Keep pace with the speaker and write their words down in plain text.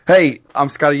Hey, I'm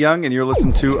Scotty Young, and you're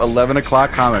listening to 11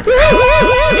 O'Clock Comics.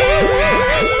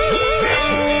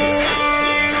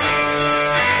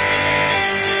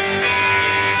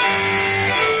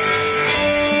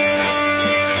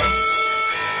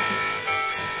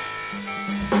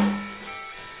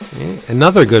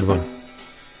 Another good one.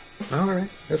 All right,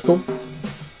 that's cool.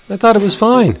 I thought it was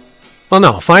fine. Well,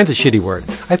 no, fine's a shitty word.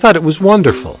 I thought it was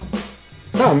wonderful.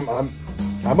 No,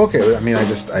 I'm okay. I mean,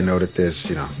 I know that there's,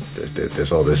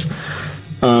 there's all this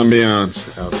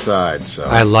ambiance outside. So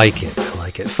I like it.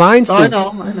 Fine's I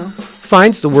know.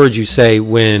 Fine's the word you say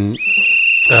when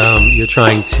you're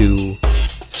trying to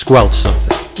squelch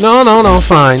something. No,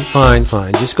 fine.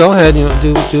 Just go ahead,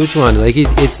 do what you want. Like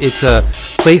it's a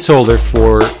placeholder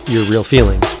for your real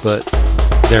feelings, but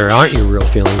there aren't your real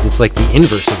feelings. It's like the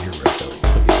inverse of your real feelings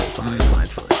when you say fine.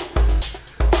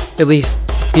 At least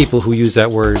people who use that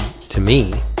word to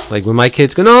me, like when my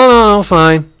kids go, no,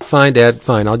 fine, Dad,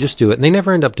 fine, I'll just do it, and they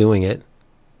never end up doing it.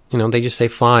 They just say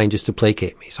fine just to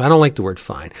placate me. So I don't like the word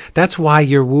fine. That's why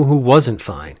your woohoo wasn't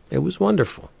fine. It was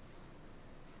wonderful.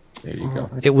 There you go.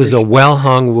 It was a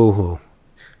well-hung woohoo.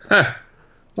 Huh.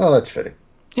 Well, that's fitting.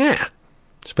 Yeah.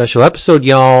 Special episode,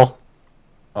 y'all.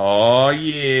 Oh,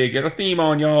 yeah. Get a theme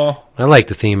on, y'all. I like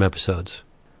the theme episodes.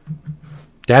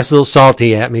 Dad's a little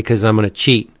salty at me because I'm going to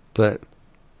cheat, but...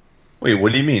 Wait,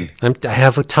 what do you mean? I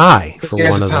have a tie for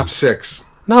one of them. Top 6.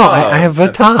 No, I have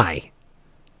a tie.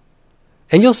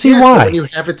 And you'll see why. So when you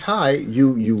have a tie,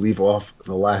 you leave off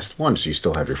the last one, so you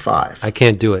still have your 5. I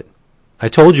can't do it. I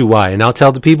told you why, and I'll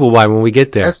tell the people why when we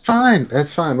get there. That's fine.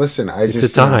 Listen, it's a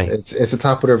tie. It's a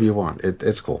top, whatever you want.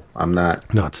 It's cool. I'm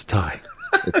not. No, it's a tie.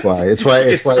 It's why.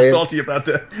 It's salty about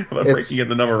breaking in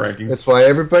the number rankings. It's why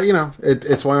everybody,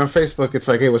 it's why on Facebook it's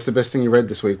like, hey, what's the best thing you read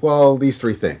this week? Well, these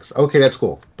 3 things. Okay, that's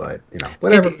cool, but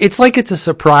whatever. It's like it's a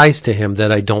surprise to him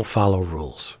that I don't follow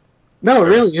rules. No, it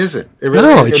really isn't.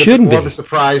 It shouldn't be. More of a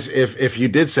surprise if you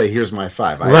did say, "Here's my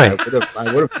 5." Right.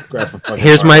 I would have grasped my.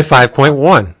 Here's my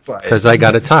 5.1 because I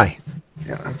got a tie.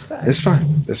 Yeah, it's fine.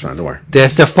 Don't worry.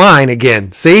 That's a fine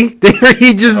again. See, there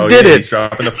he just did it. He's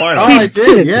dropping the fine. Oh, I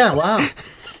did. Yeah, wow.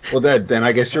 Well, then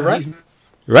I guess you're right.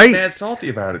 Right. Mad salty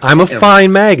about it. I'm a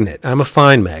fine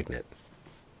magnet.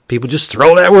 People just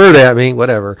throw that word at me.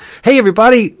 Whatever. Hey,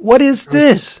 everybody, what is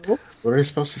this? What are you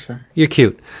supposed to say? You're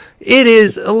cute. It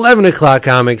is 11 O'Clock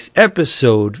Comics,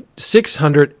 episode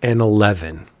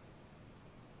 611.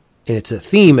 And it's a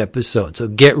theme episode, so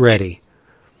get ready.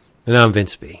 And I'm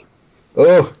Vince B.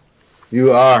 Oh,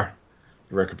 you are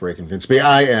record-breaking Vince B.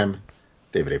 I am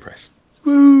David A. Price.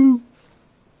 Woo!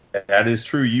 That is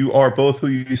true. You are both who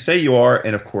you say you are,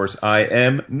 and of course, I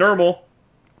am normal.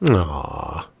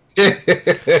 Aww.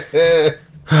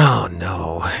 Oh,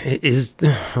 no. It is...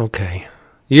 Okay.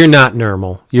 You're not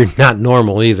normal. You're not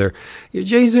normal either. You're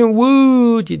Jason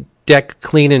Wood, you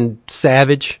deck-cleaning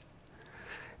savage.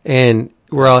 And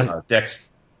we're all... Deck's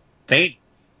stained.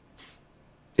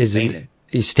 Is stained it?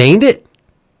 You stained it?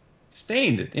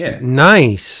 Stained it, yeah.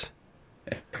 Nice.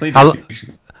 Cleaned How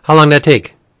long did that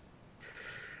take?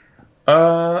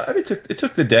 It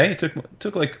took the day. It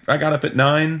took like, I got up at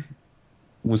 9,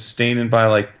 was staining by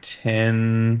like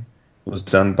 10, was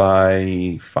done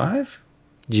by 5.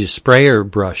 Did you spray or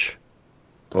brush?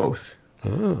 Both.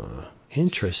 Oh,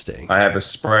 interesting. I have a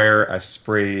sprayer. I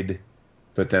sprayed,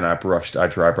 but then I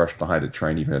dry brushed behind it to try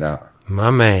and even it out.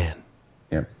 My man.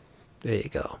 Yeah. There you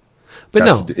go. But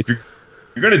no. If you're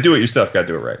going to do it yourself, got to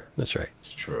do it right. That's right.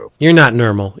 It's true. You're not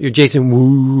normal. You're Jason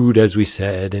Wood, as we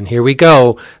said. And here we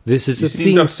go. This is you a seemed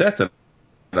theme. upset that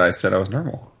I said I was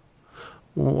normal.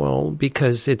 Well,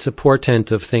 because it's a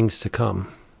portent of things to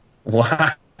come.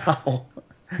 Wow.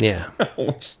 Yeah.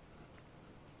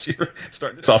 She's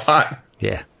starting this off hot.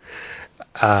 Yeah.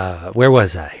 Where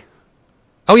was I?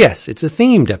 Oh, yes. It's a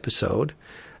themed episode,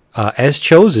 as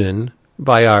chosen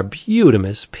by our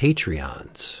beautimous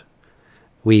Patreons.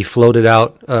 We floated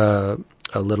out a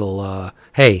little,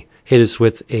 hey, hit us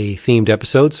with a themed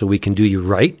episode so we can do you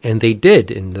right. And they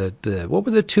did. And the what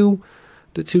were the two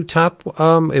top?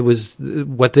 It was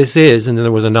What This Is, and then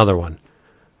there was another one,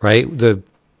 right? The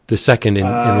second in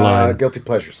line. Guilty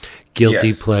Pleasures.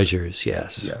 Guilty Pleasures,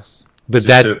 yes. Yes. But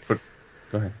go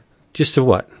ahead. Just to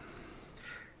what?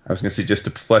 I was going to say, just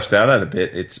to flesh that out a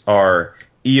bit, it's our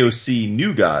EOC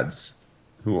New Gods,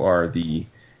 who are the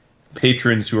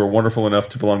patrons who are wonderful enough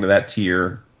to belong to that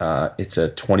tier. It's a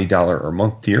 $20 a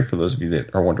month tier, for those of you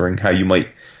that are wondering how you might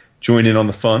join in on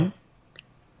the fun.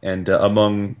 And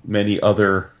among many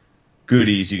other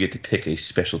goodies, you get to pick a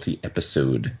specialty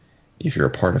episode if you're a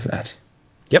part of that.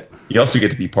 Yep. You also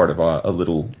get to be part of a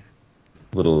little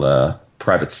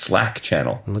private Slack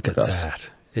channel. Look at that.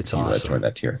 It's awesome. Join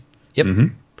that tier. Yep.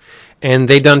 Mm-hmm. And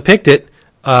they done picked it.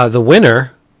 The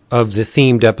winner of the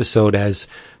themed episode, as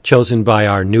chosen by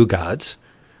our new gods,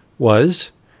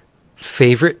 was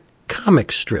favorite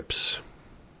comic strips.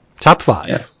 Top 5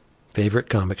 Yes. favorite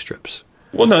comic strips.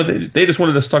 Well, no, they just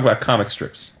wanted us to talk about comic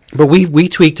strips. But we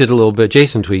tweaked it a little bit.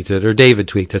 Jason tweaked it, or David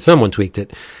tweaked it. Someone tweaked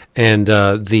it. And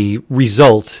the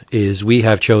result is we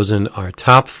have chosen our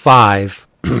top 5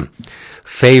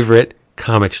 favorite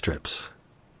comic strips.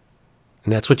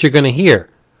 And that's what you're going to hear.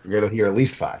 You're going to hear at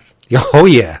least 5. Oh,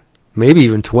 yeah. Maybe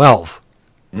even 12.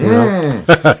 You know?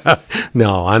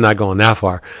 No, I'm not going that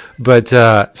far. But,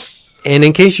 and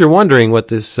in case you're wondering what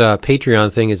this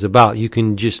Patreon thing is about, you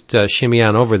can just shimmy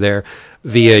on over there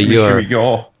via your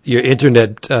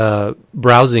internet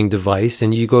browsing device,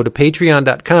 and you go to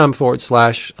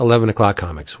patreon.com/11 o'clock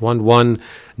comics. 1,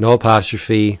 no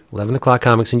apostrophe, 11 o'clock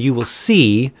comics, and you will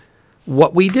see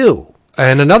what we do.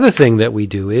 And another thing that we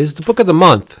do is the book of the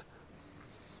month.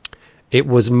 It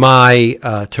was my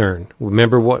turn.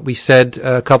 Remember what we said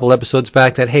a couple episodes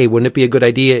back, that, hey, wouldn't it be a good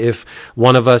idea if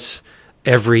one of us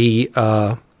every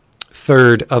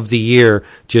third of the year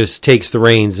just takes the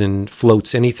reins and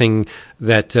floats anything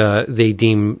that they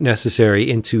deem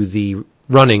necessary into the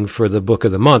running for the book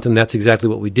of the month? And that's exactly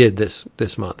what we did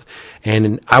this month.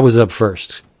 And I was up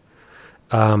first.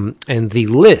 And the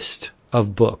list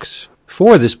of books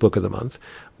for this book of the month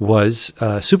was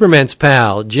Superman's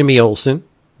Pal, Jimmy Olsen,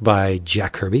 by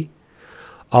Jack Kirby.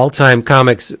 All Time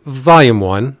Comics, Volume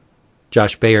 1,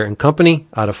 Josh Bayer and Company,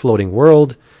 out of Floating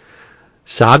World.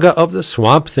 Saga of the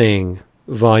Swamp Thing,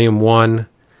 Volume 1.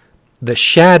 The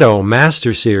Shadow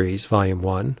Master Series, Volume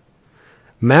 1.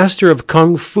 Master of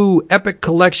Kung Fu Epic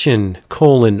Collection,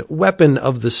 Weapon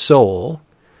of the Soul.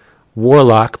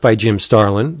 Warlock by Jim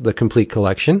Starlin, the complete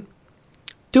collection.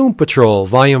 Doom Patrol,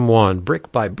 Volume 1,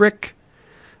 Brick by Brick.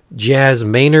 Jazz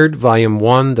Maynard, Volume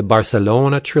 1, the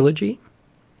Barcelona Trilogy.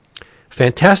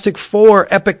 Fantastic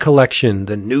Four Epic Collection,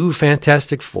 the new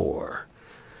Fantastic Four.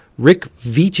 Rick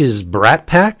Veitch's Brat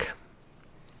Pack.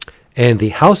 And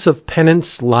the House of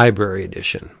Penance Library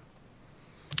Edition.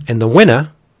 And the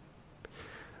winner,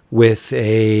 with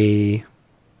a,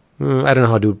 I don't know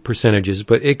how to do percentages,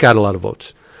 but it got a lot of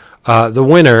votes. The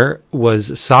winner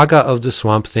was Saga of the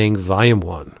Swamp Thing, Volume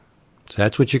 1. So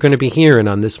that's what you're going to be hearing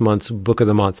on this month's Book of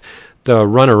the Month. The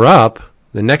runner-up,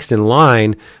 the next in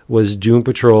line, was Doom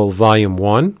Patrol Volume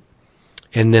 1.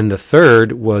 And then the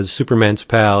third was Superman's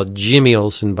Pal, Jimmy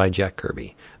Olsen by Jack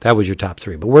Kirby. That was your top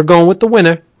 3. But we're going with the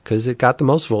winner because it got the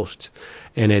most votes.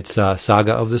 And it's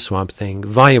Saga of the Swamp Thing,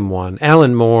 Volume 1.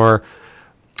 Alan Moore,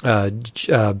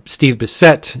 Steve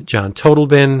Bissett, John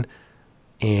Totalbin.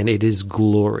 And it is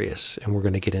glorious. And we're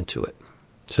going to get into it.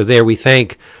 So there we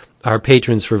thank our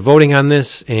patrons for voting on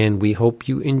this, and we hope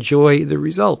you enjoy the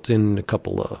result in a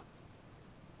couple of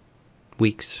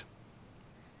weeks.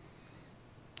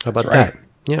 How about that?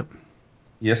 Yeah.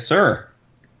 Yes, sir.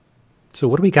 So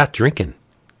what do we got drinking?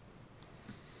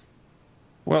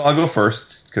 Well, I'll go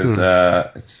first because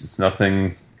it's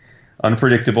nothing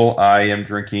unpredictable. I am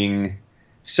drinking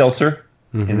seltzer.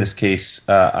 In this case,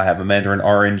 I have a mandarin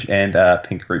orange and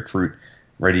pink grapefruit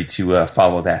ready to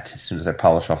follow that as soon as I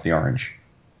polish off the orange.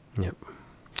 Yep.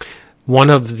 One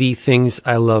of the things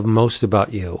I love most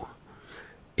about you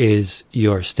is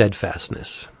your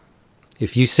steadfastness.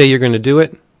 If you say you're going to do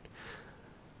it,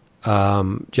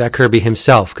 Jack Kirby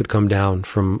himself could come down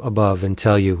from above and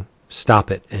tell you, stop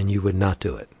it, and you would not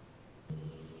do it.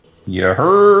 You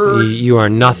heard? You are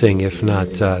nothing if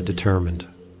not determined.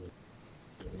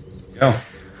 Oh.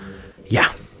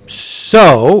 Yeah.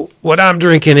 So, what I'm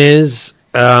drinking is,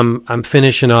 I'm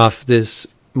finishing off this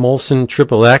Molson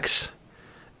Triple X.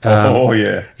 Oh,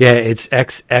 yeah. Yeah, it's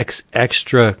XX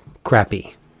extra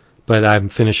crappy. But I'm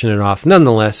finishing it off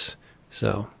nonetheless.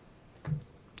 So,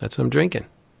 that's what I'm drinking.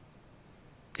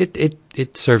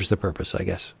 It serves the purpose, I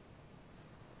guess.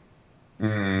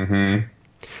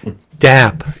 Mm-hmm.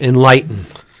 Dap, enlighten.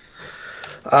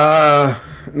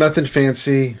 Nothing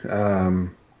fancy.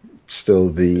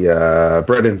 Still the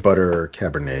bread and butter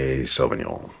Cabernet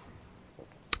Sauvignon.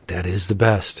 That is the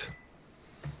best.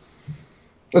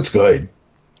 That's good.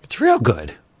 It's real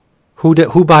good.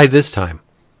 Who buy this time?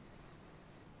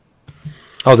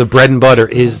 Oh, the bread and butter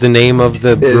is the name of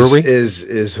the brewery?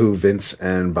 Is who Vince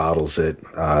and bottles it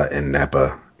in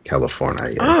Napa,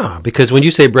 California. Yeah. Because when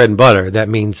you say bread and butter, that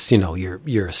means,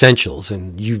 your essentials,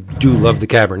 and you do love the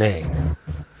Cabernet.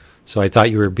 So I thought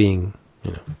you were being,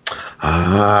 Yeah.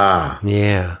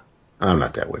 I'm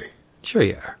not that witty. Sure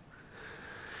you are.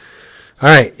 All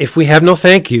right. If we have no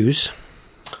thank yous.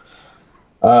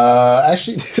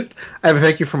 Actually, I have a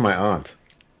thank you from my aunt.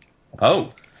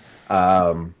 Oh.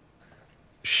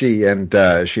 she and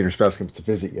her spouse came to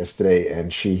visit yesterday,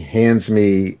 and she hands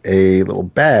me a little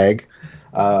bag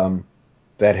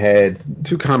that had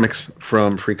 2 comics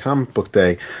from Free Comic Book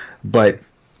Day, but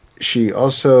she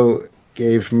also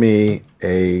gave me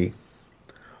a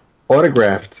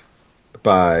autographed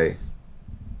by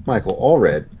Michael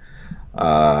Allred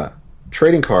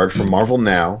trading card from Marvel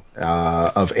Now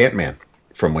of Ant-Man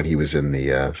from when he was in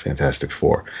the Fantastic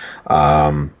Four.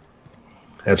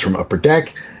 That's from Upper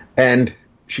Deck, and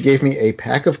she gave me a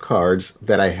pack of cards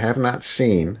that I have not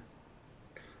seen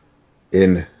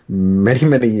in many,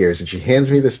 many years. And she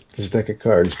hands me this pack of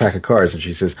cards, and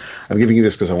she says, "I'm giving you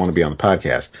this because I want to be on the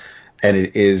podcast." And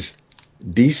it is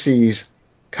DC's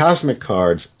Cosmic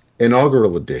Cards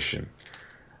Inaugural Edition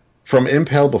from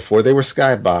Impel before they were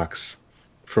Skybox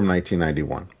from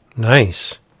 1991.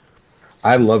 Nice.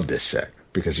 I love this set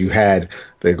because you had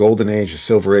the Golden Age, the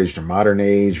Silver Age, the Modern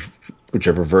Age,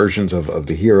 whichever versions of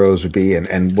the heroes would be,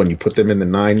 and when you put them in the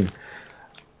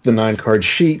nine card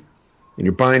sheet in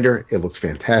your binder, it looked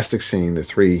fantastic seeing the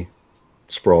 3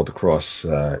 sprawled across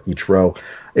each row.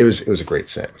 It was a great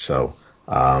set. So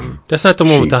that's not the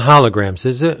one with the holograms,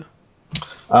 is it?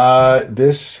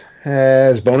 This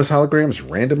has bonus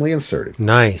holograms randomly inserted.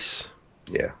 Nice.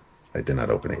 Yeah, I did not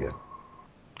open it yet.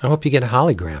 I hope you get a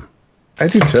hologram. I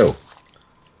do too.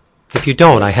 If you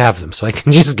don't, I have them, so I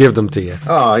can just give them to you.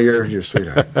 Oh, you're a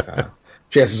sweetheart.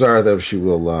 Chances are, though, she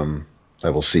will. I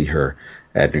will see her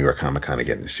at New York Comic Con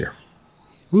again this year.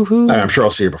 Woohoo! I'm sure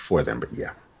I'll see her before then, but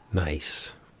yeah.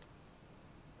 Nice.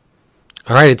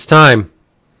 All right, it's time.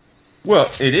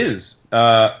 Well, it is,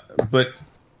 but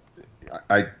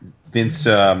Vince,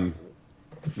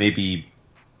 maybe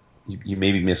you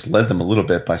maybe misled them a little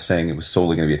bit by saying it was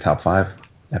solely going to be a top 5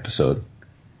 episode,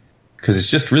 because it's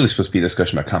just really supposed to be a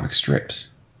discussion about comic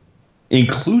strips,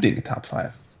 including a top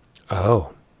 5.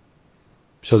 Oh,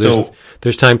 so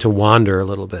there's time to wander a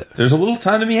little bit. There's a little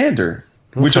time to meander,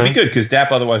 which will be good because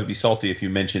DAP otherwise would be salty if you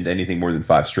mentioned anything more than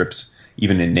 5 strips,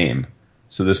 even in name.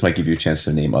 So this might give you a chance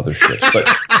to name other strips,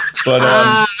 but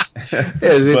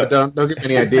don't give me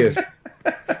any ideas.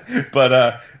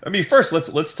 But I mean, first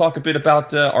let's talk a bit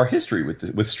about our history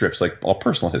with strips, like our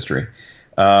personal history.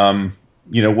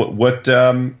 You know what?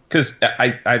 Because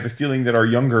I have a feeling that our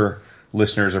younger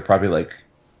listeners are probably like,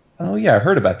 "Oh yeah, I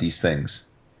heard about these things,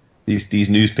 these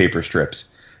newspaper strips."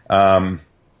 But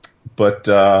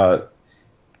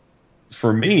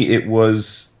for me, it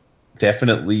was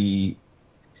definitely.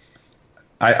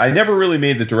 I never really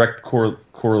made the direct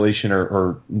correlation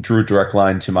or drew a direct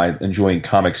line to my enjoying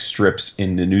comic strips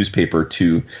in the newspaper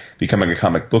to becoming a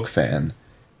comic book fan,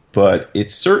 but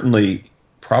it certainly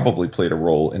probably played a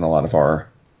role in a lot of our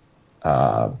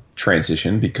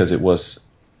transition because it was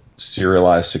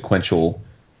serialized sequential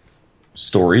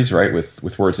stories, right,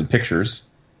 with words and pictures.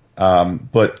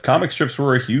 But comic strips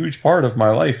were a huge part of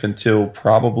my life until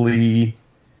probably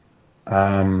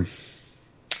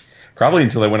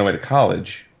until I went away to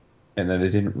college, and then I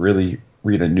didn't really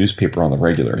read a newspaper on the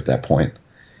regular at that point.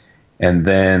 And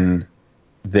then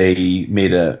they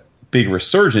made a big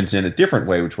resurgence in a different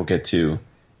way, which we'll get to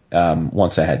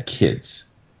once I had kids.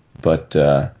 But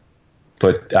I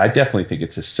definitely think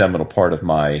it's a seminal part of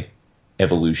my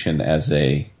evolution as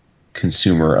a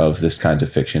consumer of this kinds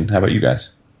of fiction. How about you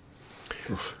guys?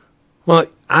 Well,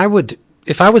 I would,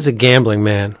 if I was a gambling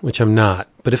man, which I'm not,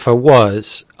 but if I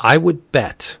was, I would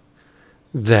bet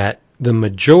that the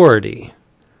majority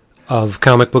of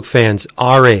comic book fans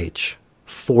our age,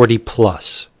 40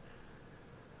 plus,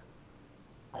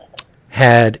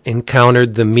 had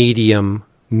encountered the medium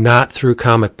not through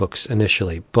comic books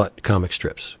initially, but comic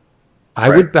strips.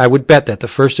 I would bet that the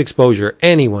first exposure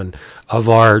anyone of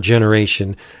our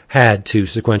generation had to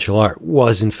sequential art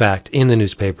was, in fact, in the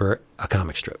newspaper, a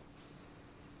comic strip.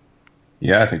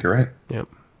 Yeah, I think you're right. Yep.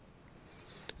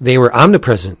 They were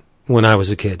omnipresent when I was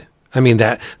a kid. I mean,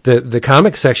 that the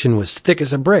comic section was thick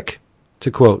as a brick, to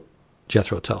quote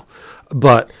Jethro Tull.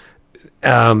 But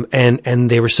and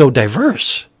they were so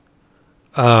diverse.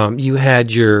 You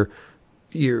had your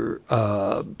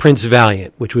Prince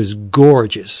Valiant, which was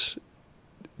gorgeous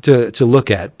to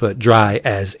look at, but dry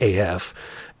as AF.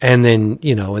 And then,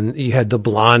 and you had the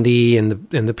Blondie and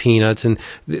the Peanuts, and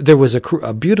there was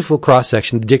a beautiful cross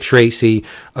section, Dick Tracy,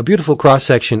 a beautiful cross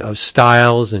section of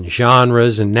styles and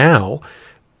genres. And now,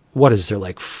 what is there,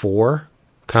 like 4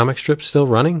 comic strips still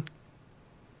running?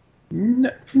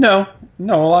 No, a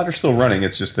lot are still running.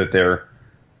 It's just that they're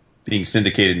being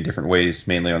syndicated in different ways,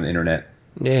 mainly on the internet.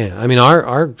 Yeah, I mean,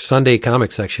 our Sunday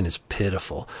comic section is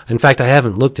pitiful. In fact, I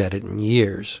haven't looked at it in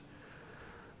years.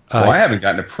 I haven't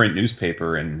gotten a print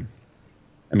newspaper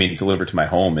delivered to my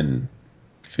home in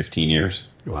 15 years.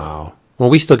 Wow. Well,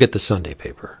 we still get the Sunday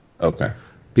paper Okay.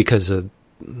 because of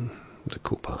the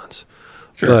coupons.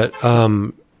 Sure. But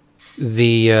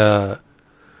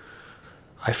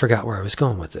I forgot where I was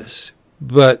going with this.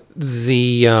 But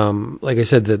like I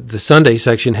said, the Sunday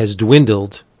section has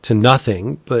dwindled to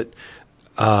nothing. But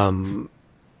in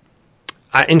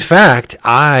fact,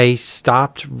 I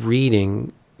stopped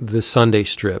reading the Sunday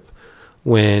strip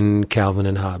when Calvin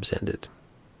and Hobbes ended.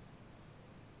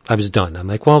 I was done. I'm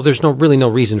like, well, there's really no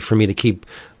reason for me to keep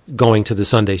going to the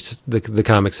Sunday, the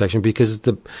comic section, because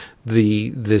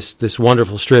this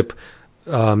wonderful strip,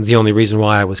 the only reason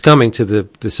why I was coming to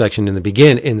the section in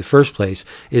the first place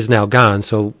is now gone.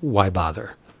 So why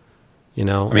bother? You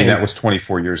know, I mean, that was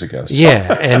 24 years ago. So.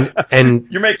 Yeah, and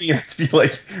you're making it to be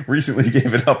like recently you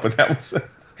gave it up, but that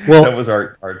was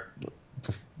our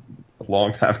a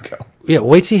long time ago. Yeah,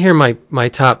 wait till you hear my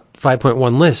top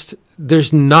 5.1 list.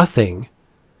 There's nothing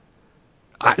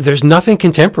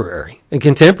contemporary, and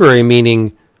contemporary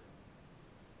meaning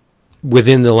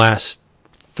within the last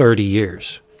 30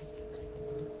 years.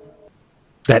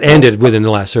 That ended within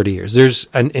the last 30 years.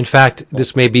 In fact,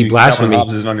 this may be blasphemy. Calvin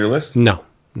Hobbes isn't on your list? No.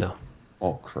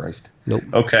 Oh, Christ. Nope.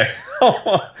 Okay.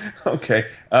 Okay.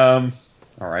 All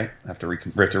right. I have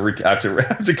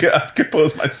to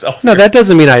compose myself. No, that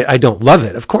doesn't mean I don't love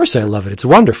it. Of course I love it. It's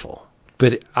wonderful.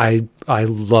 But I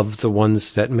love the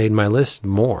ones that made my list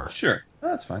more. Sure.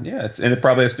 That's fine. Yeah. And it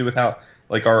probably has to do with how,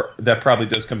 like, that probably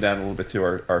does come down a little bit to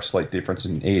our slight difference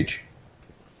in age.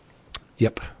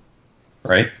 Yep.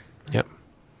 Right? Yep.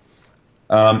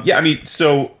 Yeah, I mean,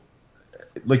 so,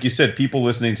 like you said, people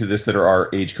listening to this that are our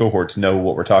age cohorts know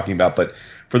what we're talking about. But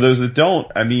for those that don't,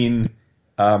 I mean,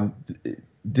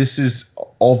 this is,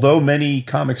 although many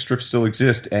comic strips still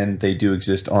exist, and they do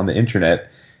exist on the internet,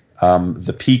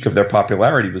 the peak of their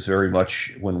popularity was very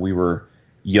much when we were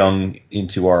young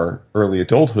into our early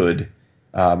adulthood,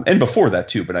 and before that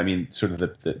too. But I mean, sort of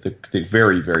the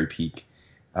very, very peak,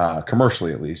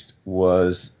 commercially at least,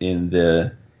 was in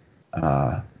the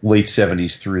late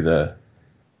 70s through the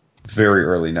very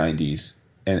early 90s.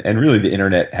 And really the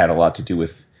internet had a lot to do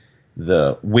with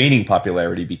the waning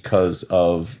popularity because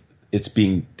of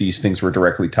these things were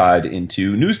directly tied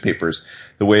into newspapers.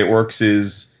 The way it works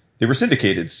is they were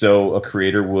syndicated. So a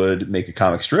creator would make a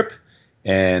comic strip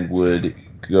and would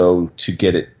go to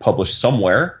get it published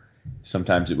somewhere.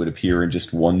 Sometimes it would appear in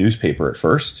just one newspaper at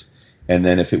first. And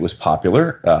then if it was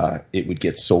popular, it would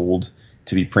get sold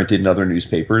to be printed in other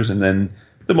newspapers. And then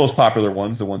the most popular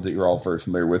ones, the ones that you're all very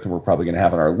familiar with and we're probably going to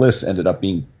have on our list, ended up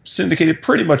being syndicated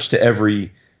pretty much to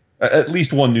at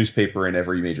least one newspaper in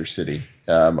every major city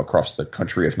across the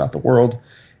country, if not the world.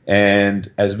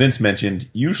 And as Vince mentioned,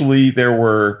 usually there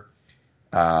were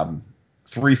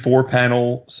 3-4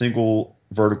 panel single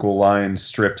vertical line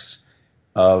strips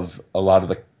of a lot of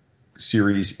the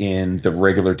series in the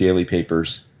regular daily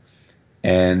papers.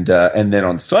 And then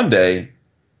on Sunday,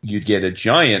 you'd get a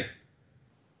giant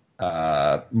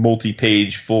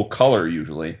multi-page full color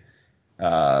usually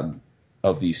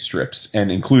of these strips, and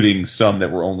including some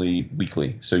that were only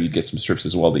weekly. So you'd get some strips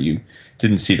as well that you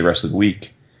didn't see the rest of the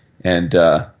week. And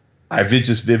I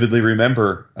just vividly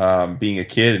remember being a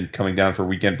kid and coming down for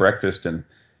weekend breakfast, and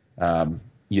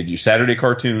you had your Saturday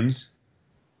cartoons,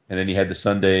 and then you had the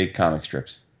Sunday comic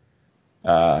strips.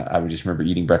 I would just remember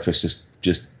eating breakfast,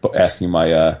 just asking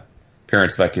my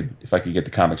parents if I could get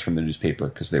the comics from the newspaper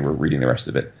because they were reading the rest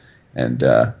of it, and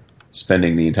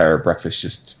spending the entire breakfast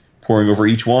just poring over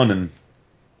each one, and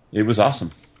it was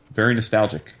awesome, very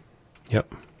nostalgic.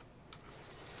 Yep.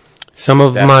 Some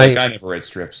of I never read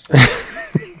strips.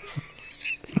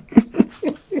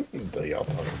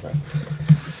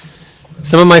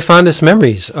 Some of my fondest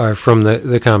memories are from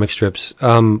the comic strips.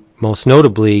 Most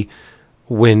notably,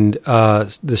 when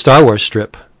the Star Wars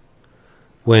strip,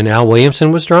 when Al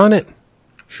Williamson was drawing it.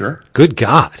 Sure. Good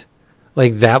God.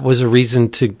 Like, that was a reason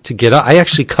to get up. I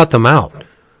actually cut them out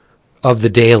of the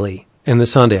daily and the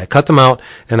Sunday. I cut them out,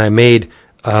 and I made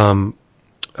a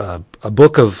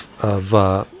book of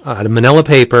manila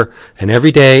paper, and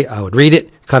every day I would read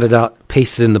it, cut it out,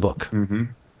 paste it in the book. Mm-hmm.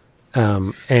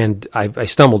 And I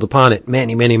stumbled upon it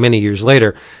many, many, many years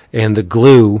later, and the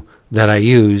glue that I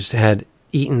used had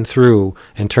eaten through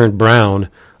and turned brown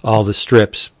all the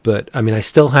strips. But, I mean, I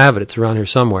still have it. It's around here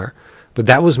somewhere. But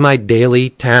that was my daily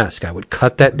task. I would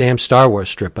cut that damn Star Wars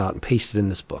strip out and paste it in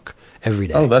this book every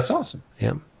day. Oh, that's awesome.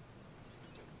 Yeah.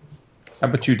 How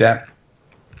about you, Dap?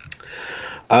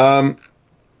 No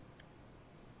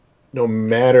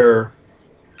matter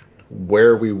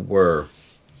where we were,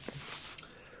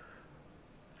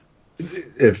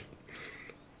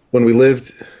 when we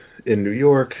lived in New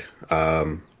York,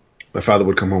 my father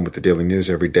would come home with the Daily News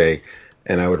every day,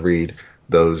 and I would read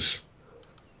those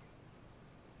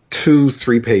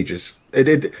 2-3 pages.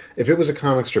 If it was a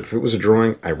comic strip, if it was a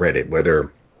drawing, I read it.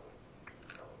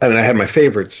 I had my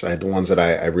favorites. I had the ones that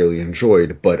I really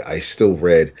enjoyed, but I still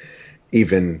read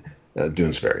even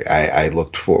Doonesbury. I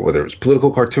looked for whether it was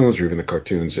political cartoons or even the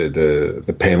cartoons,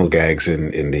 the panel gags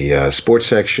in the sports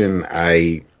section.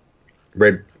 I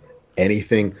read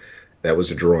anything that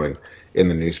was a drawing in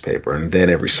the newspaper. And then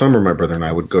every summer, my brother and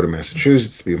I would go to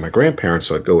Massachusetts to be with my grandparents.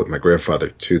 So I'd go with my grandfather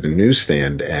to the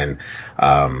newsstand and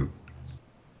come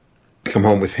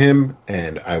home with him,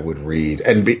 and I would read.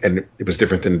 And it was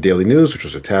different than the Daily News, which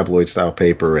was a tabloid-style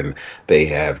paper, and they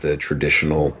have the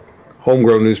traditional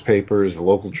homegrown newspapers, the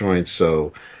local joints.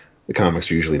 So the comics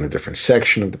are usually in a different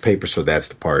section of the paper. So that's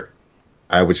the part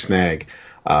I would snag,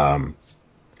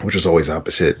 which was always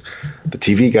opposite the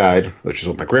TV guide, which is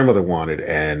what my grandmother wanted,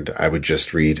 and I would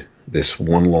just read this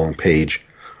one long page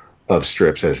of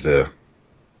strips as the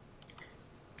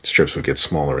strips would get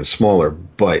smaller and smaller.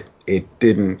 But it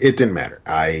didn't matter.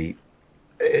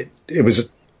 It was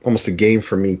almost a game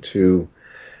for me to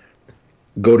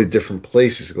go to different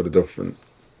places, go to different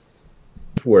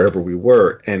wherever we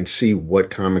were, and see what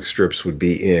comic strips would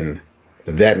be in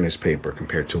that newspaper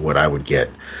compared to what I would get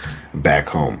back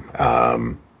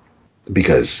home.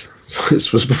 Because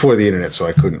this was before the internet, so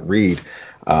I couldn't read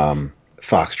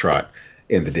Foxtrot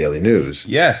in the Daily News.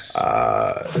 Yes.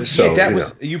 So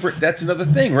that's another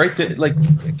thing, right? That, like,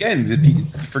 again,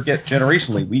 forget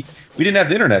generationally, we didn't have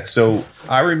the internet, so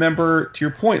I remember, to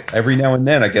your point, every now and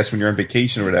then, I guess when you're on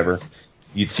vacation or whatever,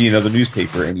 you'd see another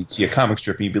newspaper and you'd see a comic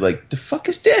strip and you'd be like, "The fuck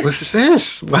is this? What is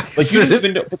this?" Like, you didn't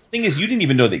even know. The thing is, you didn't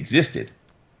even know they existed.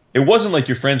 It wasn't like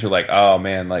your friends were like, "Oh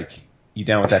man, like, you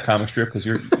down with that comic strip?" Because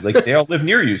you're like, they all live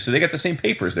near you, so they got the same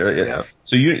papers there. Yeah.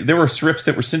 So there were strips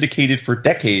that were syndicated for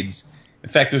decades. In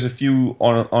fact, there's a few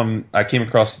on I came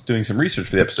across doing some research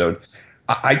for the episode.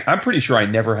 I'm pretty sure I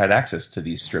never had access to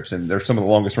these strips, and they're some of the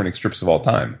longest running strips of all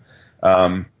time.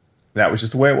 That was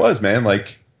just the way it was, man.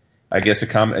 Like, I guess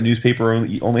a newspaper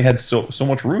only had so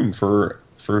much room for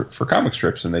comic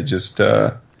strips, and they just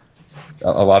a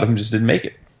lot of them just didn't make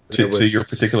it to your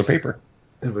particular paper.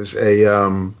 It was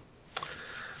a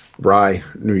Rye,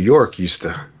 New York used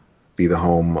to be the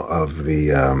home of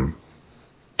the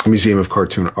Museum of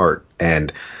Cartoon Art,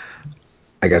 and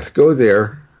I got to go there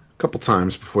a couple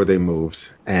times before they moved,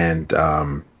 and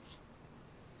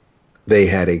they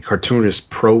had a cartoonist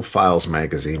profiles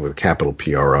magazine with a capital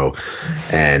PRO,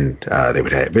 and they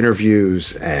would have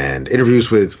interviews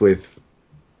with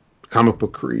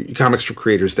comic strip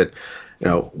creators that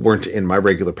weren't in my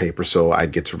regular paper, so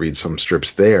I'd get to read some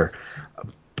strips there.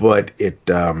 But it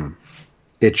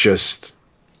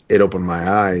opened my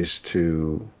eyes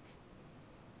to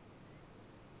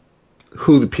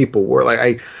who the people were.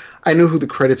 Like, I knew who the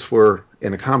credits were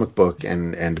in a comic book,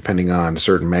 and depending on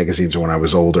certain magazines, or when I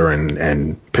was older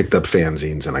and picked up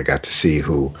fanzines, and I got to see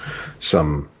who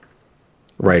some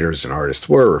writers and artists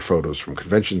were, or photos from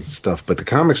conventions and stuff. But the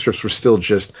comic strips were still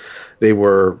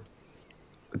the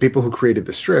people who created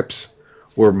the strips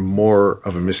were more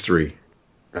of a mystery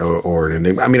or an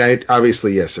enigma. I mean,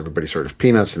 obviously, yes, everybody's heard of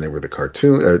Peanuts, and they were the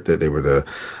cartoon, or they were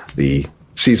the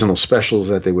seasonal specials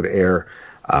that they would air.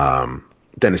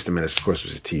 Dennis the Menace, of course,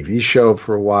 was a TV show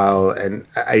for a while, and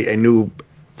I knew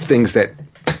things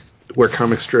where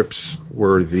comic strips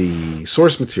were the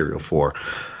source material for.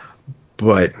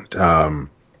 But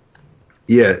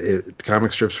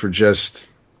comic strips were just,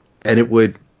 and it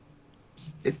would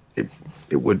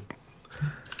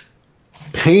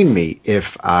pain me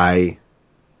if I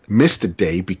missed a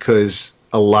day, because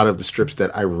a lot of the strips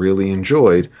that I really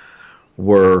enjoyed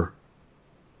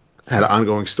had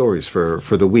ongoing stories for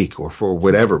the week or for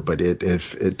whatever. But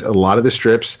a lot of the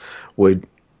strips would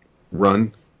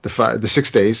run the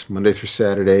 6 days, Monday through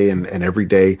Saturday, and every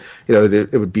day,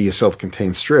 it would be a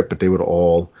self-contained strip, but they would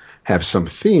all have some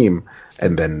theme,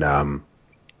 and then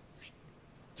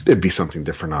it'd be something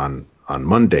different on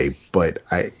Monday. But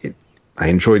I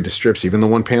enjoyed the strips, even the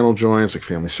one-panel joints like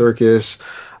Family Circus.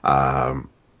 But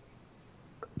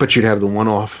you'd have the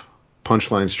one-off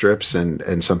punchline strips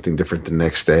and something different the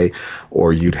next day,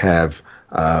 or you'd have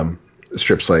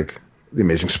strips like The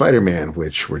Amazing Spider-Man,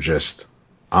 which were just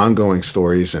ongoing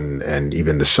stories, and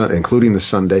even including the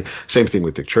Sunday. Same thing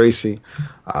with Dick Tracy.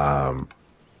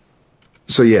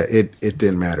 So yeah, it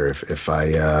didn't matter if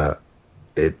I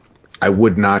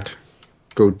would not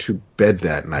go to bed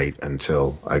that night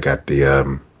until I got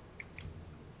the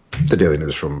Daily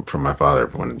News from my father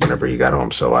whenever he got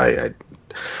home. So I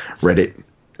read it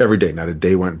every day. Not a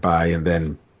day went by, and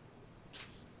then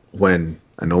when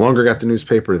I no longer got the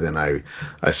newspaper, then I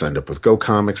signed up with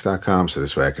GoComics.com, so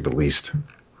this way I could at least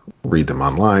read them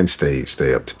online, stay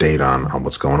up to date on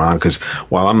what's going on. Because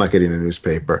while I'm not getting a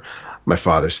newspaper, my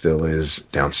father still is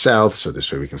down south, so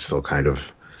this way we can still kind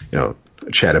of,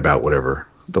 chat about whatever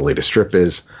the latest strip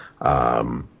is.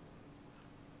 But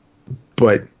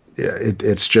yeah,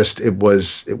 it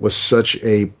was such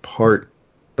a part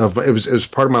of it was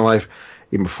part of my life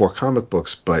even before comic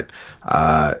books. But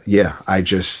yeah,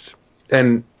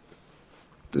 and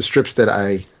the strips that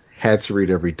I had to read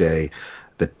every day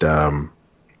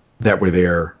that were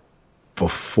there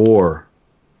before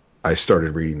I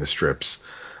started reading the strips.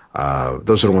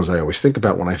 Those are the ones I always think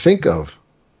about when I think of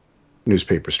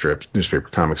newspaper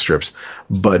comic strips.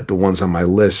 But the ones on my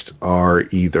list are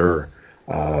either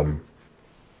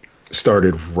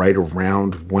started right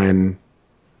around when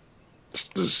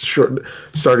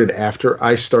started after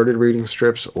I started reading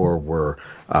strips, or were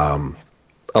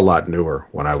a lot newer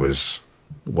when I was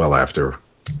well after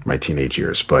my teenage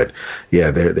years. But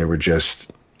yeah, they were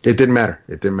just, it didn't matter.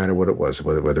 It didn't matter what it was,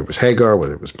 whether it was Hagar,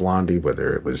 whether it was Blondie,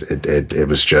 whether it was it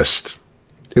was just,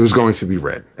 it was going to be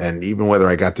read. And even whether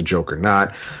I got the joke or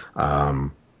not,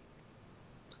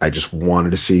 I just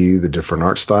wanted to see the different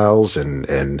art styles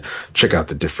and check out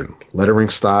the different lettering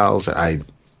styles. I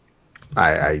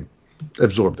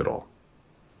absorbed it all.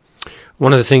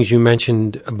 One of the things you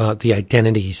mentioned about the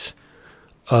identities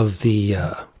of the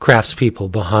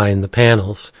craftspeople behind the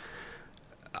panels,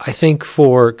 I think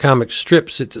for comic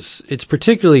strips, it's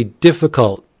particularly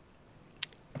difficult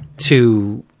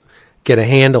to get a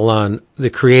handle on the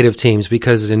creative teams,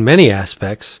 because in many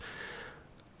aspects,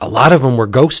 a lot of them were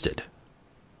ghosted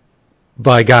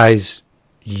by guys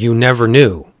you never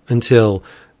knew until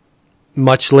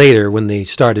much later, when they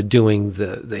started doing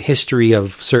the history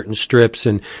of certain strips.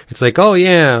 And it's like, oh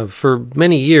yeah, for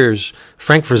many years,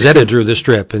 Frank Frazetta drew the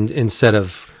strip instead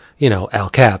of, Al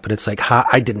Cap. And it's like,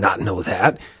 I did not know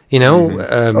that,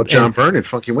 John Byrne and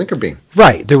Funky Winkerbean.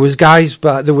 Right. There was guys,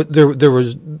 there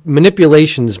was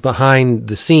manipulations behind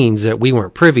the scenes that we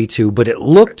weren't privy to, but it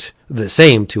looked the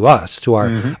same to us, to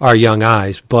our young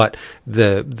eyes. But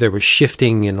there was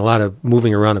shifting and a lot of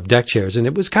moving around of deck chairs, and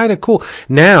it was kind of cool.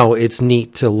 Now it's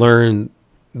neat to learn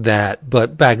that,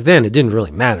 but back then it didn't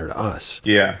really matter to us.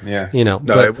 Yeah.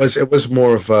 It was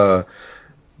more of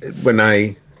when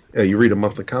you read a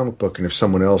monthly comic book, and if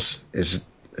someone else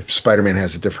if Spider-Man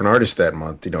has a different artist that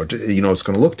month, it's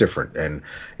going to look different, and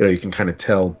you can kind of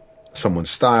tell someone's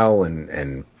style,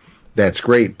 and that's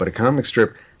great. But a comic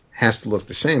strip has to look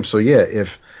the same. So yeah,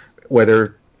 if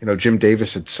whether Jim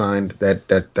Davis had signed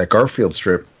that Garfield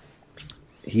strip,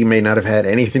 he may not have had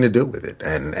anything to do with it,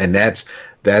 and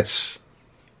that's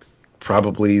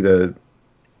probably the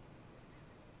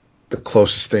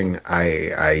closest thing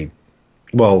I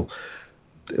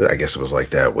guess it was like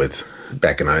that with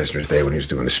back in Eisner's day when he was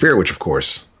doing The Spirit, which of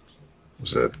course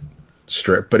was a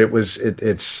strip, but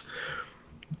it's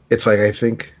like, I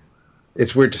think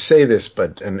it's weird to say this,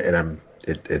 but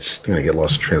it's going to get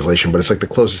lost in translation, but it's like the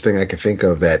closest thing I can think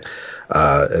of that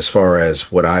as far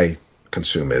as what I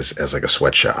consume as like a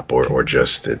sweatshop or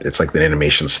just it's like the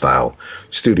animation style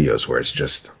studios where it's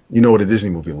just what a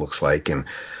Disney movie looks like, and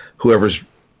whoever's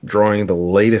drawing the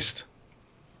latest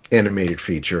animated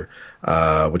feature,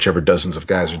 whichever dozens of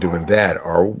guys are doing that,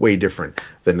 are way different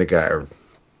than the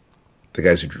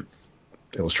guys who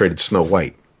illustrated Snow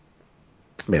White.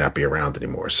 May not be around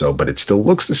anymore. So, but it still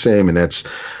looks the same, and that's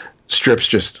strips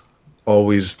just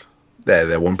always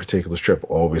that one particular strip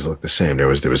always looked the same. There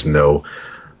was no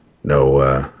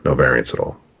variance at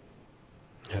all.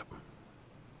 Yep.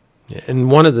 Yeah,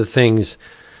 and one of the things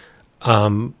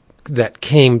that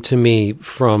came to me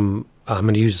from, I'm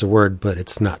going to use the word, but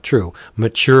it's not true,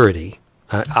 maturity,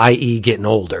 i.e. getting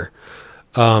older.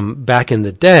 Back in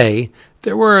the day,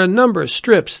 there were a number of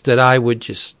strips that I would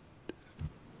just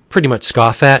pretty much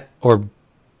scoff at, or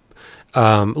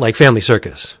like Family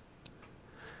Circus.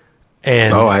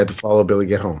 And I had to follow Billy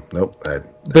Get Home. Nope.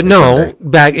 But no,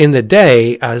 back in the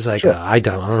day, I was like, sure. I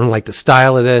don't like the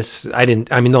style of this.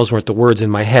 Those weren't the words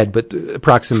in my head, but the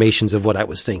approximations of what I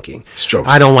was thinking.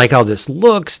 I don't like how this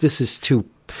looks. This is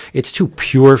it's too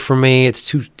pure for me. It's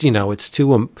too, it's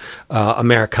too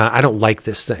American. I don't like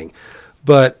this thing.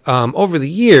 But over the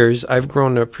years, I've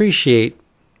grown to appreciate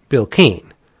Bill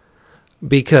Keane,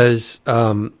 because,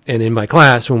 and in my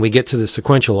class, when we get to the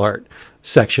sequential art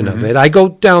section of it, I go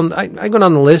down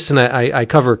the list, and I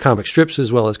cover comic strips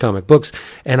as well as comic books,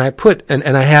 and I put, and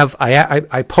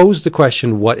I pose the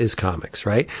question, what is comics,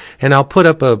 right? And I'll put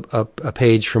up a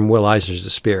page from Will Eisner's The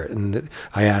Spirit, and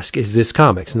I ask, is this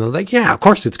comics? And they're like, yeah, of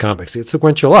course it's comics. It's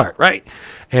sequential art, right?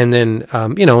 And then,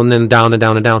 and then down and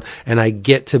down and down, and I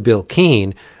get to Bill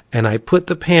Keane, and I put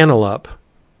the panel up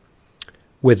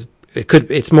with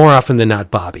It's more often than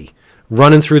not Bobby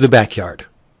running through the backyard.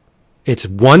 It's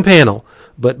one panel,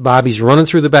 but Bobby's running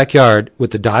through the backyard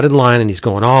with the dotted line, and he's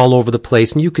going all over the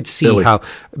place. And you could see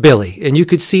and you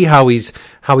could see how he's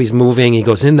moving. He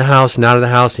goes in the house and out of the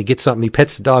house. He gets something. He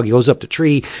pets the dog. He goes up the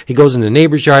tree. He goes in the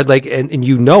neighbor's yard, and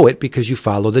you know it because you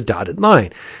follow the dotted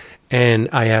line. And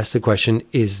I asked the question,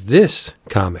 "Is this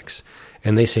comics?"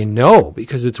 And they say no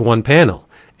because it's one panel.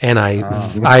 And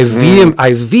I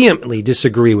vehemently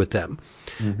disagree with them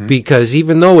because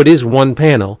even though it is one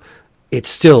panel, it's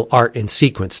still art in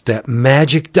sequence. That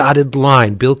magic dotted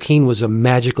line. Bill Keane was a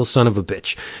magical son of a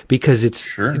bitch because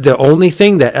it's the only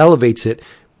thing that elevates it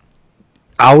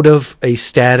out of a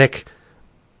static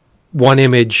one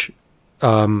image,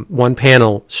 one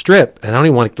panel strip. And I don't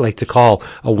even like to call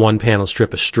a one panel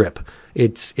strip a strip.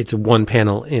 It's a one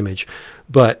panel image,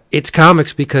 but it's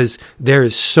comics because there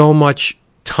is so much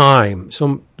time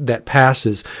that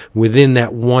passes within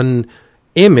that one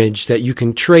image that you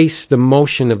can trace the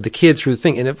motion of the kid through the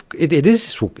thing. And if it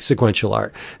is sequential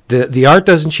art, the art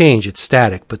doesn't change, it's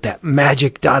static, but that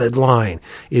magic dotted line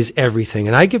is everything.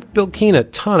 And I give Bill Keane a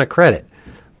ton of credit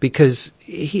because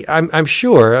I'm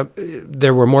sure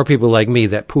there were more people like me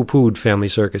that poo-pooed Family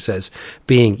Circus as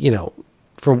being,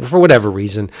 for whatever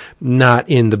reason, not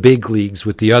in the big leagues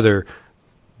with the other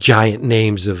giant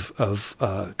names of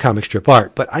comic strip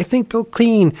art. But I think Bill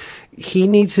Keane, he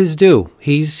needs his due.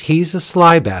 He's a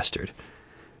sly bastard.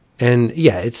 And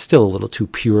yeah, it's still a little too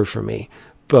pure for me,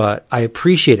 but I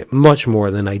appreciate it much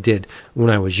more than I did when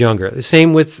I was younger. The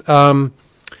same with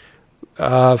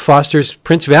Foster's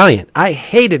Prince Valiant. I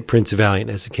hated Prince Valiant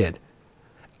as a kid.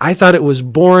 I thought it was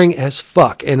boring as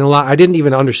fuck, and I didn't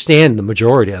even understand the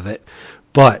majority of it,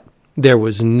 but there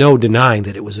was no denying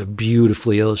that it was a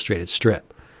beautifully illustrated strip.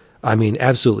 I mean,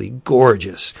 absolutely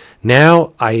gorgeous.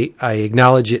 Now, I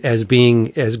acknowledge it as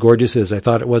being as gorgeous as I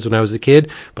thought it was when I was a kid,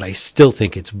 but I still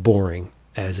think it's boring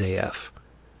as AF.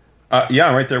 Yeah,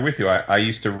 I'm right there with you. I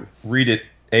used to read it,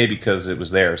 A, because it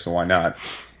was there, so why not?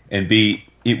 And B,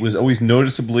 it was always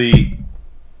noticeably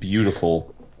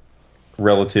beautiful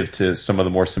relative to some of the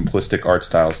more simplistic art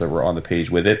styles that were on the page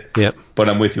with it. Yep. But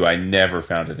I'm with you. I never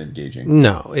found it engaging.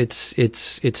 No, it's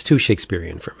too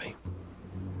Shakespearean for me.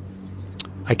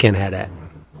 I can't have that.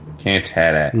 Can't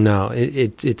have that. No,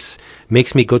 it's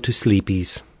makes me go to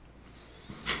sleepies.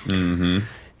 Mm-hmm.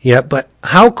 Yeah, but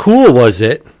how cool was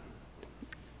it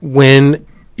when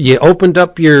you opened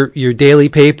up your daily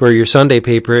paper, your Sunday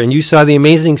paper, and you saw the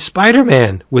Amazing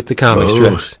Spider-Man with the comic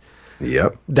strips?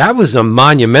 Yep. That was a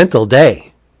monumental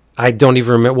day. I don't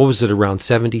even remember. What was it, around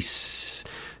 70,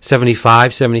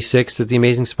 75, 76 that the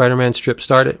Amazing Spider-Man strip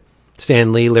started?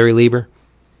 Stan Lee, Larry Lieber?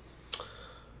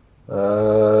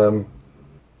 I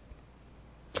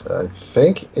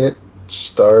think it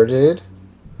started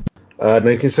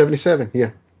 1977.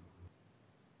 Yeah.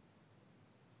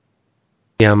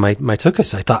 Yeah, my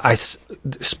tuchus. I thought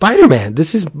Spider-Man.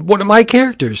 This is one of my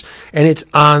characters, and it's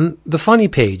on the funny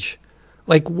page.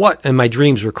 Like what? And my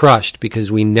dreams were crushed because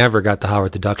we never got the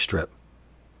Howard the Duck strip.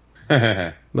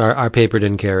 Our paper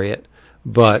didn't carry it,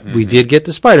 but we did get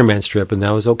the Spider-Man strip, and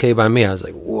that was okay by me. I was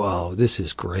like, "Whoa, this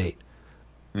is great."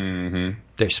 Mm-hmm.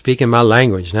 They're speaking my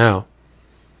language now.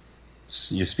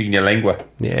 You're speaking your lingua.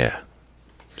 Yeah.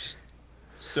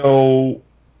 So,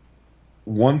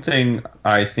 one thing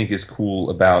I think is cool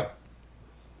about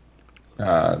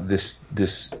this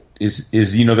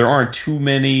is there aren't too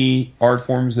many art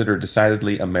forms that are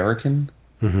decidedly American.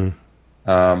 Mm-hmm.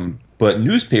 But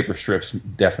newspaper strips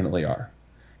definitely are.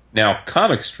 Now,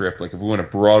 comic strip, like if we want to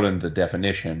broaden the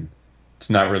definition, it's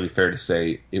not really fair to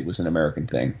say it was an American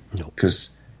thing. Nope.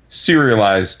 Because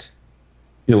serialized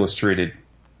illustrated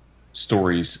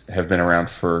stories have been around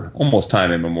for almost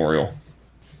time immemorial.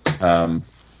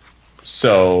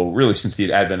 So really since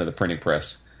the advent of the printing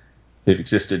press, they've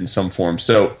existed in some form.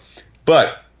 So,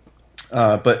 but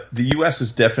the U.S.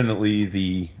 is definitely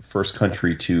the first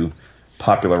country to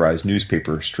popularize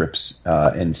newspaper strips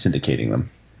and syndicating them.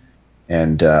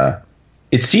 And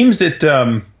it seems that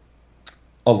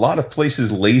a lot of places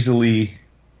lazily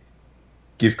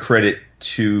give credit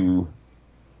to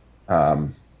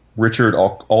Richard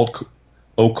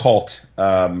Occult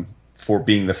for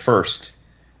being the first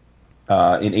in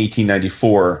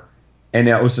 1894, and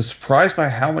I was surprised by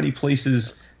how many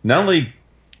places not only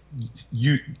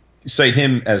you cite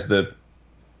him as the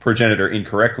progenitor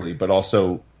incorrectly, but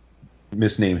also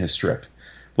misname his strip.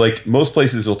 Like most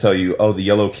places will tell you, oh, The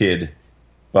Yellow Kid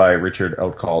by Richard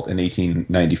Occult in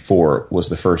 1894 was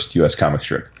the first U.S. comic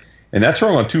strip, and that's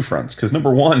wrong on two fronts. Because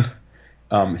number one,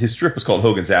 his strip was called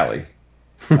Hogan's Alley,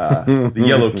 The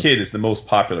Yellow Kid is the most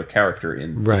popular character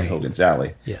in Hogan's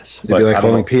Alley. Yes. It'd be like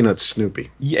calling Peanuts Snoopy.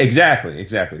 Yeah,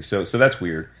 exactly. So that's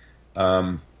weird.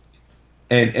 And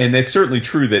it's certainly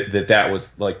true that was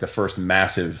like the first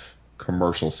massive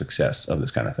commercial success of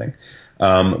this kind of thing.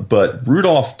 But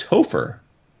Rudolf Topher,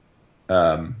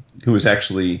 who was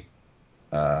actually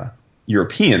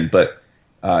European, but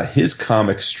his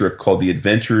comic strip called The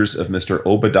Adventures of Mr.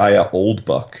 Obadiah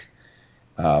Oldbuck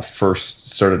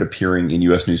first started appearing in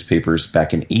U.S. newspapers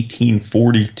back in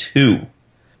 1842.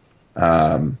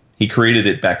 He created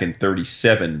it back in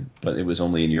 1937, but it was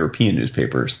only in European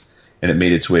newspapers, and it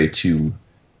made its way to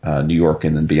New York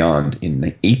and then beyond in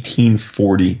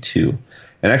 1842.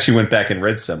 And I actually went back and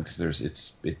read some because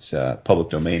it's public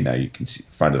domain now. You can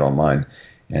find it online,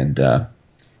 and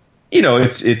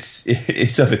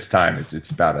it's of its time. It's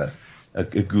about a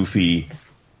goofy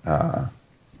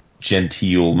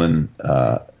gentleman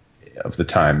of the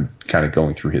time, kind of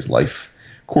going through his life,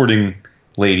 courting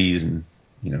ladies and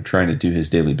trying to do his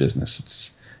daily business.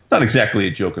 It's not exactly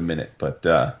a joke a minute, but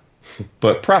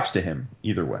props to him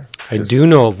either way. I do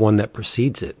know of one that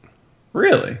precedes it.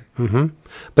 Really? Mm-hmm.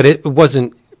 But it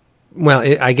wasn't. Well,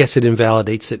 I guess it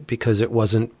invalidates it because it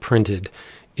wasn't printed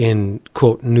in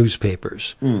quote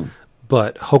newspapers.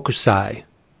 But Hokusai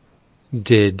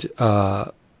did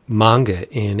manga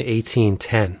in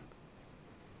 1810.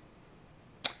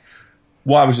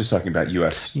 Well, I was just talking about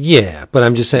U.S. Yeah, but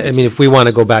I'm just saying, I mean, if we want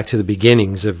to go back to the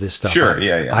beginnings of this stuff, sure,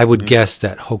 yeah. I would guess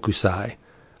that Hokusai.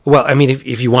 Well, I mean,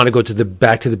 if you want to go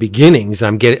back to the beginnings,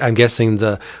 I'm guessing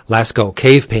the Lascaux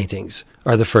cave paintings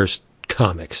are the first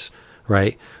comics,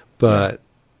 right? But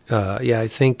I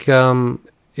think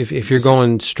if you're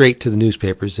going straight to the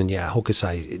newspapers, then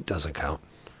Hokusai, it doesn't count.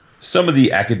 Some of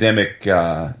the academic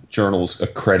journals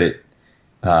accredit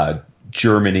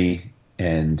Germany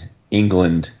and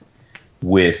England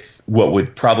with what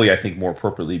would probably, I think, more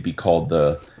appropriately be called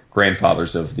the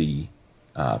grandfathers of the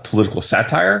political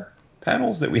satire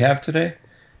panels that we have today.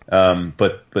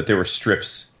 But there were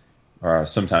strips,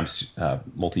 sometimes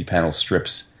multi-panel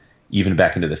strips, even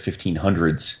back into the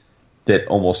 1500s, that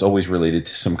almost always related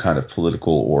to some kind of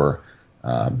political or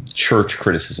church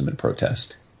criticism and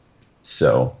protest.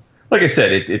 So, like I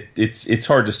said, it's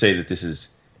hard to say that this is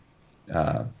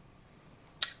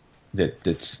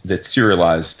that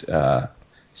serialized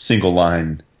single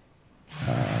line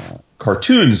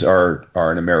cartoons are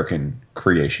an American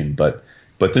creation, but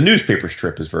the newspaper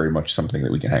strip is very much something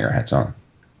that we can hang our hats on.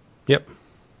 Yep.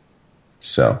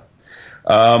 So,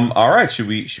 all right, should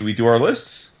we do our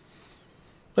lists?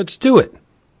 Let's do it.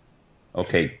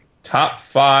 Okay, top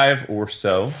 5 or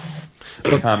so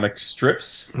comic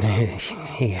strips.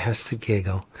 He has to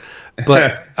giggle.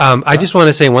 But I just want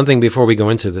to say one thing before we go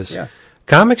into this. Yeah.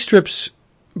 Comic strips,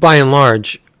 by and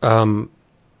large, even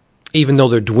though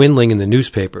they're dwindling in the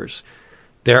newspapers,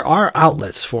 there are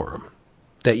outlets for them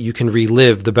that you can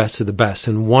relive the best of the best.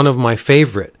 And one of my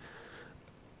favorite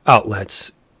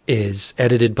outlets is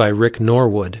edited by Rick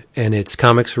Norwood, and it's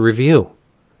Comics Review.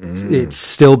 It's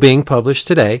still being published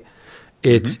today.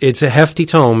 It's a hefty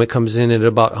tome. It comes in at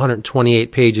about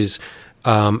 128 pages.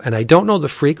 And I don't know the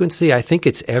frequency. I think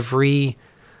it's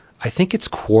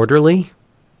quarterly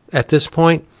at this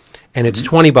point, and it's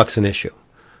 $20 an issue.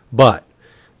 But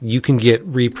you can get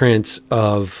reprints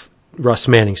of Russ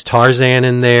Manning's Tarzan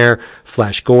in there,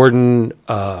 Flash Gordon,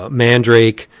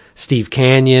 Mandrake, Steve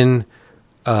Canyon,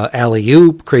 Alley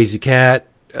Oop, Crazy Cat,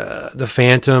 The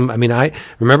Phantom. I mean, I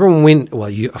remember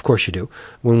of course you do,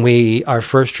 when our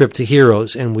first trip to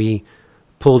Heroes, and we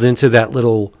pulled into that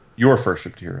little... Your first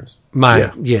trip to Heroes.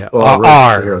 Well,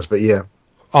 our Heroes, but yeah.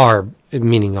 Our,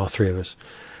 meaning all three of us.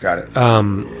 Got it.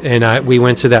 And we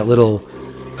went to that little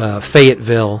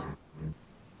Fayetteville...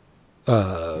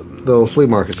 the flea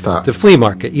market stop. The flea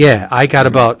market, yeah. I got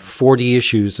about 40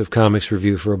 issues of Comics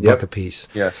Review for $1 a piece.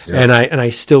 Yes. And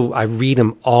I read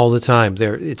them all the time.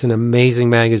 It's an amazing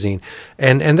magazine.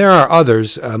 And there are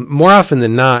others. More often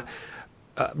than not,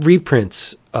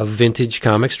 reprints of vintage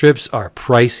comic strips are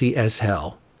pricey as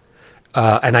hell.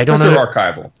 And I don't know. They're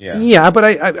archival. Yeah. Yeah, but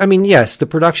I mean, yes, the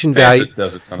production value it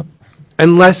does a ton of...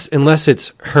 unless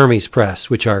it's Hermes Press,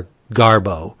 which are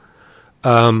Garbo.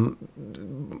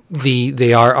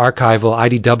 They are archival.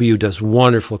 IDW does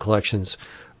wonderful collections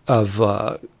of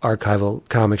archival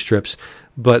comic strips,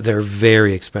 but they're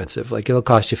very expensive. Like, it'll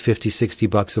cost you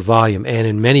 $50-$60 a volume, and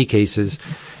in many cases,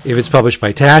 if it's published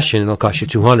by Taschen, it'll cost you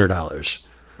 $200.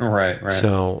 Right.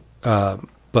 So,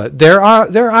 but they're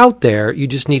out there. You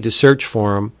just need to search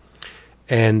for them,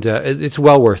 and it's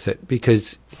well worth it,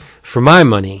 because for my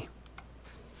money,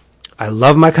 I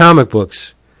love my comic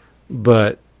books,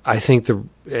 but I think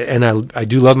I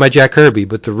do love my Jack Kirby,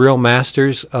 but the real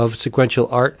masters of sequential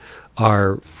art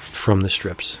are from the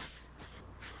strips.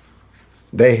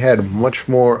 They had much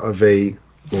more of a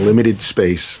limited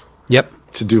space. Yep.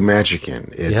 To do magic in.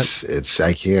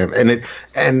 I can't,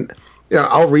 and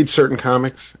I'll read certain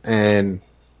comics and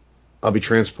I'll be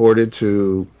transported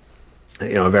to,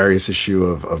 a various issue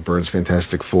of Byrne's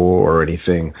Fantastic Four or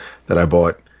anything that I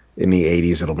bought in the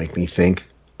 80s. It'll make me think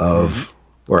of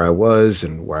where I was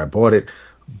and where I bought it.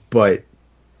 But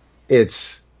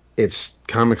it's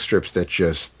comic strips that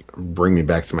just bring me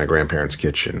back to my grandparents'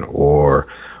 kitchen or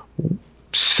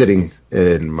sitting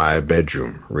in my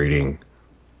bedroom reading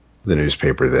the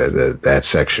newspaper, that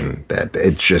section,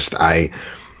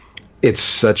 it's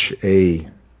such a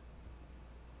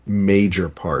major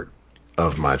part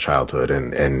of my childhood,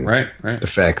 and right. The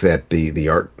fact that the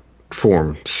art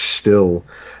form still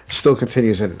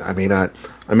continues, and I may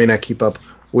not keep up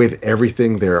with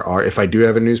everything there are. If I do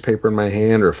have a newspaper in my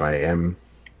hand, or if I am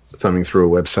thumbing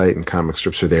through a website and comic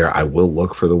strips are there, I will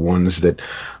look for the ones that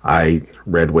I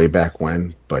read way back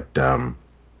when. But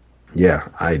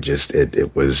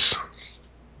it was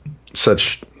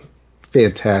such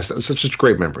fantastic, such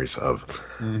great memories of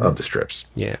the strips.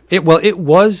 Yeah. It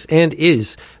was and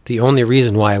is the only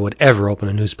reason why I would ever open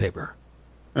a newspaper.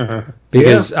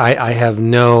 Because I have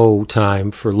no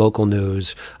time for local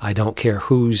news. I don't care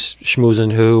who's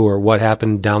schmoozing who or what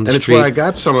happened down the street. And it's where I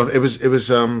got some of it. It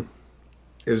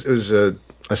was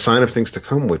a sign of things to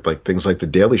come with, like things like the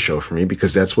Daily Show for me,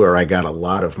 because that's where I got a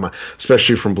lot of my,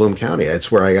 especially from Bloom County.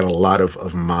 It's where I got a lot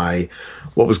of my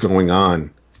what was going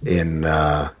on in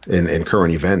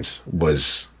current events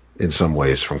was in some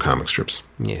ways from comic strips.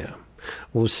 Yeah.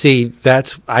 Well, see,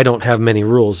 I don't have many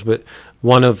rules, but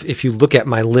if you look at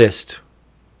my list,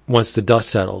 once the dust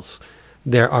settles,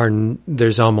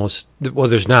 there's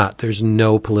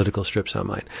no political strips on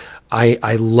mine.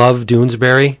 I love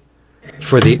Doonesbury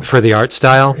for the art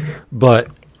style, but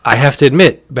I have to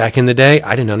admit, back in the day,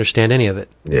 I didn't understand any of it.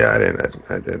 Yeah,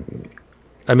 I didn't.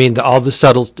 I mean, all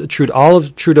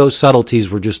of Trudeau's subtleties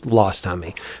were just lost on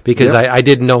me because I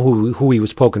didn't know who he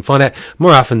was poking fun at.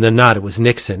 More often than not, it was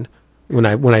Nixon when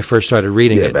I first started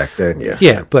reading it. Yeah, back then, yeah.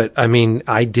 Yeah, but I mean,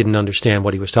 I didn't understand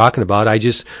what he was talking about.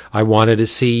 I wanted to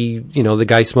see, the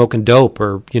guy smoking dope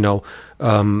or,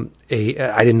 I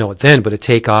didn't know it then, but a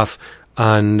takeoff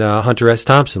on Hunter S.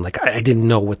 Thompson. Like, I didn't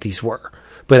know what these were.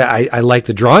 But I liked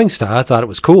the drawing style. I thought it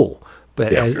was cool.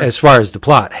 But as far as the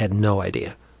plot, had no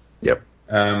idea. Yep.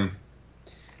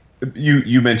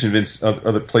 You mentioned, Vince,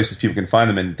 other places people can find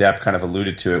them, and Dapp kind of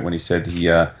alluded to it when he said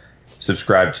he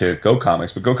subscribed to Go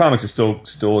Comics, but Go Comics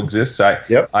still exists.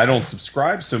 I don't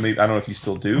subscribe, so maybe I don't know if you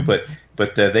still do, but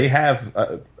they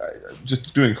have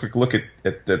just doing a quick look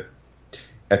at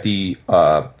the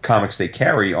comics they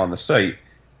carry on the site.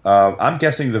 I'm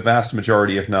guessing the vast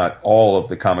majority, if not all, of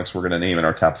the comics we're going to name in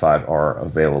our top 5 are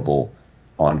available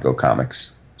on Go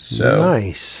Comics. So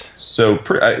nice. So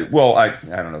I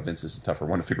don't know. Vince is a tougher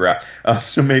one to figure out.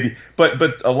 So maybe, but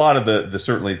a lot of the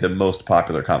certainly the most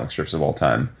popular comic strips of all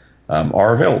time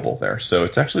are available there. So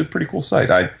it's actually a pretty cool site.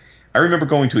 I remember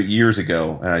going to it years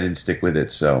ago and I didn't stick with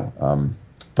it. So,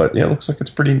 but yeah, it looks like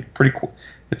it's pretty cool.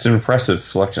 It's an impressive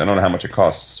selection. I don't know how much it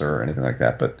costs or anything like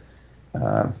that, but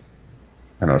I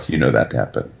don't know if you know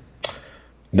that, but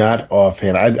not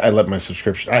offhand. I let my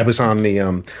subscription. I was on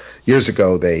the years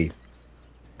ago. They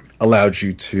allowed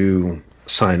you to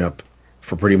sign up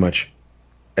for pretty much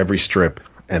every strip,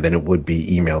 and then it would be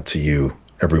emailed to you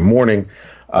every morning.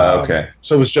 Okay.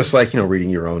 So it was just like,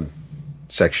 reading your own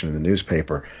section in the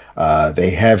newspaper. They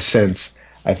have since,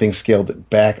 I think, scaled it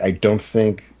back. I don't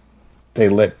think they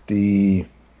let I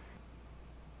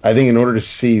think in order to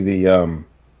see to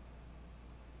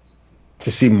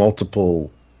see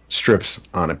multiple strips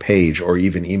on a page or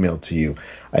even emailed to you,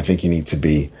 I think you need to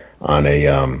be on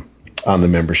on the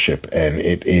membership, and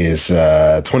it is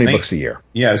 $20 a year.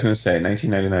 Yeah, I was going to say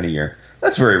 $19.99 a year.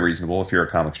 That's very reasonable if you're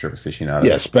a comic strip aficionado.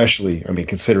 Yeah, especially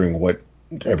considering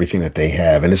everything that they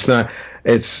have, and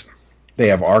they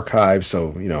have archives.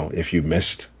 So if you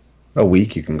missed a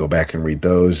week, you can go back and read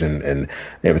those, and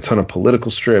they have a ton of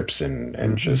political strips,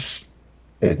 and just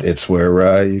it's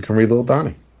where you can read Little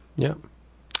Donnie. Yeah,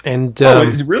 and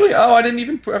really? Oh, I didn't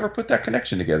even ever put that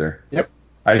connection together. Yep,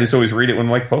 I just always read it when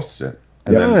Mike posts it.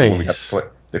 And then when we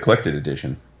have the collected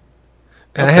edition.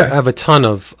 And I have a ton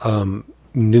of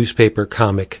newspaper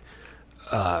comic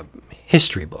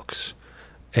history books.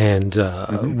 And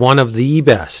one of the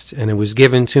best, and it was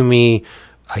given to me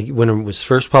when it was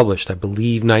first published, I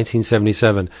believe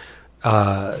 1977,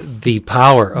 The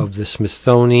Power of the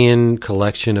Smithsonian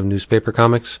Collection of Newspaper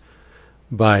Comics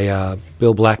by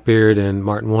Bill Blackbeard and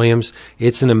Martin Williams.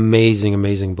 It's an amazing,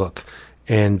 amazing book.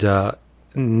 And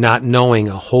not knowing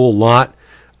a whole lot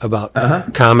about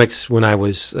comics when I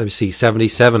was,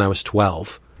 77, I was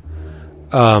 12.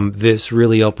 This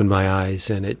really opened my eyes,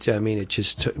 and it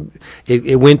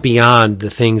went beyond the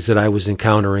things that I was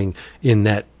encountering in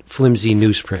that flimsy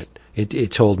newsprint.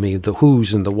 It told me the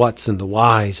who's and the what's and the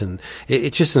whys, and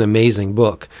it's just an amazing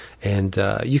book. And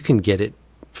you can get it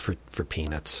for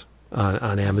peanuts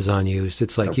on Amazon used.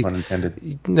 It's like No pun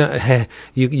intended.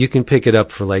 You can pick it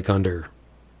up for like under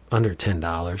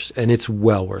 $10, and it's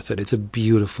well worth it. It's a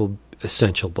beautiful,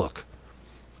 essential book.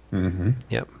 Mm-hmm.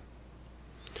 Yep.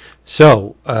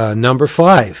 So, number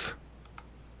 5.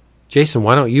 Jason,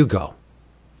 why don't you go?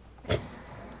 Well,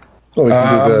 we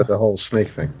can do the whole snake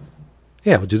thing.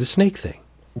 Yeah, we'll do the snake thing.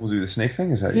 We'll do the snake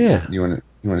thing. Is that Yeah. You want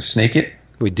to snake it?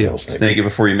 We do. Yeah, Snake it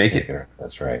before you make it.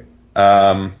 That's right.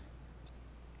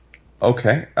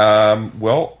 Okay.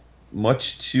 Well,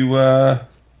 much to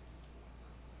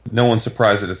no one's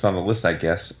surprised that it's on the list, I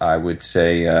guess. I would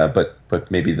say,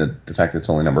 but maybe the fact that it's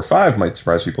only number 5 might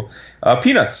surprise people.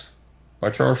 Peanuts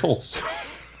by Charles Schultz.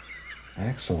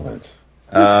 Excellent.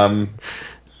 The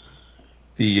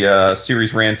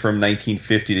series ran from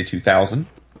 1950 to 2000.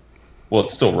 Well,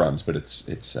 it still runs, but it's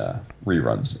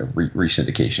reruns, a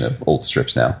re-syndication of old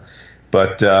strips now.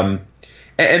 But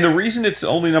and the reason it's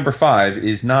only number 5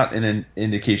 is not an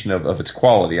indication of its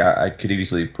quality. I could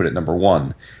easily put it number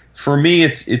 1. For me,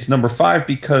 it's number 5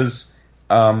 because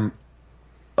of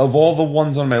all the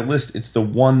ones on my list, it's the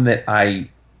one that I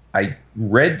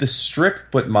read the strip,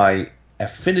 but my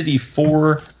affinity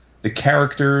for the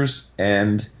characters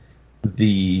and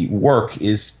the work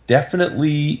is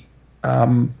definitely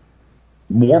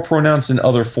more pronounced in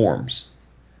other forms.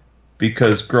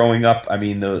 Because growing up, I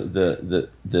mean,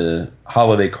 the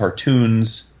holiday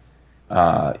cartoons,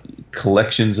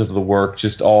 collections of the work,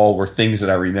 just all were things that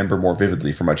I remember more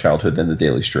vividly from my childhood than the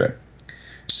Daily Strip.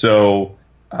 So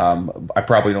I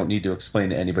probably don't need to explain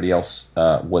to anybody else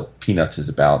what Peanuts is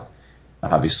about.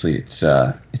 Obviously, it's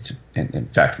in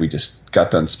fact, we just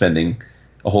got done spending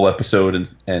a whole episode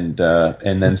and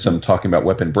then some talking about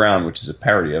Weapon Brown, which is a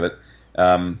parody of it.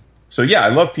 So yeah, I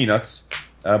love Peanuts,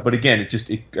 but again,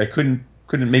 I couldn't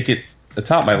make it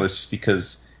atop my list just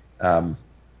because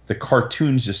the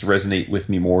cartoons just resonate with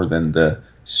me more than the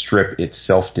strip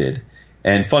itself did.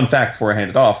 And fun fact before I hand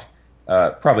it off,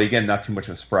 probably again not too much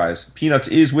of a surprise, Peanuts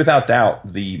is without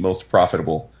doubt the most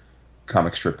profitable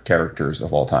comic strip characters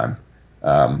of all time.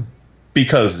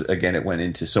 Because again, it went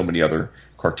into so many other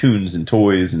cartoons and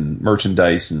toys and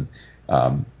merchandise, and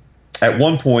at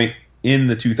one point in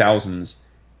the 2000s,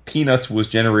 Peanuts was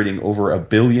generating over $1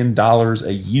 billion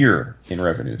a year in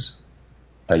revenues.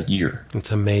 A year.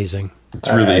 It's amazing. It's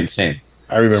really insane.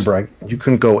 I remember you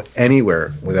couldn't go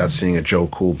anywhere without seeing a Joe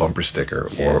Cool bumper sticker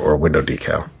or window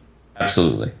decal.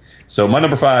 Absolutely. So my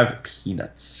number 5,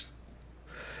 Peanuts.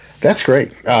 That's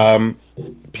great.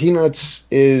 Peanuts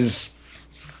is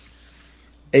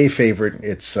a favorite.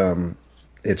 It's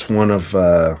one of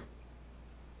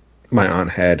my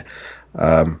aunt had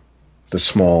the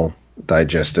small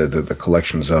digested the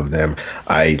collections of them.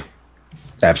 I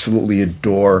absolutely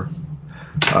adore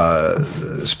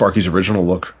Sparky's original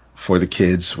look for the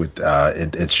kids. With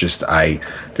it's just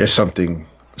there's something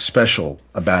special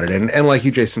about it, and like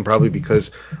you, Jason, probably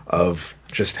because of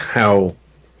just how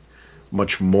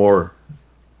much more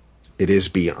it is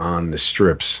beyond the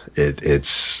strips.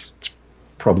 It's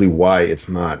probably why it's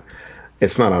not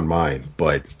on mine,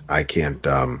 but I can't.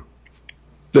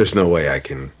 There's no way I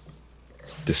can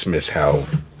dismiss how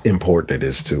important it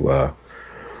is to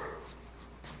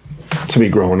be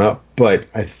growing up. But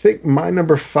I think my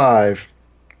number 5,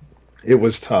 it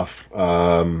was tough,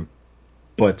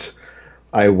 but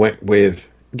I went with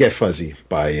Get Fuzzy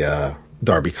by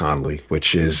Darby Conley,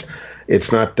 which is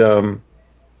it's not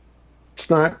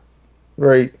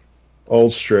very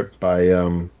old strip by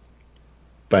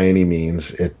any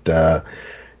means.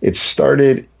 It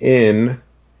started in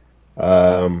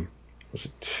was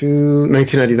it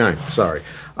 1999? Sorry,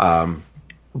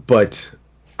 but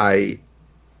I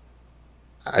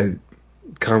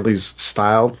Conley's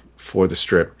style for the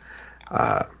strip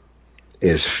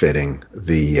is fitting.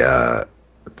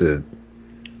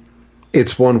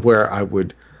 It's one where I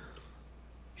would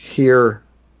hear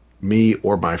me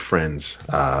or my friends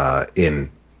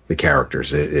in the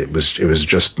characters. It was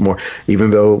just more,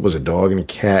 even though it was a dog and a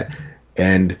cat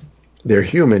and they're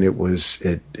human,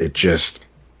 it just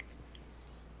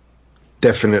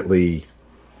definitely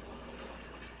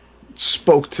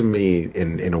spoke to me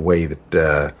in a way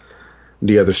that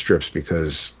the other strips,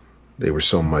 because they were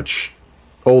so much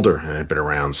older and had been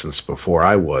around since before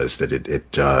I was, that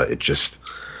it just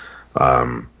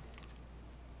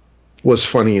was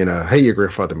funny in a, hey, your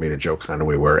grandfather made a joke kind of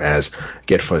way, whereas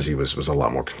Get Fuzzy was a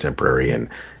lot more contemporary, and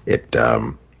it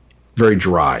very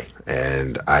dry,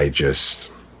 and I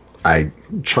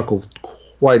chuckled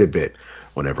quite a bit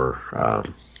whenever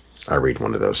I read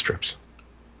one of those strips.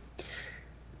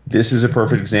 This is a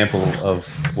perfect example of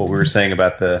what we were saying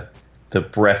about the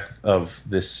breadth of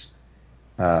this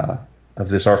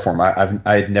art form.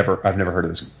 I've never heard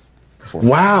of this before.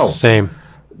 Wow. Same.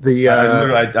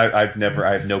 I have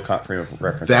no frame of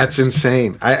reference. That's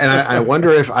insane. I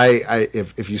wonder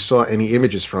if you saw any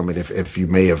images from it, if you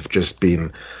may have just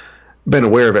been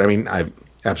aware of it. I mean,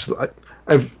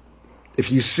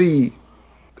 if you see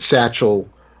Satchel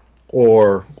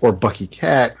or Bucky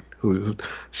Cat, who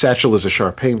Satchel is a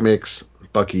Shar-Pei mix,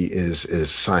 Bucky is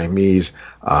Siamese,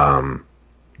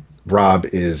 Rob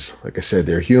is, like I said,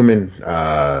 they're human.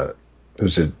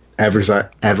 Who's an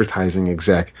advertising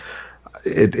exec.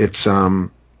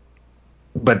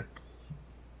 But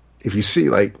if you see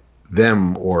like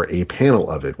them or a panel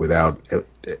of it without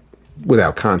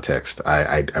context,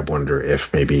 I wonder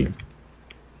if maybe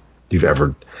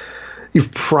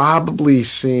you've probably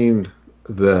seen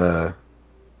the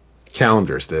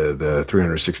calendars, the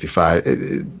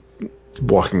 365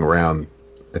 walking around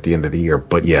at the end of the year.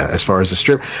 But yeah, as far as the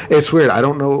strip, it's weird. I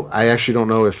don't know. I actually don't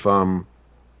know if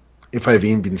I've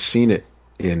even seen it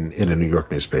in a New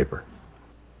York newspaper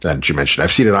that you mentioned.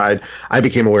 I've seen it. I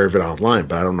became aware of it online,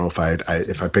 but I don't know if I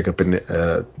pick up in.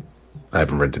 I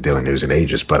haven't read the Daily News in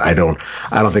ages, but I don't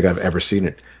think I've ever seen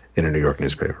it in a New York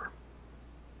newspaper.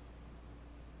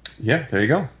 Yeah, there you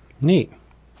go. Neat.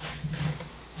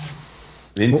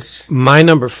 Vince. My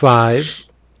number 5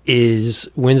 is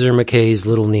Winsor McCay's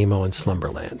Little Nemo in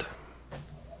Slumberland.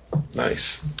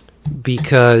 Nice.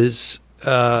 Because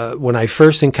when I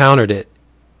first encountered it,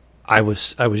 I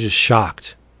was just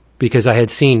shocked, because I had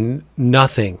seen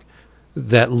nothing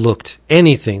that looked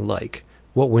anything like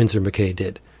what Winsor McCay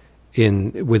did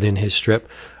within his strip.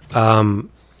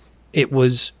 It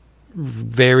was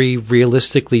very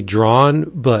realistically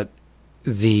drawn, but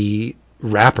the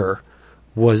wrapper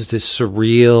was this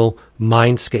surreal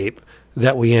mindscape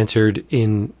that we entered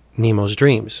in Nemo's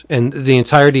dreams. And the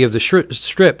entirety of the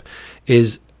strip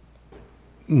is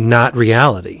not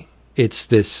reality. It's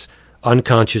this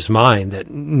unconscious mind that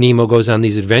Nemo goes on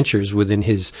these adventures within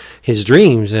his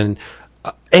dreams, and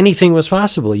anything was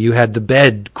possible. You had the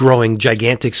bed growing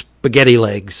gigantic spaghetti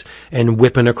legs and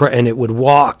whipping across, and it would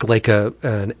walk like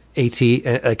an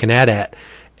AT-AT,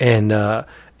 and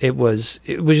it was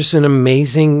just an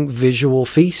amazing visual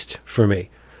feast for me.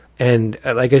 And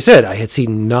like I said, I had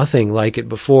seen nothing like it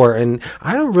before, and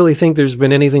I don't really think there's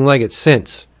been anything like it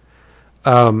since.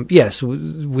 Yes,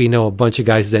 we know a bunch of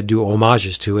guys that do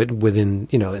homages to it within,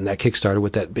 in that Kickstarter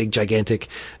with that big gigantic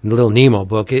Little Nemo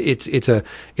book. It's a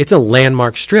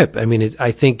landmark strip. I mean,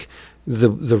 I think the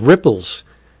ripples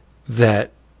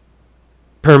that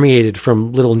permeated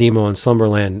from Little Nemo and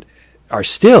Slumberland are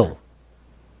still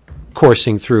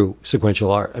coursing through sequential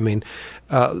art. I mean,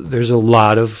 there's a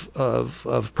lot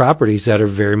of properties that are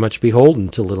very much beholden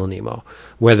to Little Nemo,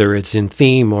 whether it's in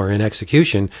theme or in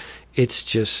execution. It's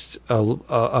just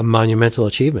a monumental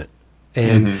achievement.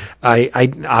 And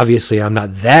I obviously I'm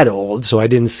not that old, so I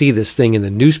didn't see this thing in the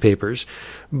newspapers,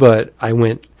 but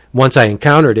once I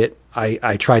encountered it,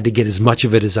 I tried to get as much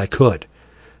of it as I could,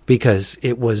 because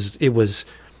it was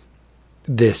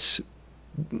this,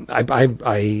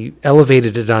 I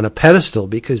elevated it on a pedestal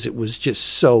because it was just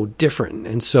so different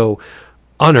and so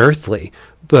unearthly.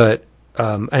 But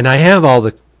and I have all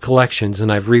the collections, and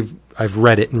I've read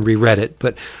it and reread it,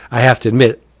 but I have to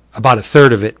admit, about a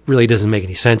third of it really doesn't make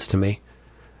any sense to me.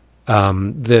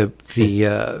 The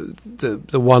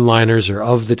one-liners are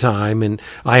of the time, and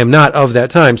I am not of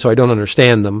that time, so I don't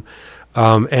understand them.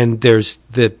 And there's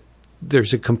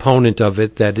a component of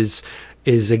it that is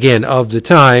again of the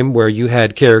time, where you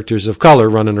had characters of color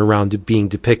running around being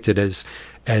depicted as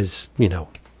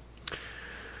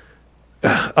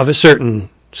of a certain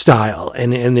style,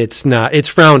 and it's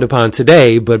frowned upon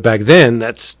today, but back then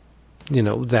that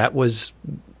was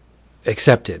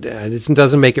accepted. And it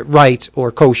doesn't make it right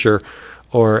or kosher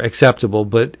or acceptable,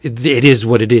 but it is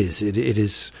what it is. It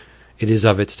is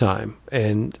of its time,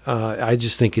 and I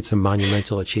just think it's a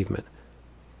monumental achievement.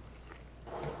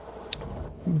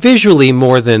 Visually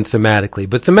more than thematically,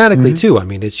 but thematically too. I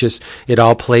mean, it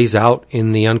all plays out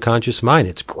in the unconscious mind.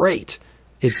 It's great.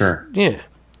 Sure. Yeah.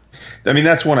 I mean,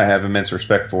 that's one I have immense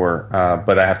respect for,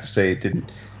 but I have to say it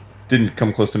didn't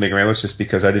come close to making my list just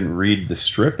because I didn't read the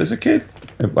strip as a kid.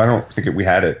 I don't think we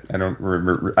had it. I don't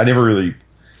remember. I never really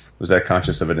was that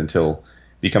conscious of it until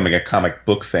becoming a comic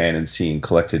book fan and seeing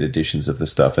collected editions of the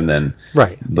stuff, and then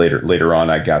later on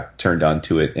I got turned on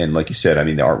to it. And like you said, I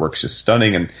mean, the artwork's just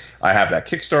stunning, and I have that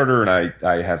Kickstarter, and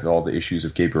I have all the issues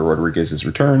of Gabriel Rodriguez's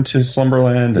return to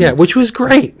Slumberland. Yeah, which was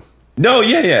great. No,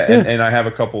 yeah. And I have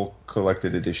a couple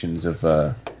collected editions of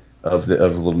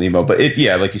Little Nemo, but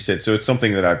like you said, so it's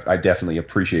something that I definitely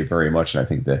appreciate very much, and I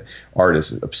think the art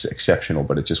is exceptional,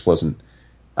 but it just wasn't.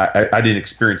 I didn't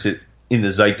experience it in the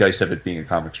zeitgeist of it being a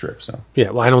comic strip. So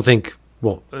yeah, well, I don't think.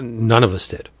 Well, none of us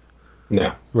did.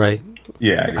 No. Right.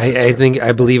 Yeah,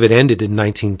 I believe it ended in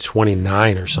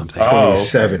 1929 or something.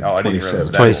 27. Oh, I didn't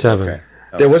realize that. 27. Okay.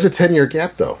 There was a 10-year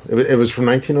gap, though. It was from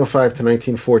 1905 to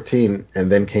 1914,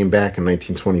 and then came back in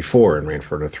 1924 and ran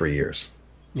for another 3 years.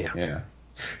 Yeah.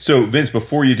 So, Vince,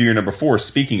 before you do your number 4,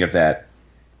 speaking of that,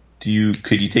 could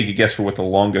you take a guess for what the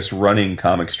longest running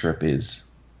comic strip is?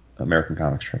 American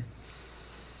comic strip.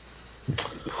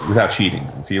 Without cheating.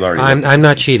 If you already I'm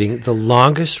not cheating. The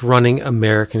longest running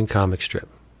American comic strip.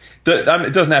 It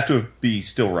doesn't have to be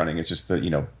still running. It's just that,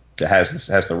 it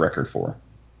has the record for.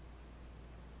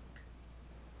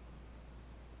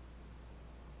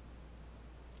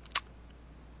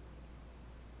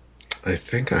 I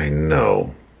think I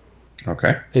know.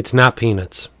 Okay. It's not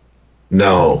Peanuts.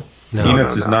 No.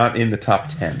 Peanuts is not in the top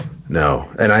 10. No.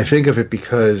 And I think of it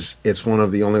because it's one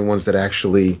of the only ones that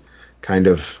actually kind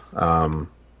of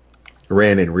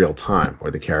ran in real time,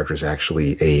 where the characters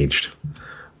actually aged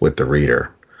with the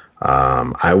reader.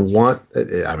 I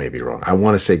may be wrong. I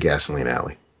want to say Gasoline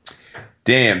Alley.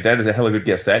 Damn, that is a hell of a good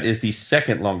guess. That is the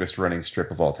second longest running strip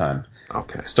of all time.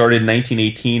 Okay. Started in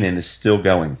 1918 and is still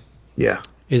going. Yeah.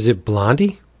 Is it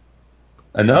Blondie?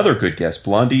 Another good guess.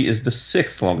 Blondie is the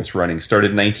sixth longest running.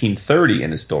 Started in 1930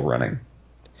 and is still running.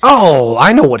 Oh,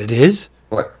 I know what it is.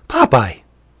 What? Popeye.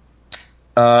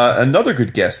 Another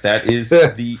good guess. That is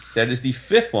the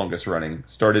fifth longest running.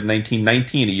 Started in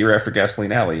 1919, a year after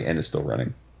Gasoline Alley, and is still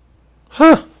running.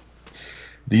 Huh.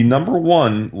 The number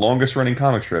one longest running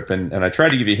comic strip, and I tried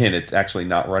to give you a hint, it's actually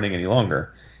not running any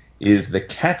longer, is the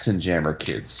Katzenjammer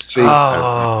Kids. See,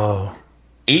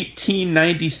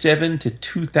 1897 to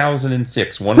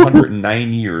 2006,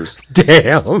 109 years.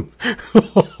 Damn.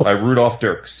 By Rudolph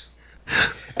Dirks.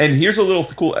 And here's a little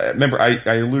cool. Remember, I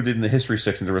alluded in the history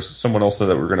section there was someone else that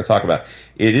we were going to talk about.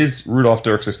 It is Rudolph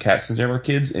Dirks' Katzenjammer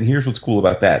Kids, and here's what's cool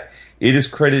about that. It is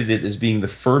credited as being the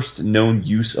first known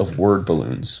use of word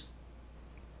balloons.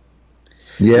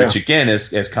 Yeah. Which, again,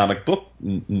 as comic book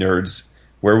nerds,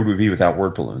 where would we be without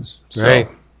word balloons? So, right.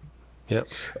 Yep.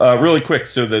 Really quick,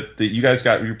 so that you guys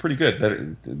you're pretty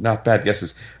good. Not bad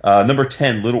guesses. Number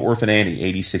 10, Little Orphan Annie,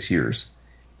 86 years.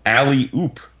 Alley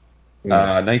Oop,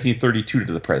 1932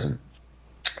 to the present.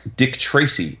 Dick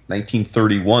Tracy,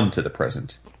 1931 to the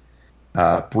present.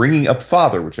 Bringing Up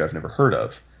Father, which I've never heard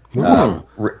of,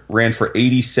 ran for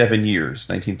 87 years,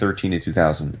 1913 to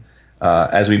 2000.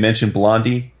 As we mentioned,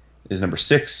 Blondie is number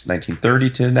 6, 1930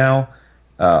 to now.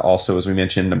 Also, as we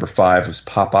mentioned, number 5 was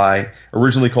Popeye,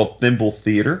 originally called Thimble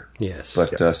Theater. Yes.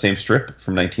 But same strip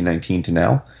from 1919 to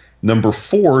now. Number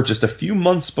 4, just a few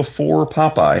months before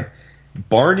Popeye,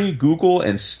 Barney, Google,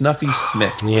 and Snuffy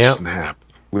Smith. Yep. Snap.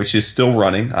 Which is still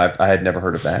running. I had never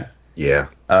heard of that. Yeah.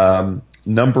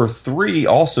 Number 3,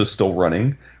 also still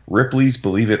running, Ripley's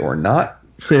Believe It or Not.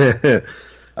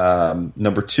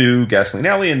 Number 2, Gasoline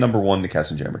Alley, and number 1, The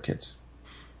Katzenjammer Kids.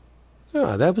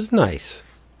 Oh, that was nice.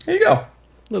 There you go. A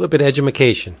little bit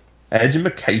edumacation.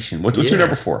 Edumacation. What's your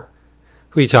number 4?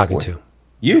 Who are you talking to?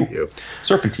 You.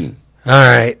 Serpentine. All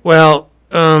right. Well,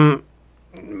 my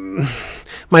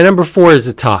number 4 is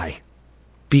a tie.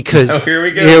 Because here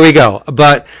we go. Here we go.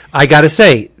 But I got to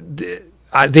say,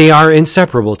 they are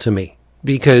inseparable to me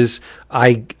because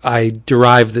I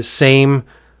derive the same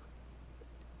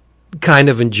kind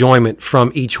of enjoyment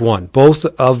from each one. Both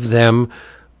of them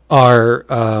are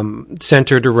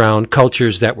centered around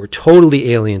cultures that were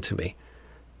totally alien to me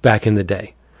back in the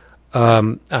day.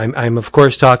 I'm of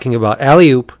course talking about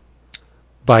Alley Oop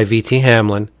by V.T.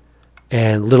 Hamlin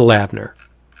and Little Abner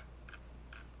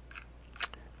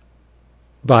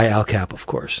by Al Capp, of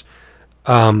course.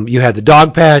 You had the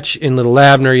Dog Patch in Little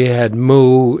Abner. You had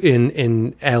Moo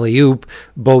in Alley Oop.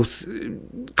 Both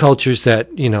cultures that,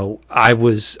 I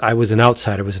was an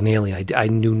outsider, I was an alien. I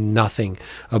knew nothing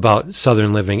about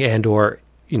Southern living and or,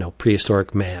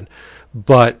 prehistoric man.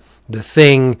 But the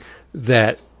thing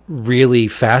that really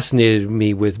fascinated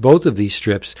me with both of these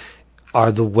strips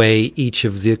are the way each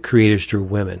of the creators drew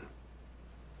women,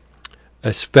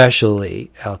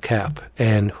 especially Al Capp.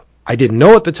 And I didn't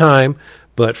know at the time,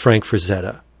 but Frank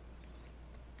Frazetta.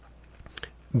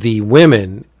 The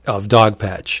women of Dog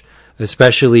Patch,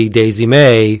 especially Daisy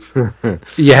May,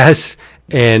 yes,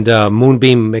 and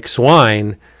Moonbeam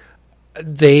McSwine,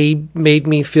 they made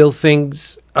me feel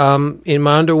things in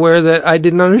my underwear that I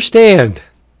didn't understand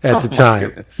at the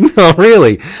time. No,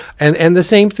 really. And the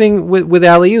same thing with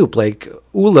Alley Oop. Like,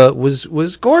 Ula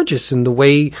was gorgeous, and the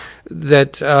way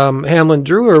that Hamlin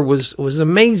drew her was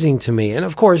amazing to me. And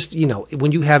of course,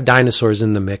 when you have dinosaurs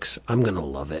in the mix, I'm going to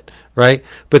love it, right?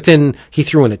 But then he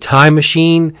threw in a time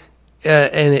machine,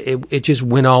 and it just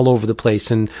went all over the place.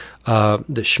 And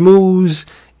the schmooze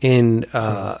in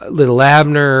Little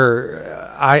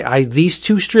Abner, these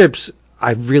two strips,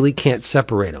 I really can't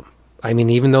separate them. I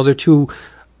mean, even though they're two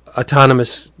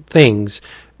autonomous things,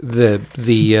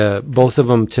 the both of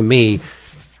them, to me,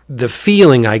 the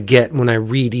feeling I get when I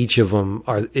read each of them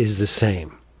is the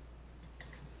same.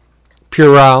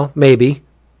 Puerile, maybe,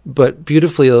 but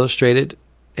beautifully illustrated,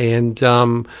 and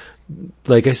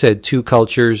like I said, two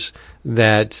cultures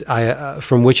that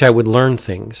from which I would learn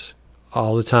things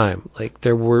all the time. Like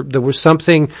there was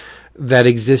something that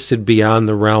existed beyond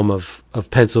the realm of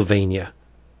Pennsylvania.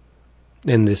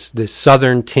 And this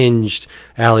southern tinged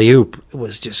Alley Oop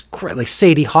was just like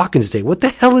Sadie Hawkins Day. What the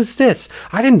hell is this?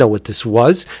 I didn't know what this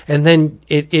was. And then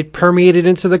it permeated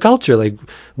into the culture. Like,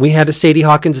 we had a Sadie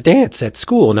Hawkins dance at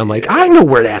school, and I'm like, I know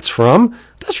where that's from.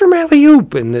 That's from Alley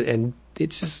Oop. And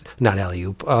it's just not Alley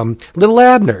Oop. Little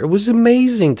Abner. It was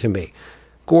amazing to me.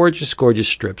 Gorgeous, gorgeous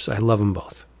strips. I love them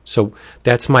both. So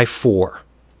that's my 4.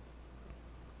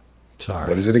 Sorry.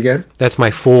 What is it again? That's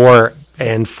my 4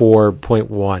 and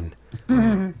 4.1.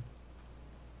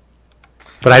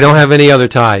 But I don't have any other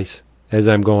ties as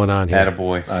I'm going on here.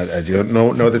 Attaboy. Do you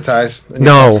know the ties?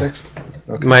 No.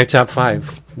 Okay. My top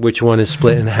 5. Which one is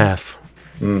split in half?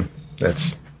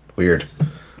 That's weird.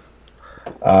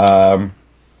 My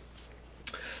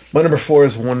number 4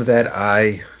 is one that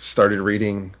I started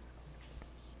reading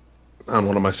on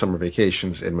one of my summer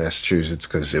vacations in Massachusetts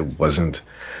because it wasn't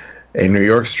a New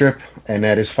York strip, and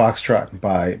that is Foxtrot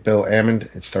by Bill Ammond.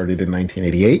 It started in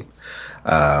 1988.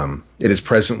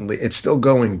 It's still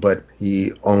going, but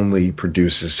he only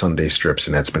produces Sunday strips,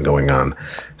 and that's been going on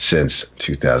since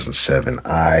 2007.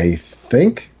 I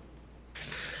think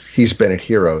he's been at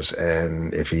Heroes,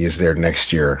 and if he is there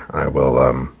next year, I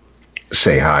will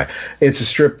say hi. It's a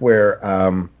strip where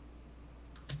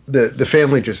the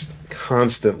family just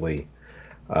constantly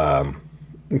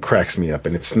cracks me up,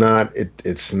 and it's not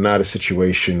a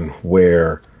situation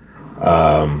where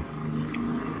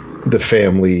the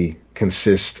family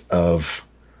consists of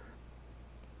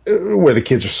where the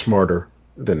kids are smarter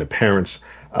than the parents.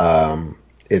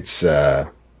 It's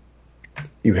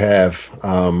you have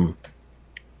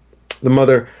the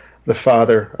mother, the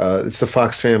father. It's the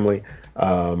Fox family.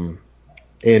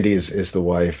 Andy is the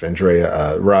wife,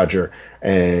 Andrea, Roger,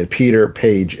 and Peter,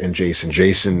 Paige, and Jason.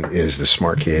 Jason is the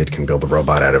smart kid, can build a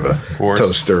robot out of a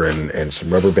toaster and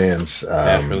some rubber bands.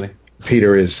 Naturally.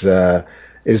 Peter is the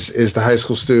high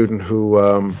school student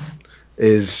who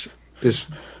is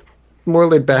more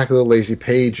laid back, a little lazy.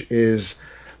 Paige is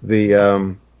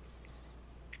the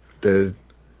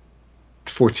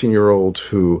 14-year-old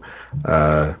who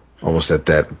almost at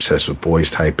that obsessed with boys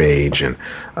type age, and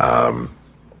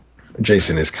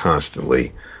Jason is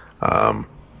constantly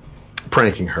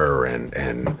pranking her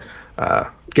and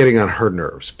getting on her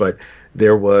nerves. But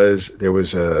there was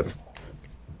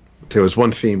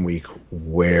one theme week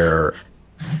where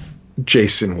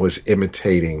Jason was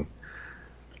imitating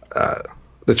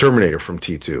the Terminator from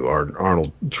T2, or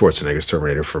Arnold Schwarzenegger's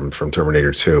Terminator from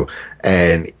Terminator 2,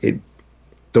 and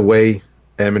the way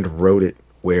Ammond wrote it,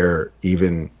 where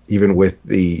even with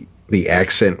the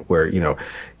accent, where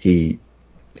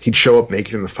he'd show up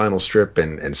naked in the final strip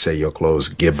and say, "Your clothes,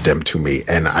 give them to me,"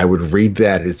 and I would read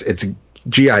that it's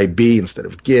GIB instead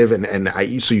of give, and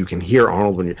so you can hear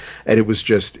Arnold and it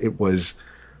was,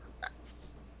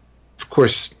 of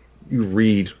course, you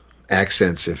read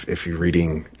accents if you're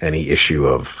reading any issue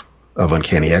of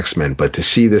Uncanny X-Men, but to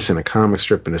see this in a comic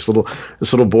strip and this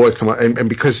little boy come up, and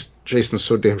because Jason's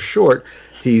so damn short,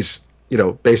 he's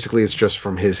basically it's just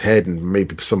from his head and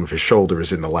maybe some of his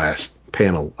shoulders in the last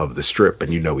panel of the strip,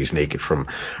 and he's naked from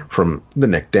the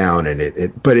neck down, and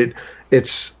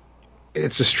it's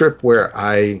a strip where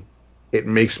it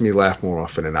makes me laugh more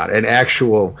often than not, and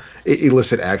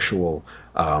elicit actual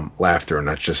laughter, and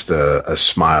not just a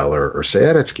smile or say,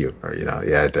 "Yeah, that's cute," or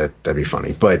that'd be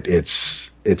funny. But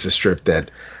it's a strip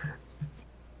that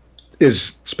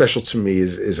is special to me,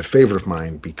 is a favorite of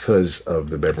mine because of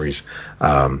the memories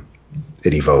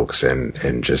it evokes,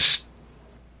 and just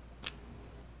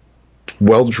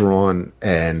well drawn.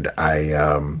 And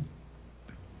I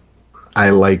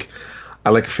like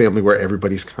a family where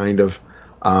everybody's kind of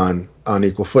on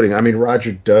equal footing. I mean,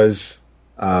 Roger does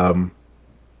become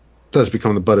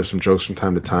the butt of some jokes from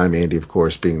time to time. Andy, of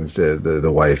course, being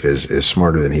the wife, is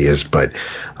smarter than he is, but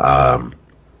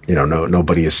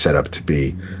nobody is set up to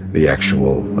be the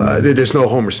actual. There's no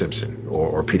Homer Simpson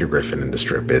or Peter Griffin in the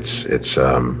strip. It's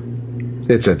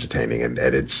entertaining, and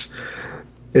it's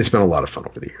been a lot of fun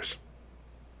over the years.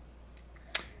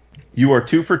 You are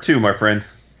 2 for 2, my friend.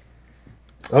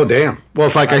 Oh, damn. Well,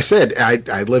 it's like I said,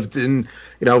 I lived in,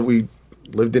 we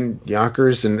lived in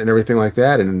Yonkers and everything like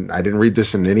that, and I didn't read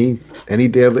this in any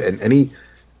daily, in any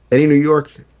New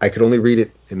York. I could only read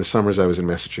it in the summers I was in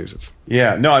Massachusetts.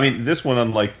 Yeah, no, I mean, this one,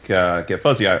 unlike Get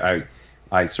Fuzzy, I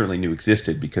certainly knew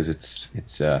existed because it's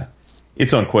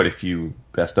on quite a few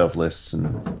best of lists,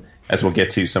 and as we'll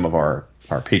get to, some of our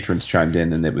patrons chimed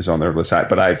in, and it was on their list.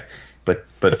 But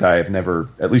I've never,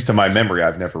 at least to my memory,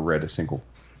 I've never read a single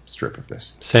strip of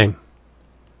this. Same.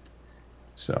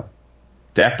 So,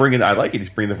 I like it. He's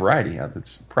bringing the variety.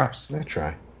 That's props. I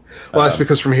try. Well, that's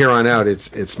because from here on out,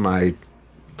 it's my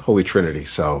holy trinity.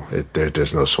 So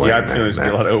there's no swaying. Yeah, I think there's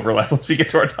gonna be a lot of overlap once we get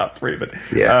to our top 3. But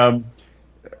yeah.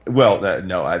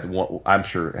 I'm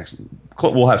sure. Actually,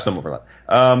 we'll have some overlap.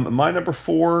 My number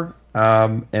 4,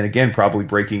 and again, probably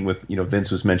breaking with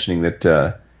Vince was mentioning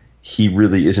that he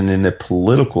really isn't into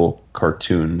political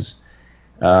cartoons.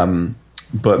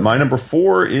 But my number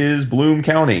 4 is Bloom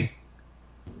County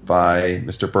by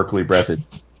Mr. Berkeley Breathed.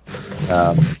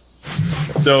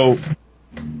 So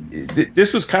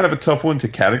this was kind of a tough one to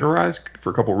categorize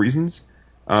for a couple reasons.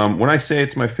 When I say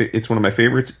it's one of my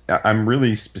favorites, I'm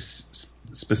really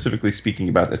specifically speaking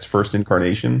about its first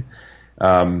incarnation.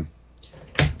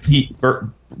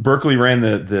 Berkeley ran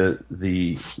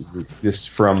this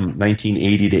from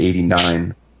 1980 to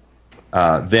 89.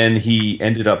 Then he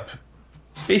ended up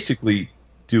basically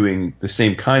doing the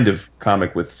same kind of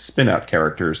comic with spin-out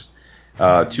characters,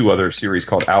 2 other series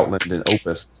called Outland and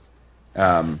Opus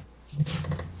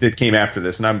that came after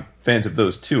this, and I'm fans of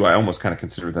those too. I almost kind of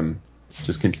consider them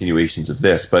just continuations of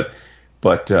this, but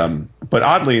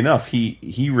oddly enough,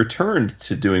 he returned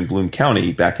to doing Bloom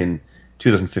County back in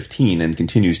 2015 and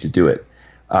continues to do it.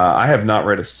 I have not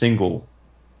read a single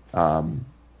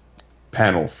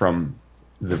panel from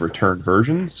the return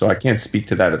version, so I can't speak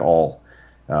to that at all.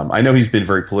 I know he's been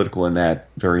very political in that,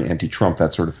 very anti-Trump,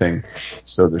 that sort of thing.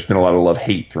 So there's been a lot of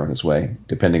love-hate thrown his way,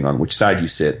 depending on which side you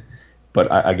sit. But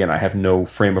I have no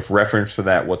frame of reference for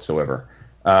that whatsoever.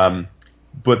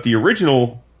 But the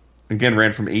original, again,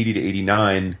 ran from 80 to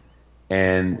 89,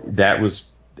 and that was,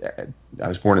 I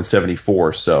was born in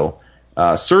 74, so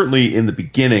certainly in the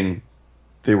beginning,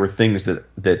 there were things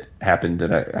that happened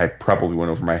that I probably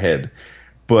went over my head.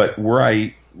 But where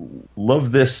I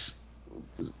love this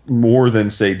more than,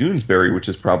 say, Doonesbury, which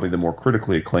is probably the more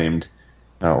critically acclaimed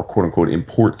or quote-unquote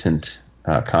important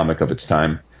comic of its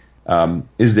time,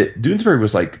 is that Doonesbury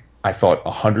was, I thought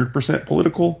 100%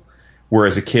 political,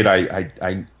 whereas a kid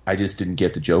I just didn't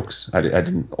get the jokes. I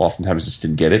oftentimes just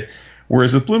didn't get it.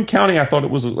 Whereas with Bloom County, I thought it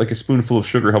was like a spoonful of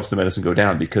sugar helps the medicine go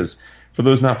down, because for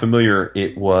those not familiar,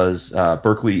 it was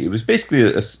Berkeley. It was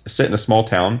basically set in a small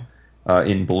town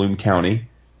in Bloom County,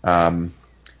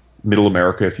 middle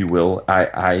America, if you will.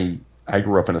 I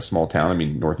grew up in a small town. I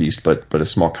mean, Northeast, but a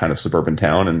small kind of suburban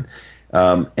town,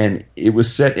 and it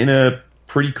was set in a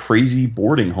pretty crazy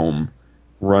boarding home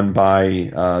run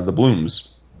by the Blooms,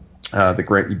 the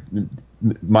great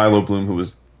Milo Bloom, who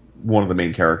was one of the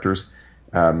main characters.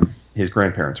 His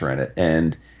grandparents ran it,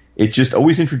 and it just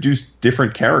always introduced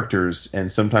different characters,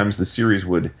 and sometimes the series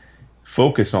would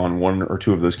focus on 1 or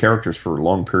 2 of those characters for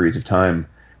long periods of time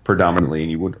predominantly,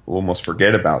 and you would almost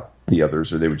forget about the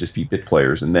others, or they would just be bit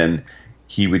players, and then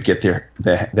he would get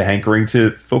the hankering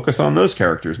to focus on those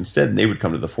characters instead, and they would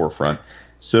come to the forefront.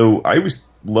 So I always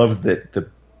loved that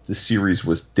the series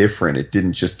was different. It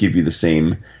didn't just give you the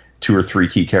same 2 or 3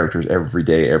 key characters every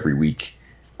day, every week.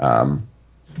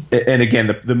 And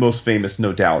again, the most famous,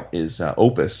 no doubt, is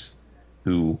Opus,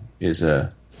 who is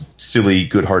a silly,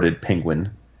 good-hearted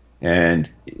penguin. And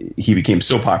he became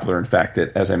so popular, in fact,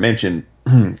 that, as I mentioned,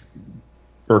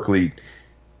 Berkeley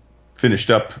finished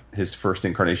up his first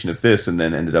incarnation of this and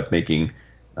then ended up making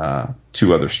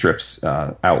 2 other strips.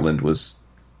 Outland was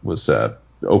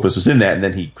Opus was in that, and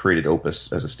then he created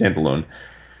Opus as a standalone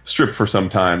strip for some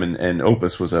time, and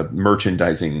Opus was a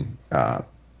merchandising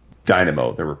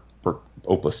dynamo. There were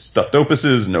Opus stuffed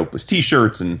Opuses and Opus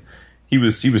T-shirts, and he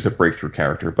was a breakthrough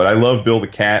character. But I love Bill the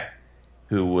Cat,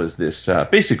 who was this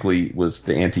basically was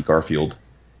the anti-Garfield.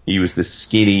 He was this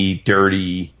skinny,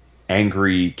 dirty,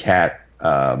 angry cat.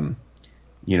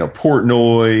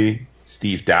 Portnoy,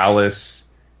 Steve Dallas.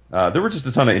 There were just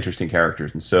a ton of interesting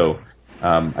characters, and so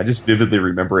I just vividly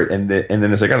remember it. And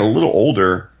then as I got a little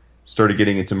older, started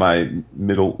getting into my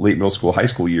late middle school, high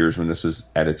school years when this was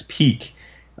at its peak,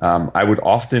 I would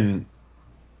often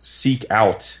seek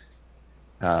out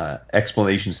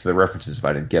explanations to the references if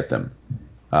I didn't get them.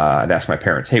 I'd ask my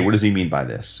parents, "Hey, what does he mean by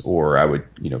this?" Or I would,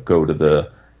 go to the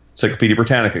Encyclopedia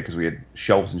Britannica because we had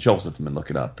shelves and shelves of them and look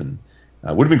it up. And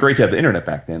it would have been great to have the internet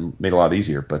back then; made it a lot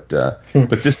easier. But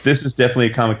this is definitely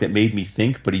a comic that made me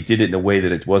think. But he did it in a way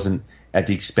that it wasn't at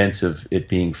the expense of it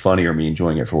being funny or me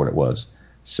enjoying it for what it was.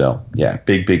 So yeah,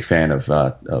 big fan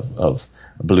of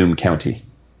Bloom County.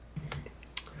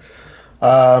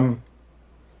 I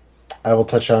will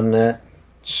touch on that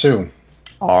soon.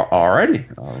 Alrighty.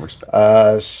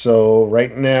 Respect. So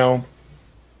right now,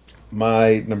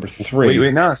 my number 3.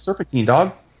 Wait, no, Serpentine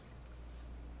Dog.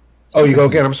 Oh, you go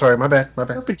again. I'm sorry. My bad.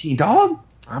 Serpentine Dog.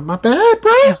 My bad,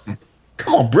 bro.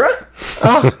 Come on, bro.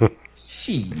 Oh,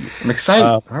 Shit. I'm excited.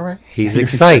 All right. He's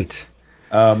excited.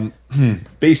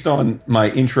 Based on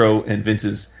my intro and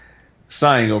Vince's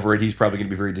sighing over it, he's probably going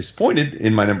to be very disappointed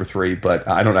in my number 3. But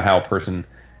I don't know how a person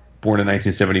born in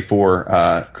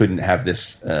 1974 couldn't have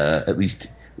this at least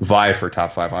vie for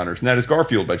top 5 honors, and that is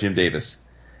Garfield by Jim Davis.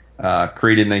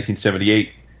 Created in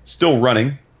 1978, still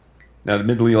running. Now,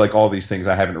 admittedly, like all these things,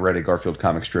 I haven't read a Garfield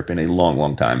comic strip in a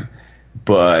long time.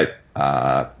 But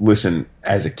listen,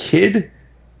 as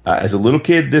a little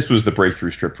kid, this was the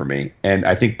breakthrough strip for me. And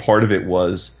I think part of it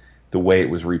was the way it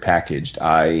was repackaged.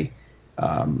 I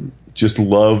just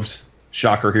loved,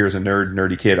 shocker here as a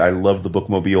nerdy kid, I loved the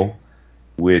bookmobile,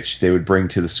 which they would bring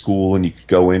to the school, and you could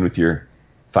go in with your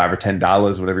 $5 or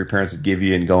 $10, whatever your parents would give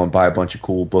you, and go and buy a bunch of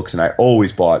cool books. And I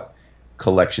always bought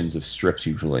collections of strips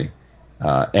usually.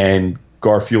 And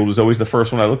Garfield was always the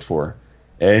first one I looked for.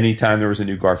 Anytime there was a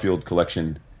new Garfield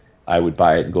collection, I would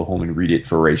buy it and go home and read it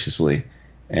voraciously.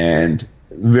 And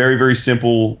very, very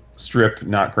simple strip,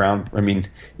 not really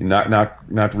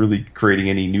creating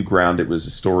any new ground. It was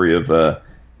a story of a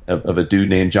dude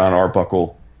named John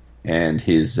Arbuckle and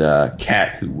his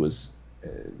cat, who was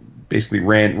basically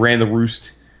ran the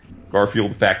roost.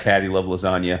 Garfield, fat cat, he loved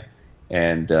lasagna,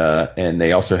 and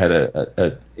they also had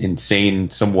a insane,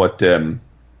 somewhat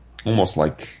almost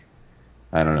like,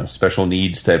 I don't know, special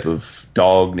needs type of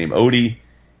dog named Odie.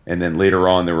 And then later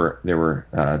on, there were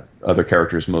other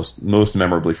characters. Most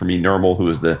memorably for me, Nermal, who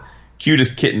was the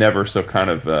cutest kitten ever, so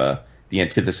kind of the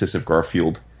antithesis of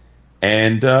Garfield.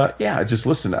 And just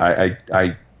listen. I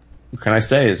what can I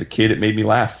say? As a kid, it made me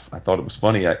laugh. I thought it was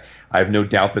funny. I have no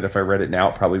doubt that if I read it now,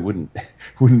 it probably wouldn't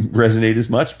resonate as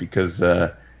much because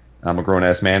I'm a grown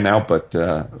ass man now. But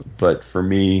for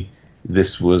me,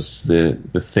 this was the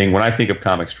thing. When I think of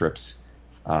comic strips,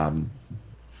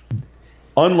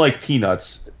 unlike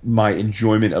Peanuts, my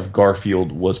enjoyment of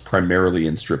Garfield was primarily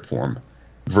in strip form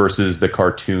versus the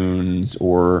cartoons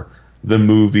or the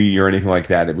movie or anything like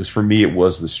that. For me, it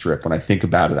was the strip. When I think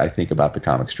about it, I think about the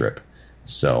comic strip.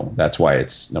 So that's why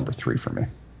it's number 3 for me.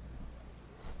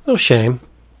 No shame.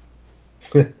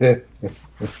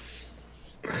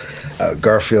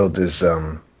 Garfield is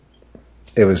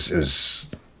it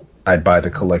was I'd buy the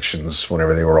collections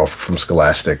whenever they were offered from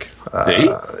Scholastic.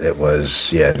 It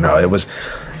was it was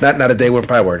not a day went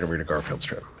by where I didn't read a Garfield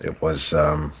strip. It was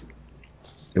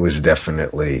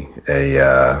definitely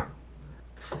a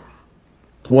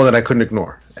one that I couldn't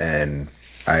ignore, and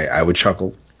I would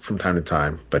chuckle from time to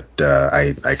time, but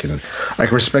I can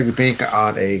respect it being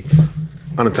on a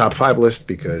top 5 list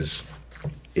because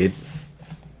it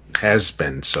has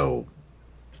been so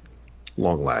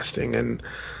long lasting, and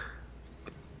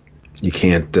you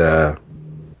can't and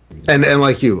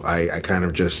like you, I kind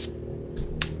of just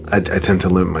I tend to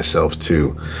limit myself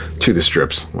to the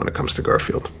strips when it comes to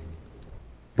Garfield.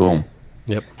 Boom.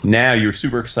 Yep. Now you're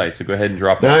super excited, so go ahead and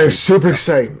drop. Now I'm super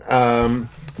excited.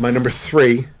 My number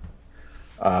 3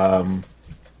 can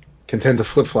tend to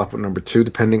flip-flop with number 2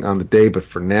 depending on the day, but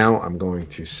for now I'm going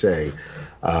to say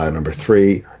number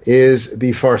 3 is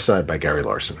The Far Side by Gary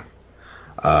Larson.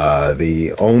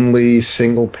 The only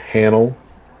single panel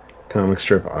comic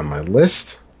strip on my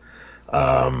list.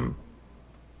 I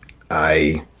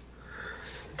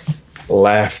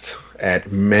laughed at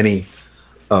many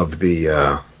of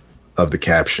the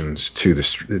captions to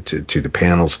the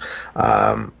panels.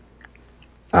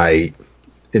 I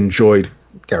enjoyed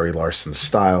Gary Larson's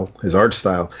style, his art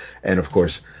style, and of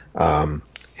course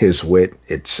his wit.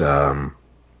 It's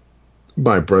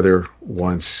my brother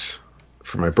once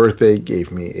for my birthday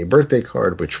gave me a birthday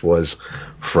card, which was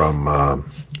from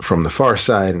The Far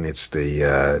Side, and it's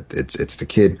the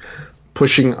kid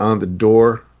pushing on the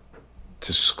door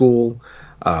to school,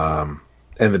 and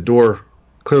the door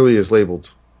clearly is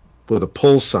labeled with a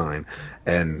pull sign,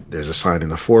 and there's a sign in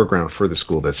the foreground for the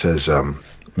school that says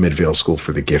Midvale School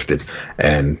for the Gifted.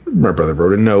 And my brother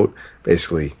wrote a note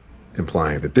basically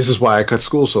implying that this is why I cut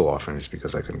school so often, is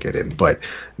because I couldn't get in. But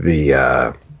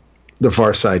the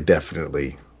Far Side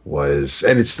definitely was,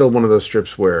 and it's still one of those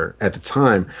strips where at the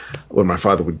time when my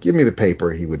father would give me the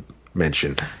paper, he would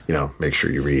mention, make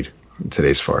sure you read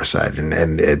today's Far Side.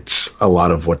 And it's a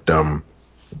lot of what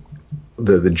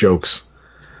the jokes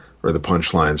or the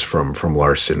punchlines from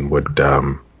Larson would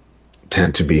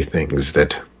tend to be things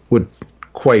that would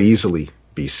quite easily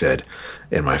be said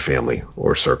in my family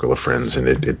or circle of friends, and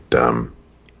it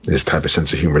this type of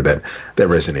sense of humor that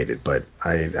resonated. But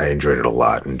I enjoyed it a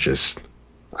lot, and just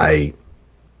I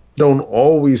don't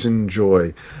always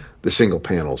enjoy the single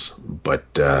panels, but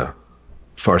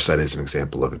Far Side is an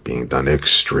example of it being done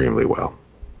extremely well.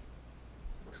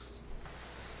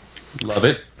 Love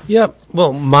it. Yep.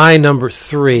 Well, my number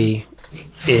 3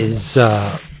 is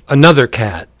another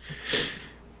cat,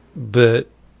 but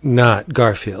not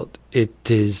Garfield.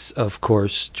 It is, of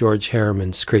course, George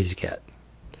Harriman's Crazy Cat.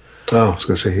 Oh, I was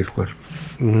going to say Heathcliff.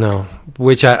 No,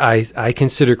 which I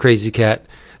consider Crazy Cat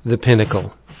the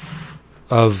pinnacle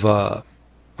of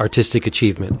artistic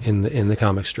achievement in the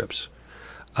comic strips.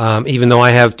 Even though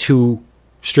I have 2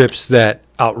 strips that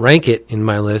outrank it in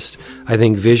my list, I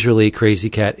think visually Crazy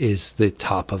Cat is the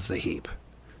top of the heap.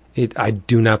 I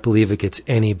do not believe it gets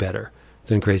any better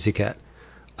than Crazy Cat,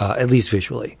 at least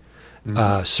visually.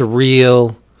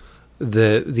 Surreal,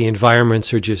 the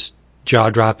environments are just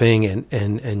jaw-dropping,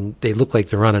 and they look like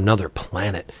they're on another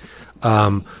planet.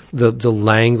 The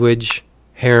language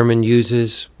Harriman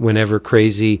uses whenever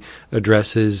Crazy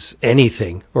addresses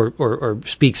anything or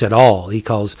speaks at all, he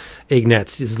calls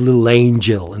Ignatz his little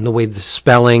angel, and the way the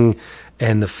spelling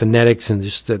and the phonetics and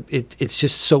just it's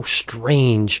just so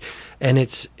strange, and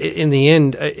it's in the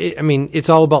end, it's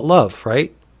all about love,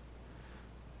 right?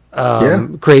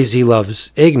 Crazy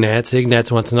loves Ignatz.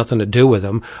 Ignatz wants nothing to do with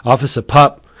him. Officer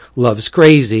Pup loves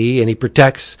Crazy, and he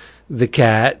protects the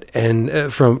cat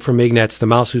and from Ignatz the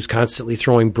mouse, who's constantly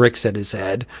throwing bricks at his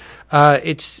head.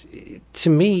 This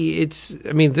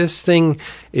thing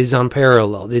is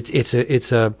unparalleled. It's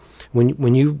a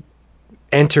when you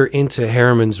enter into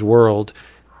Harriman's world,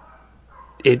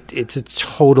 it's a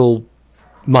total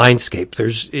mindscape.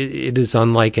 It is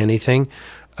unlike anything.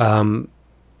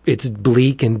 It's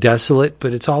bleak and desolate,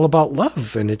 but it's all about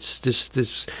love, and it's just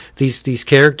these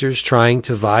characters trying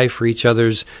to vie for each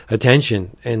other's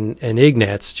attention, and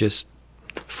Ignatz just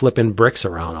flipping bricks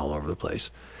around all over the place.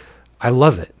 I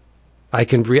love it. I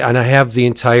can and I have the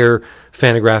entire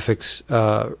Fantagraphics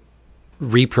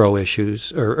repro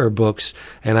issues or books,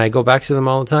 and I go back to them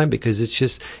all the time because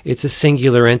it's a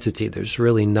singular entity. There's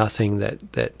really nothing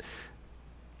that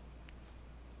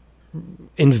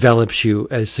envelops you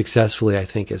as successfully, I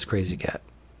think, as Crazy Cat.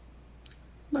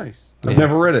 Nice. I've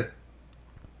never read it.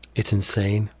 It's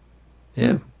insane.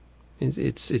 Yeah.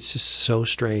 It's just so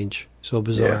strange, so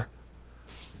bizarre.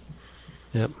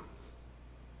 Yeah. Yep.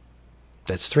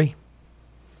 That's 3.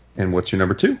 And what's your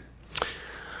number 2?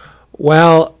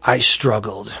 Well, I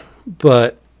struggled,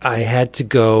 but I had to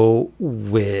go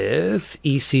with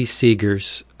E.C.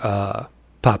 Seeger's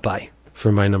Popeye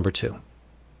for my number 2.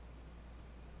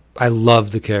 I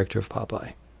love the character of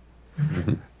Popeye.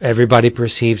 Mm-hmm. Everybody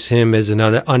perceives him as an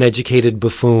uneducated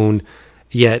buffoon,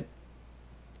 yet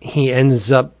he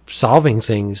ends up solving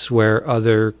things where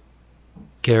other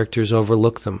characters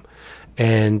overlook them.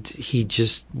 And he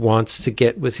just wants to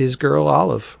get with his girl,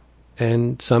 Olive.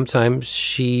 And sometimes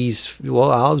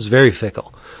Olive's very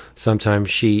fickle. Sometimes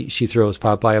she throws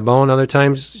Popeye a bone, other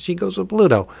times she goes with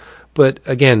Pluto. But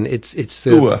again, it's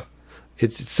the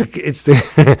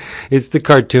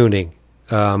cartooning.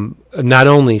 Not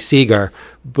only Seeger,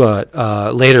 but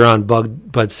later on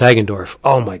Bud Sagendorf.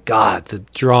 Oh my God, the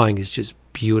drawing is just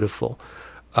beautiful.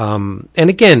 And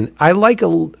again, I like,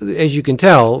 as you can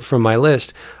tell from my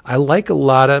list, I like a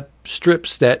lot of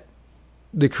strips that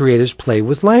the creators play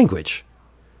with language.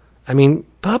 I mean,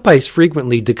 Popeye's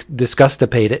frequently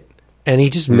disgustipated, and he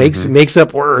just makes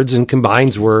up words and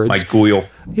combines words. Like Goyle.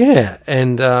 Yeah,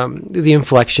 and the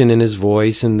inflection in his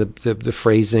voice and the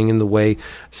phrasing and the way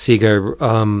Seeger,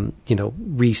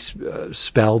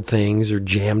 spelled things or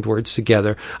jammed words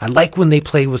together. I like when they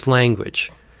play with language,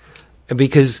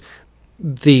 because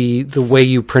the way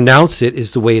you pronounce it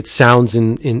is the way it sounds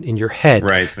in your head.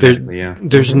 Right.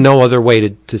 There's no other way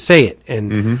to say it,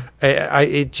 and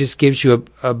it just gives you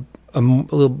a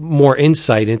little more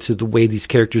insight into the way these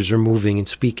characters are moving and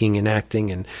speaking and acting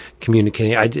and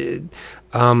communicating.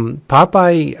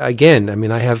 Popeye, again, I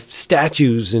mean, I have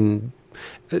statues and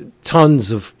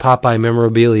tons of Popeye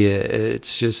memorabilia.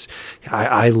 It's just,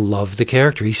 I love the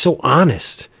character. He's so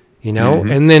honest, you know.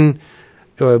 And then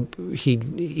he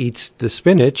eats the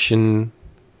spinach, and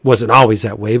wasn't always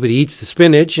that way, but he eats the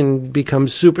spinach and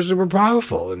becomes super, super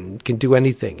powerful and can do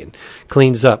anything and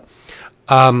cleans up.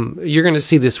 You're going to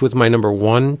see this with my number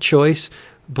one choice,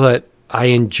 but I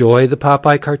enjoy the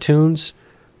Popeye cartoons,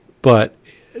 but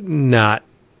not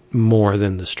more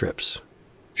than the strips.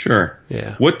 Sure.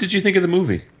 Yeah. What did you think of the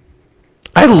movie?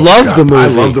 I love the movie. I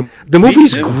love the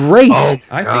movie's great. Oh,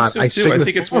 I think so too. I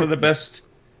think it's one of the best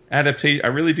adaptations. I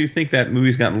really do think that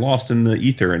movie's gotten lost in the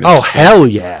ether. And Hell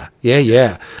yeah.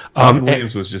 Yeah. Robin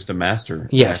Williams was just a master.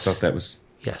 Yes. I thought that was.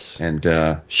 Yes. And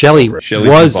Shelley was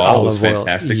Duvall was Olive Oyl.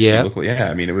 fantastic. Yeah. Yeah.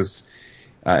 I mean, it was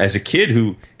as a kid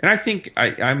who, and I think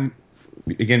I'm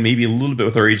again maybe a little bit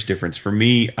with our age difference. For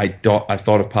me, I thought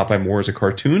of Popeye more as a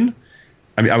cartoon.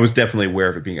 I mean, I was definitely aware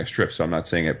of it being a strip, so I'm not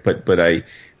saying it, but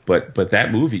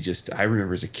that movie just, I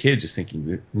remember as a kid just thinking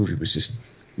the movie was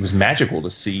it was magical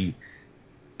to see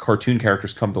cartoon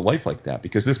characters come to life like that,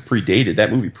 because that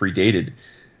movie predated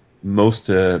most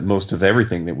of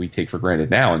everything that we take for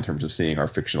granted now in terms of seeing our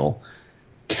fictional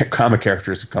comic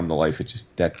characters come to life. It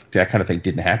just, that kind of thing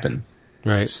didn't happen.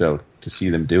 Right. So to see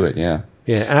them do it, yeah.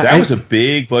 Yeah, that was a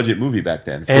big budget movie back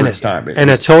then for its time.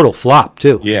 A total flop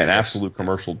too. Yeah, an absolute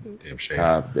commercial,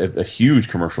 a huge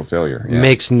commercial failure. Yeah.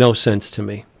 Makes no sense to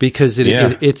me, because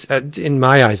it's in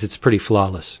my eyes it's pretty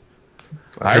flawless.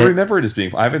 I remember it as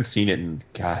being. I haven't seen it in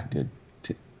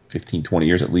 15, 20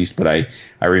 years at least, but I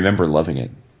remember loving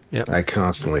it. Yep. I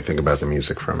constantly think about the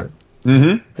music from it.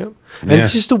 Mm-hmm. Yep. And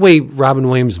it's just the way Robin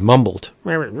Williams mumbled,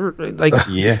 like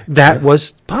that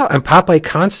was and Popeye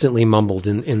constantly mumbled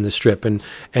in the strip, and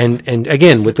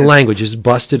again with the language, just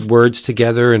busted words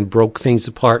together and broke things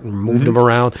apart and moved them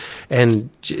around,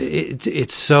 and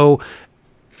it's so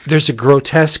there's a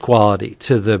grotesque quality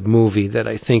to the movie that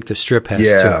I think the strip has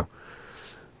too.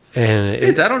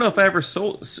 And I don't know if I ever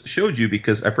showed you,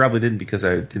 because I probably didn't, because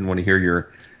I didn't want to hear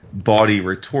your bawdy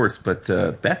retorts, but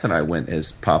Beth and I went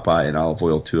as Popeye and Olive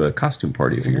Oyl to a costume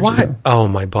party a few years ago. Oh,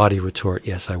 my body retort.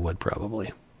 Yes, I would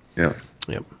probably. Yeah.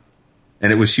 Yep.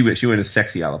 And it was she went as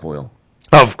sexy Olive Oyl.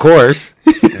 Of course.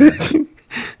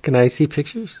 Can I see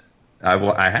pictures?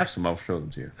 I have some. I'll show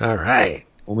them to you. All right.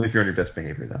 Only if you're on your best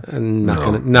behavior, though.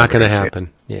 Not gonna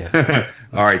happen. Yeah.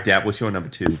 All right, Dap. What's your number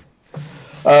two?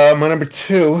 My number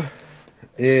two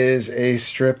is a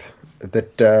strip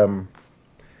that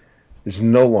is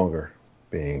no longer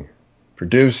being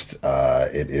produced.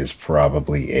 It is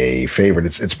probably a favorite.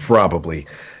 It's probably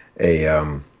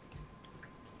the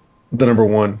number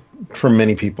one for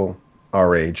many people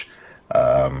our age,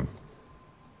 and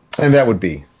that would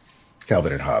be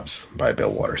Calvin and Hobbes by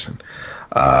Bill Watterson.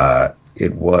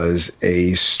 It was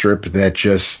a strip that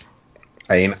just,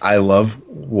 I love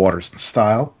Watterson's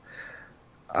style.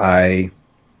 I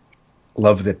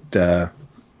love that the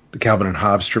Calvin and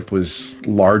Hobbes strip was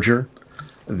larger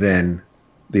than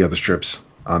the other strips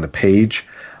on the page.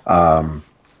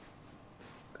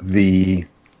 The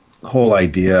whole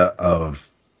idea of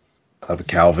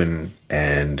Calvin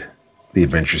and the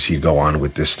adventures he'd go on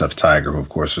with this stuffed tiger, who of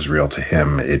course was real to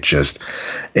him. It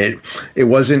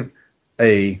wasn't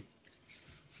in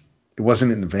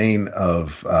the vein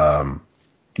of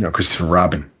Christopher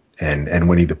Robin and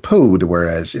Winnie the Pooh,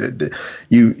 whereas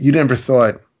you never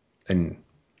thought, and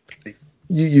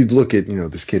you'd look at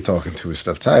this kid talking to a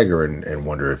stuffed tiger and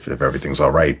wonder if everything's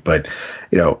all right, but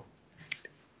it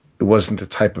wasn't the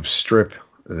type of strip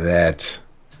that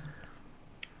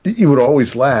you would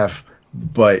always laugh,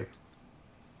 but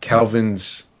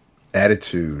Calvin's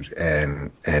attitude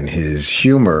and his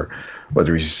humor,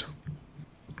 whether he's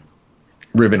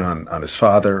ribbing on his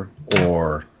father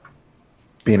or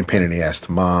being a pain in the ass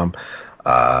to mom,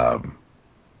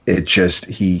 it just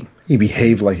he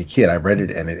behaved like a kid. I read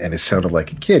it and it sounded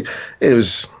like a kid. There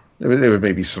was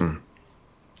maybe some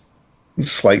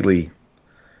slightly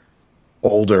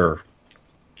older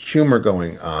humor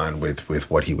going on with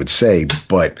what he would say,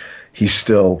 but he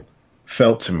still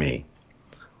felt to me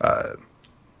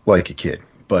like a kid.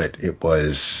 But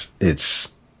it's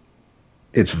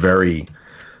very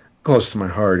close to my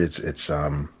heart. It's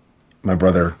my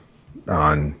brother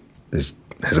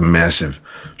has a massive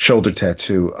shoulder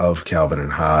tattoo of Calvin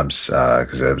and Hobbes,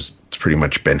 because it's pretty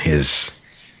much been his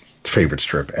favorite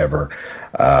strip ever.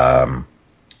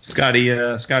 Scotty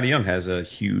Young has a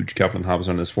huge Calvin and Hobbes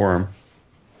on his forearm.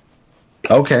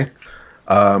 Okay.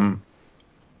 I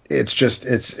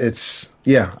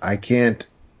can't.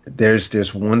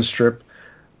 There's one strip.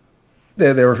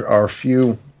 There are a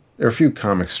few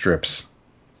comic strips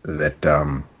that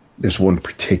there's one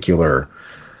particular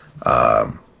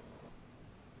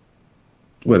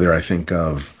whether I think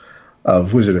of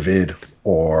Wizard of Id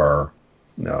or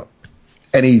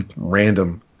any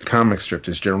random comic strip,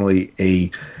 there's generally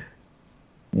a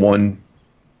one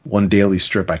daily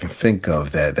strip I can think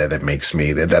of that makes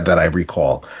me that I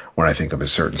recall when I think of a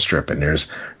certain strip. And there's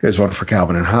one for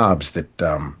Calvin and Hobbes that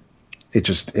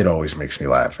it always makes me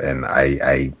laugh, and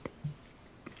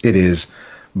it is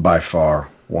by far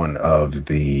one of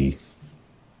the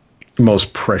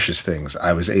most precious things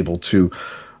I was able to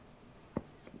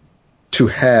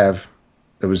have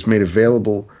that was made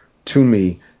available to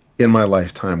me in my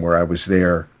lifetime, where I was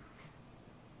there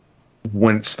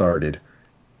when it started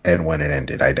and when it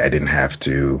ended. I didn't have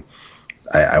to,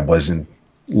 I wasn't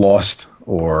lost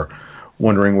or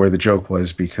wondering where the joke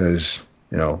was, because,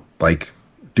 like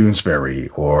Doonesbury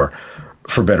or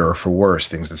For Better or For Worse,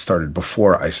 things that started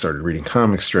before I started reading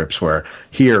comic strips, where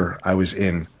here I was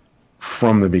in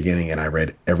from the beginning and I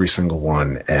read every single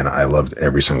one and I loved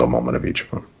every single moment of each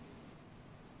of them.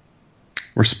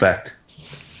 Respect.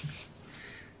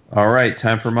 All right,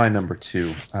 time for my number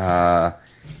 2.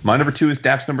 My number 2 is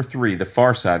DAP's number 3, The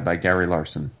Far Side by Gary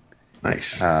Larson.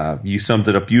 Nice. You summed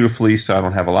it up beautifully, so I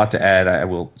don't have a lot to add. I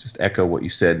will just echo what you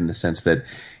said in the sense that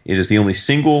it is the only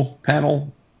single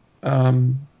panel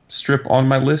strip on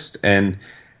my list. And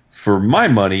for my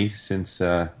money, since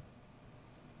we're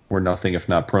nothing if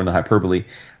not prone to hyperbole,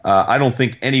 I don't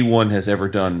think anyone has ever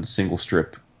done single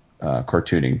strip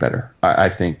cartooning better. I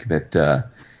think that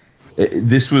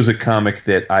this was a comic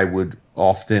that I would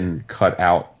often cut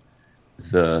out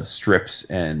the strips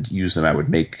and use them. I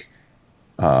would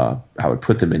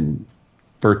put them in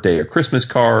birthday or Christmas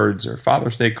cards or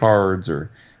Father's Day cards,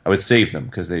 or I would save them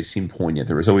because they seemed poignant.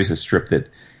 There was always a strip that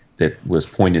was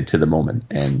poignant to the moment,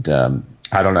 and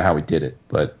I don't know how he did it.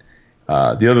 But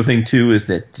the other thing too is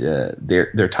that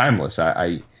they're timeless.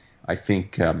 I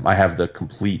think I have the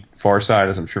complete Far Side,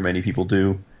 as I'm sure many people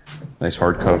do. Nice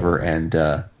hardcover,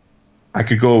 and I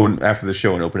could go after the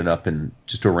show and open it up and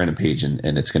just do a random page,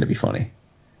 and it's going to be funny,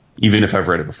 even if I've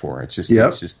read it before. It's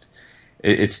just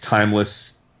it's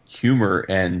timeless humor,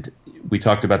 and we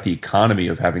talked about the economy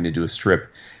of having to do a strip.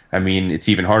 I mean, it's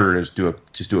even harder to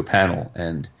just do a panel,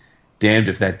 and damned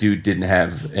if that dude didn't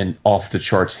have an off the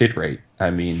charts hit rate. I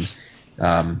mean,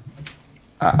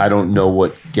 I don't know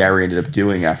what Gary ended up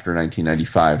doing after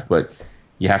 1995, but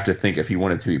you have to think if he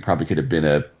wanted to, he probably could have been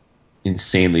a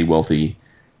insanely wealthy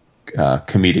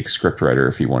comedic scriptwriter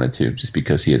if he wanted to, just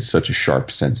because he had such a sharp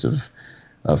sense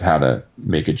of how to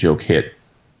make a joke hit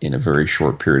in a very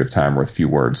short period of time with few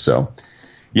words. So,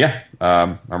 yeah,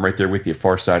 I'm right there with you.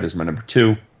 Far Side is my number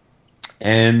 2.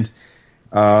 And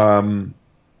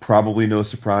probably no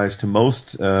surprise to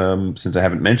most, since I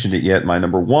haven't mentioned it yet, my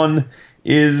number 1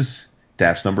 is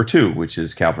DAP's number 2, which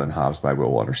is Calvin and Hobbes by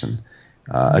Will Watterson.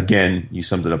 Again, you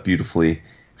summed it up beautifully.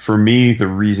 For me, the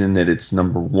reason that it's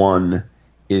number 1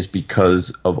 is because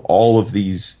of all of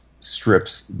these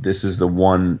strips, this is the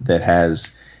one that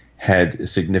has had a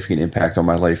significant impact on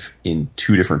my life in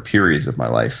 2 different periods of my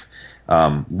life.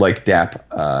 Like DAP,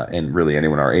 and really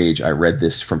anyone our age, I read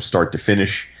this from start to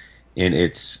finish in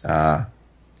its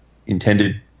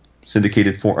intended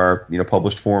syndicated form, or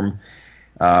published form,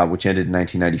 which ended in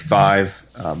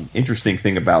 1995. Interesting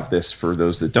thing about this, for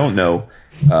those that don't know,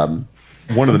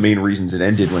 one of the main reasons it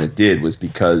ended when it did was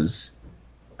because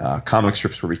comic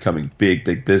strips were becoming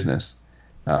big business.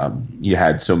 You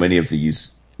had so many of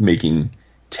these making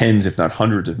tens, if not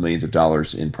hundreds of millions of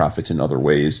dollars in profits in other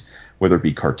ways, whether it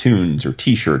be cartoons or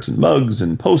T-shirts and mugs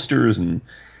and posters and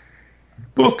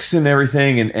books and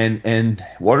everything. And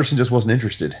Watterson just wasn't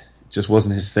interested. It just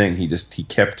wasn't his thing. He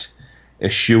kept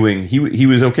eschewing. He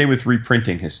was okay with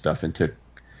reprinting his stuff into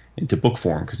book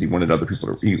form because he wanted other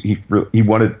people to.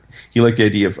 He liked the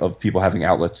idea of people having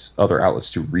other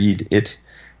outlets to read it,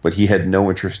 but he had no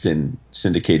interest in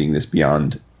syndicating this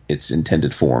beyond its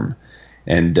intended form.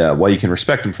 And while you can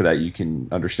respect him for that, you can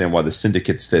understand why the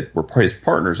syndicates that were his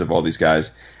partners of all these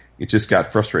guys, it just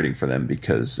got frustrating for them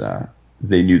because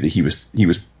they knew that he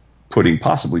was putting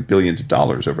possibly billions of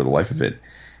dollars over the life of it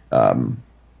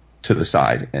to the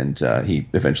side, and he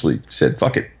eventually said,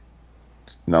 "Fuck it.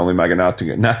 Not only am I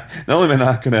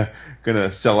not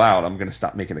gonna sell out, I'm gonna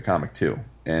stop making the comic too."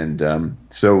 And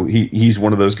so he's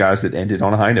one of those guys that ended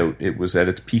on a high note. It was at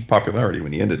its peak popularity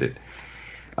when he ended it.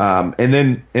 And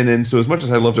then, so as much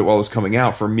as I loved it while it was coming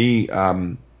out, for me,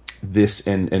 this,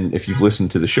 and if you've listened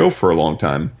to the show for a long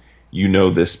time, you know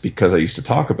this because I used to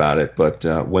talk about it, but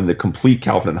when the complete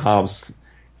Calvin and Hobbes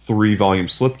 3-volume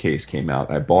slipcase came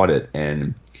out, I bought it,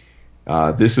 and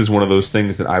this is one of those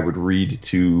things that I would read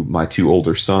to my 2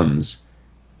 older sons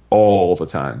all the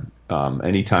time.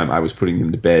 Anytime I was putting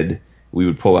them to bed, we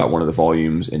would pull out one of the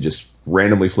volumes and just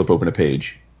randomly flip open a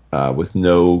page with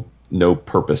no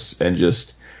purpose and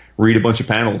just read a bunch of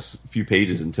panels, a few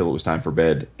pages until it was time for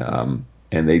bed. And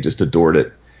they just adored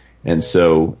it. And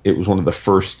so it was one of the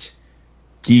first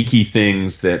geeky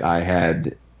things that I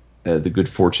had the good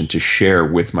fortune to share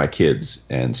with my kids.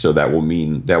 And so that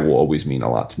will always mean a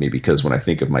lot to me, because when I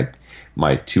think of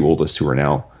my two oldest, who are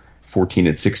now 14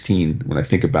 and 16, when I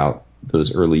think about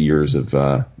those early years of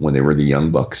when they were the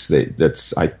young bucks,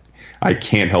 I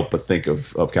can't help but think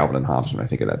of Calvin and Hobbes when I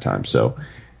think of that time. So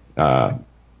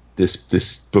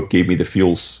this book gave me the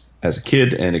feels as a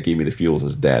kid, and it gave me the feels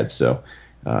as a dad. So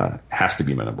has to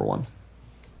be my number one.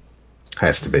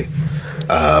 Has to be.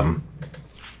 That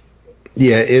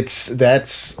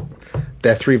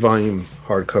 3-volume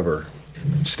hardcover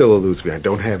still eludes me. I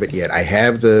don't have it yet. I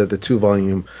have the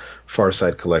 2-volume Far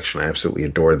Side collection. I absolutely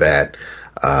adore that.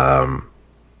 But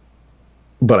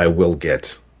I will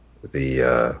get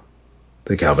the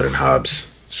Calvin and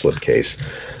Hobbes slipcase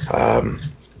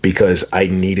because I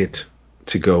need it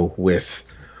to go with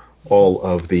all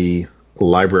of the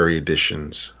library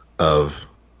editions of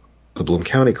the Bloom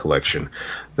County collection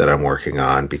that I'm working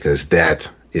on, because that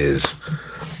is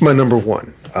my number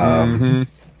one.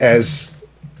 As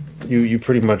you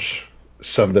pretty much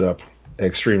summed it up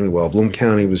extremely well. Bloom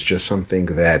County was just something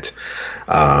that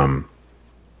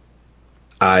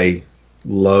I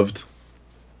loved.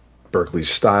 Berkeley's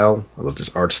style. I loved his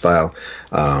art style.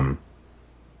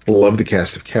 Loved the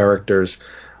cast of characters.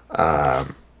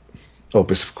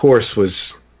 Opus, of course,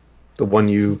 was the one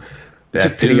you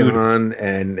took pity on,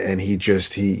 and he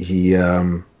was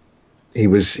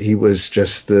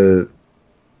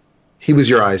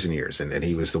your eyes and ears, and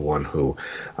he was the one who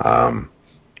I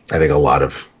think a lot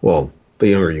of, well, the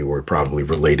younger you were probably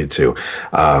related to.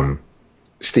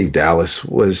 Steve Dallas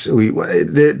was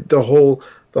the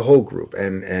whole group,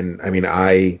 and I mean,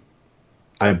 I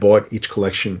bought each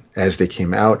collection as they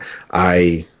came out.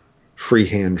 I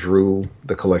freehand drew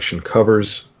the collection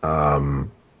covers,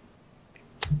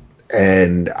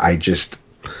 and I just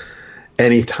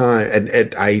anytime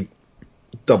and I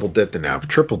double dipped and now I've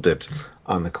triple dipped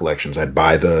on the collections. I'd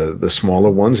buy the smaller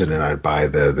ones, and then I'd buy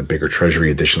the bigger treasury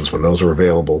editions when those were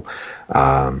available,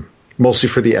 mostly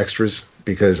for the extras,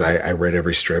 because I read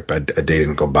every strip. A day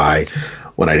didn't go by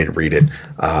when I didn't read it.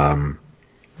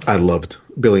 I loved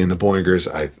Billy and the Boingers.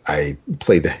 I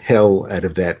played the hell out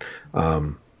of that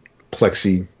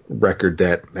plexi record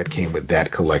that came with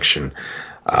that collection.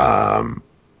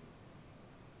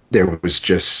 There was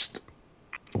just,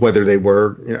 whether they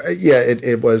were,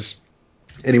 it was,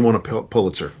 and he won a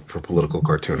Pulitzer for political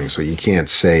cartooning, so you can't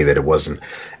say that it wasn't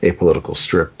a political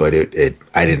strip, but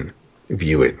I didn't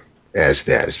view it as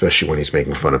that, especially when he's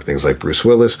making fun of things like Bruce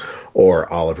Willis,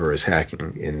 or Oliver is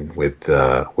hacking in with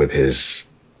his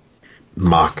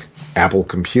mock Apple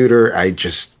computer.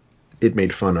 It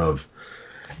made fun of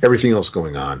everything else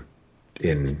going on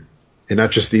in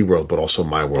not just the world, but also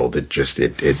my world.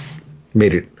 It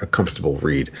made it a comfortable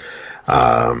read.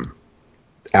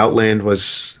 Outland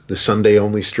was the Sunday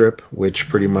only strip, which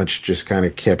pretty much just kind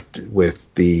of kept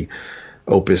with the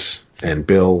Opus and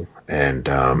Bill, and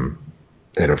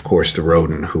of course the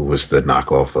Rodent, who was the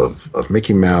knockoff of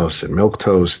Mickey Mouse and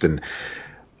Milquetoast. And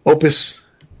Opus,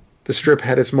 the strip,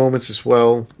 had its moments as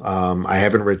well. I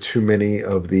haven't read too many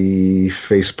of the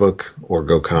Facebook or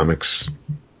Go Comics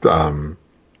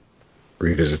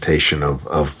revisitation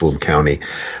of Bloom County.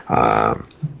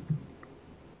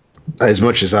 As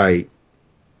much as I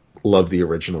love the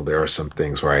original, there are some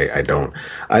things where I don't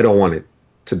want it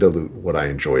to dilute what I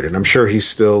enjoyed. And I'm sure he's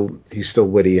still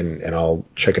witty, and I'll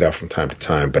check it out from time to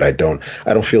time, but I don't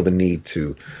feel the need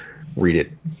to read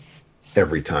it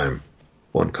every time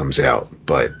one comes out.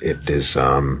 But it is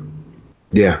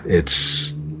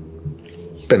it's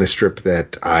been a strip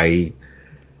that I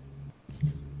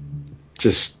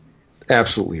just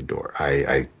absolutely adore.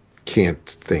 I can't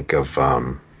think of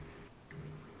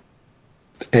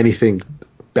anything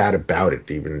bad about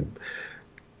it, even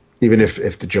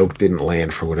if the joke didn't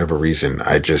land for whatever reason.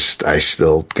 I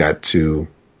still got to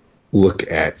look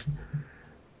at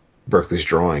Berkeley's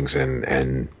drawings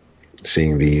and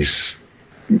seeing these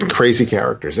crazy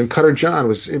characters. And Cutter John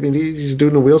he's a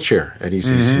dude in a wheelchair, and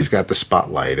he's got the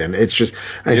spotlight, and it's just,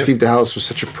 Steve Dallas was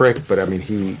such a prick, but I mean,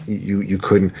 you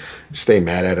couldn't stay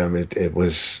mad at him. It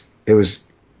was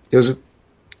a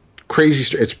crazy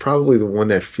strip. It's probably the one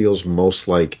that feels most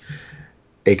like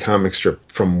a comic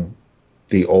strip from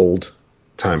the old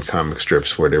time comic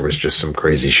strips, where there was just some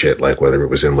crazy shit, like whether it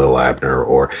was in Little Abner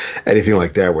or anything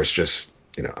like that, where it's just,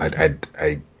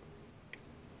 I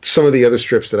some of the other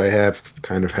strips that I have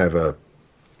kind of have a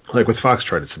like with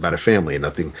Foxtrot, it's about a family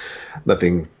and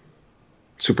nothing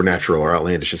supernatural or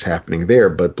outlandish is happening there.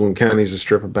 But Bloom County is a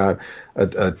strip about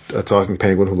a talking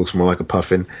penguin who looks more like a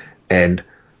puffin, and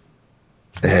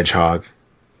a hedgehog,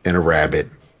 and a rabbit,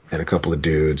 and a couple of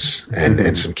dudes,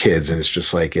 and some kids, and it's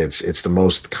just like it's the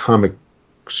most comic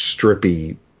strip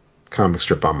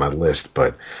on my list.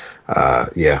 But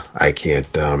yeah, I can't.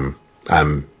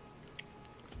 I'm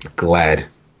glad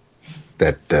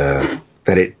that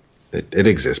it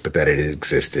exists, but that it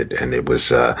existed, and it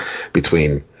was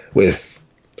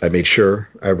I made sure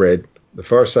I read The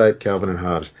Far Side, Calvin and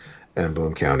Hobbes, and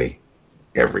Bloom County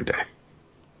every day.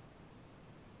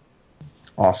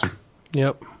 Awesome.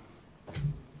 Yep.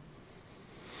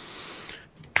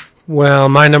 Well,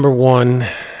 my number one,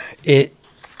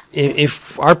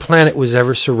 if our planet was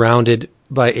ever surrounded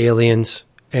by aliens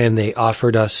and they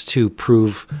offered us to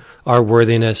prove our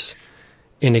worthiness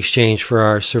in exchange for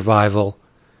our survival,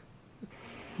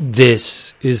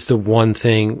 this is the one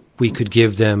thing we could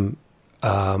give them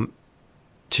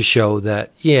to show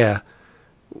that, yeah,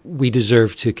 we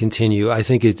deserve to continue. I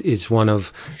think it's one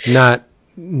of not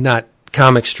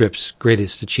comic strips'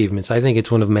 greatest achievements. I think it's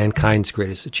one of mankind's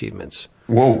greatest achievements.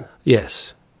 Whoa.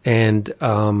 Yes. And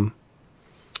from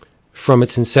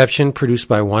its inception, produced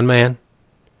by one man,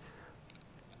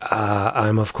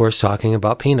 I'm, of course, talking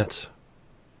about Peanuts.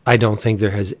 I don't think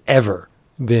there has ever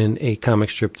been a comic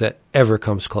strip that ever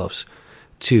comes close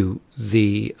to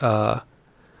the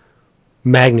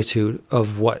magnitude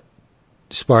of what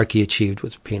Sparky achieved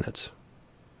with Peanuts.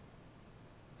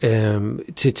 To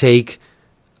take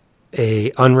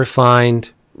a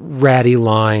unrefined, ratty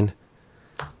line,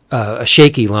 a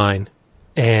shaky line,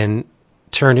 and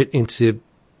turn it into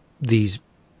these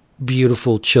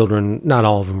beautiful children. Not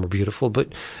all of them are beautiful,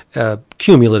 but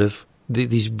cumulative.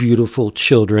 These beautiful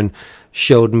children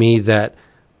showed me that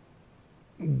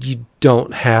you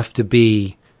don't have to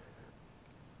be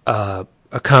a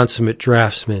consummate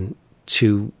draftsman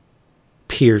to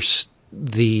pierce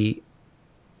the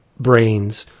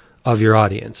brains of your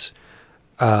audience.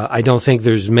 I don't think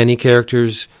there's many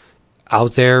characters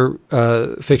out there,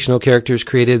 fictional characters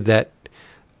created that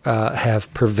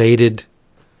have pervaded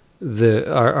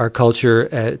our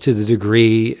culture to the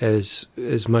degree as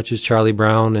much as Charlie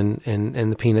Brown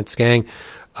and the Peanuts gang.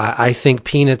 I think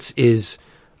Peanuts is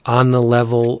on the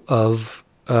level of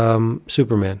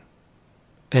Superman,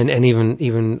 and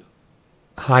even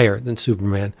higher than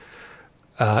Superman.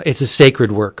 It's a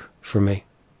sacred work for me.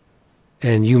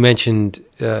 And you mentioned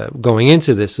going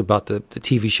into this about the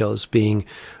TV shows being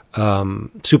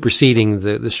superseding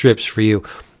the strips for you.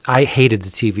 I hated the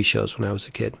TV shows when I was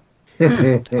a kid.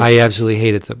 I absolutely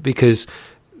hated them because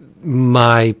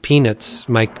my Peanuts,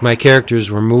 my characters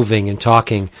were moving and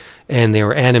talking, and they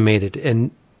were animated.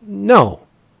 And no,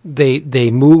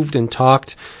 they moved and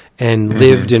talked and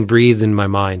lived and breathed in my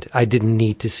mind. I didn't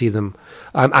need to see them.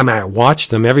 I watched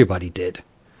them. Everybody did,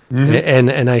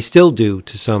 and I still do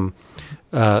to some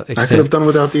extent. I could have done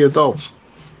without the adults.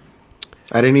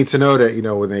 I didn't need to know that.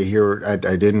 When they hear, I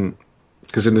didn't,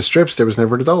 because in the strips there was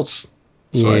never adults.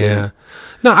 So yeah.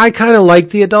 No, I kind of like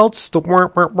the adults,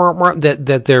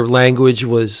 that their language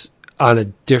was on a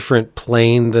different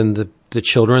plane than the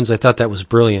children's. I thought that was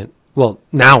brilliant. Well,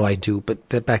 now I do, but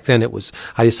back then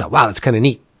I just thought, wow, that's kind of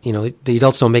neat. The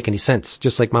adults don't make any sense,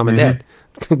 just like mom and dad.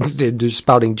 They're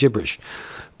spouting gibberish.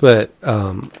 But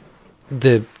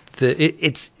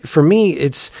it's for me,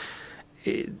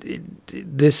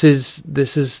 this is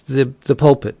the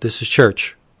pulpit. This is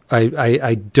church.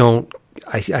 I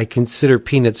consider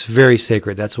Peanuts very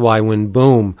sacred. That's why when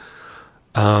Boom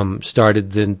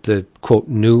started the quote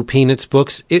new Peanuts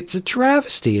books, it's a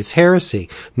travesty. It's heresy.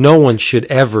 No one should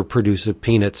ever produce a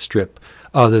Peanuts strip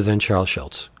other than Charles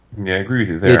Schultz. Yeah, I agree with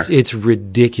you there. It's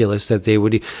ridiculous that they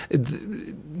would.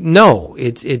 No,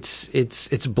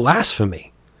 it's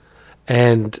blasphemy.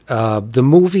 And the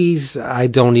movies, I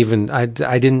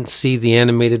didn't see the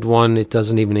animated one. It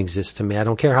doesn't even exist to me. I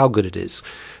don't care how good it is.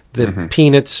 The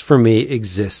Peanuts for me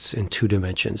exists in two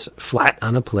dimensions, flat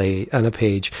on a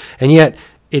page, and yet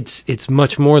it's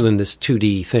much more than this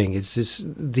 2D thing. It's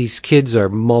these kids are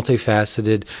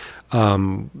multifaceted.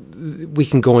 We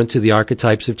can go into the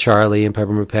archetypes of Charlie and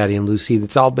Peppermint Patty and Lucy.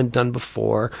 That's all been done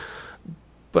before,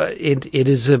 but it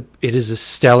is a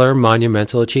stellar,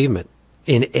 monumental achievement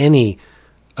in any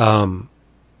realm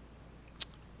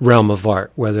of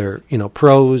art, whether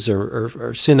prose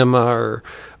or cinema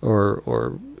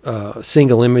or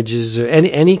single images or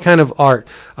any kind of art.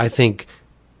 I think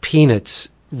Peanuts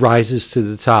rises to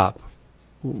the top,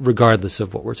 regardless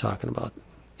of what we're talking about.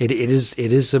 It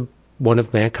is one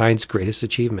of mankind's greatest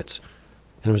achievements,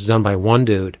 and it was done by one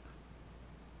dude.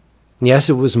 Yes,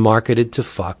 it was marketed to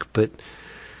fuck, but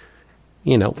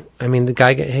I mean, the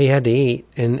guy he had to eat,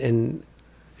 and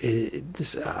it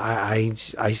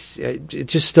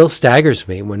just still staggers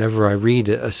me whenever I read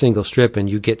a single strip, and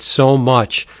you get so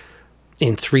much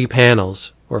in 3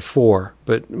 panels or 4,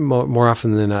 but more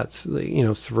often than not,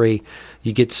 3.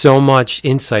 You get so much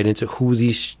insight into who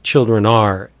these children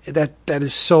are. That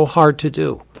is so hard to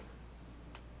do.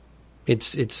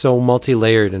 It's so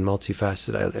multi-layered and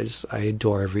multifaceted. I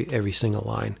adore every single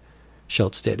line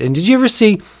Schultz did. And did you ever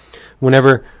see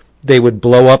whenever they would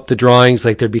blow up the drawings,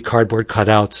 like there'd be cardboard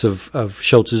cutouts of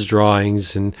Schultz's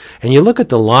drawings, and you look at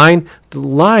the line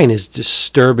is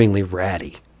disturbingly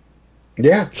ratty.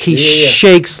 Yeah, he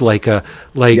shakes like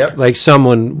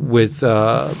someone with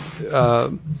going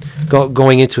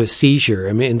into a seizure.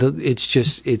 I mean,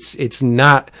 it's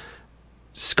not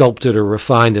sculpted or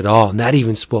refined at all, and that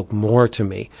even spoke more to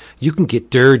me. You can get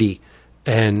dirty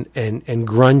and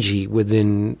grungy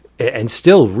within, and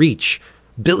still reach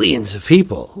billions of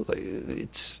people.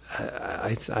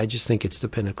 I just think it's the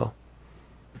pinnacle.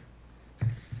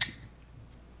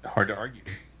 Hard to argue.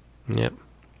 Yep.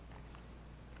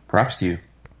 Props to you.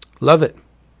 Love it.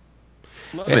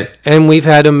 Love it. And we've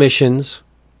had omissions.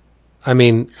 I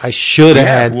mean, I should have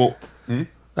had. Well,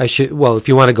 if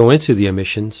you want to go into the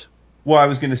omissions. Well, I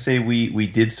was going to say we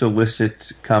did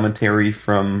solicit commentary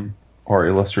from our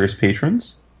illustrious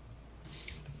patrons,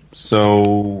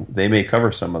 so they may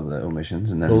cover some of the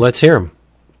omissions. And then, well, let's hear them.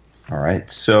 All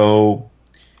right. So,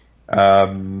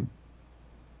 Trevor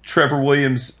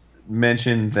Williams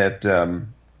mentioned that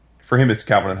for him it's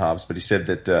Calvin and Hobbes, but he said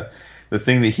that the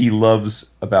thing that he loves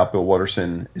about Bill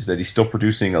Watterson is that he's still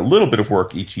producing a little bit of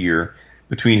work each year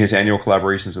between his annual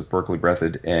collaborations with Berkeley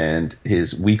Breathed and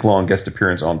his week-long guest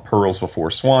appearance on Pearls Before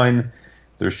Swine.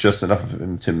 There's just enough of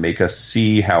him to make us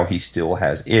see how he still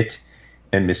has it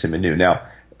and miss him anew. Now,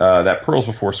 that Pearls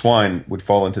Before Swine would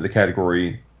fall into the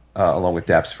category, along with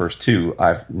Dapp's first 2.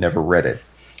 I've never read it.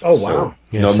 Oh, so wow.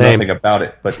 Yeah, know same. nothing about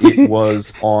it, but it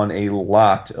was on a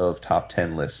lot of top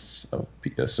 10 lists.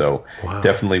 So Wow.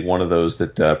 Definitely one of those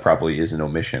that probably is an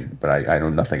omission, but I know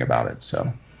nothing about it.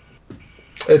 So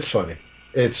It's funny.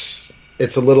 It's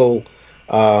a little. It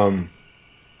can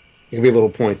be a little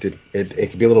pointed. It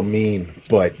can be a little mean,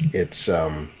 but it's.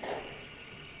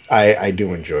 I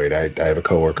do enjoy it. I have a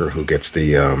coworker who gets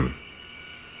the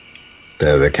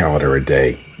calendar a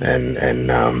day, and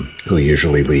he'll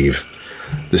usually leave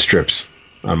the strips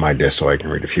on my desk so I can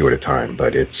read a few at a time.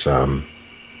 But it's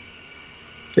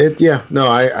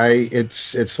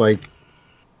it's like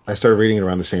I started reading it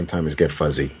around the same time as Get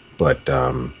Fuzzy, but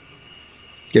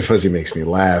Get Fuzzy makes me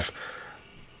laugh.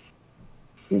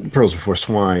 Pearls Before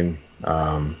Swine,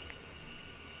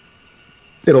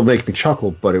 it'll make me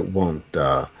chuckle, but it won't.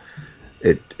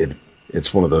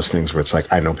 It's one of those things where it's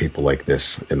like I know people like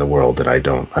this in the world that I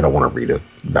don't want to read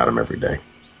about them every day.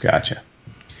 Gotcha.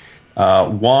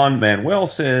 Juan Manuel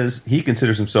says he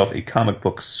considers himself a comic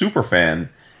book superfan,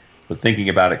 but thinking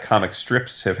about it, comic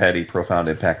strips have had a profound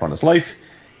impact on his life.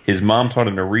 His mom taught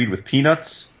him to read with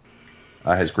Peanuts.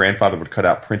 His grandfather would cut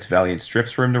out Prince Valiant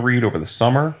strips for him to read over the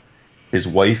summer. His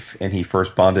wife and he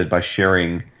first bonded by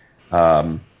sharing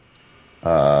Mafalda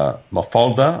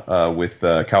with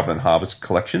Calvin and Hobbes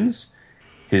collections.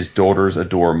 His daughters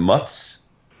adore Mutz,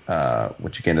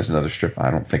 which again is another strip I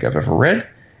don't think I've ever read.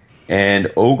 And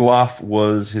Ogloff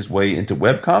was his way into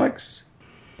webcomics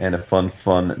and a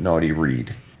fun, naughty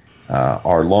read.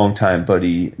 Our longtime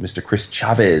buddy, Mr. Chris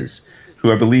Chavez,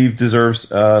 who I believe deserves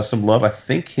some love. I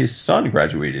think his son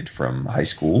graduated from high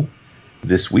school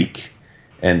this week.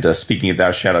 And speaking of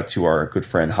that, shout out to our good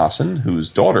friend Hassan, whose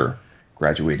daughter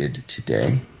graduated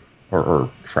today,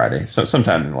 or Friday, so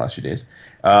sometime in the last few days.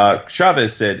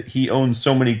 Chavez said he owns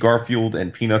so many Garfield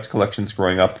and Peanuts collections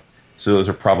growing up, so those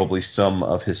are probably some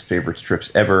of his favorite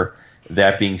strips ever.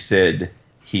 That being said,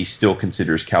 he still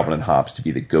considers Calvin and Hobbes to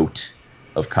be the GOAT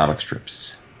of comic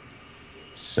strips.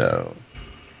 So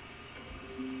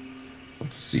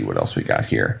let's see what else we got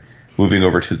here. Moving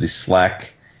over to the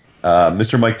Slack,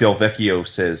 Mr. Mike Del Vecchio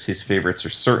says his favorites are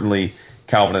certainly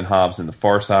Calvin and Hobbes and The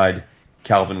Far Side.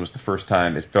 Calvin was the first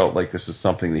time it felt like this was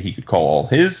something that he could call all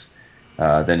his.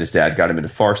 Then his dad got him into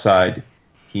Far Side.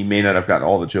 He may not have gotten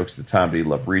all the jokes at the time, but he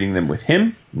loved reading them with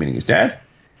him, meaning his dad.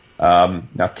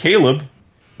 Now Caleb,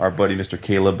 our buddy Mr.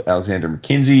 Caleb Alexander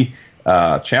McKinsey,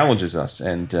 challenges us.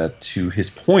 And to his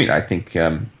point, I think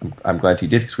I'm glad he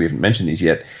did because we haven't mentioned these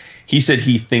yet. He said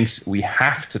he thinks we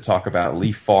have to talk about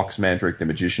Lee Falk's Mandrake the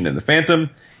Magician and the Phantom,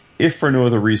 if for no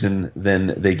other reason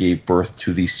than they gave birth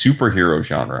to the superhero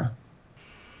genre.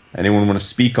 Anyone want to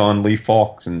speak on Lee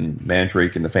Falk's and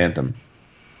Mandrake and the Phantom?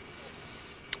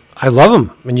 I love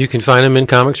them, and you can find them in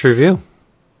Comics Review.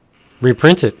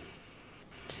 Reprint it.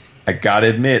 I gotta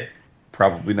admit,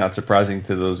 probably not surprising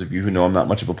to those of you who know I'm not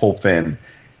much of a pulp fan.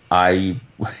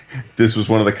 This was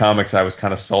one of the comics I was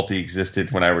kind of salty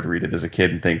existed when I would read it as a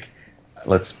kid and think,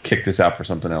 let's kick this out for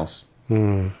something else.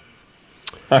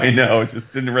 I know, it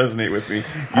just didn't resonate with me.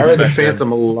 I read the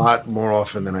Phantom a lot more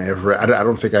often than I ever read. I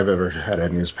don't think I've ever had a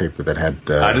newspaper that had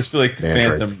I just feel like the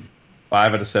Android. Phantom,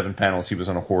 5 out of 7 panels, he was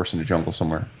on a horse in the jungle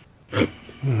somewhere.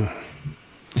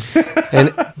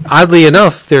 And oddly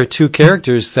enough, there are two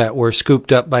characters that were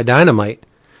scooped up by Dynamite,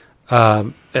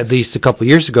 at least a couple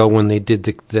years ago when they did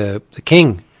the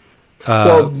King.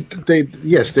 Well, but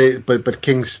the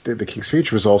King's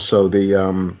Speech was also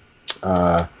the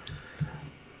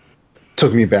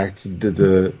took me back to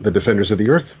the Defenders of the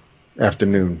Earth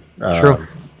afternoon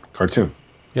cartoon.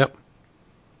 Yep.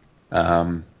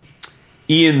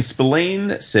 Ian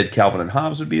Spillane said Calvin and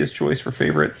Hobbes would be his choice for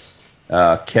favorite.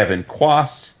 Kevin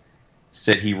Quass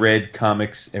said he read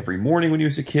comics every morning when he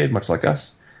was a kid, much like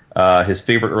us. His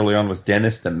favorite early on was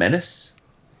Dennis the Menace.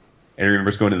 And he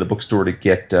remembers going to the bookstore to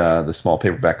get the small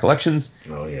paperback collections.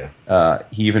 Oh, yeah.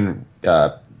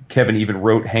 Kevin even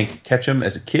wrote Hank Ketchum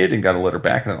as a kid and got a letter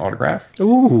back and an autograph.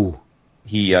 Ooh.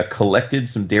 He collected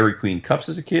some Dairy Queen cups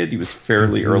as a kid. He was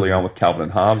fairly early on with Calvin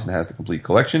and Hobbes and has the complete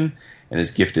collection and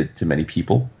is gifted to many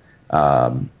people.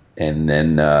 And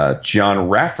then John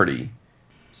Rafferty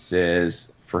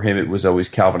says for him it was always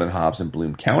Calvin and Hobbes in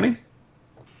Bloom County.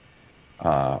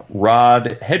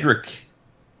 Rod Hedrick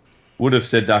would have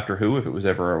said Doctor Who if it was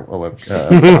ever a web.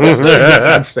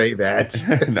 I'd say that.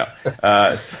 No.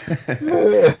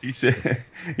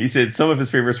 He said some of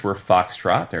his favorites were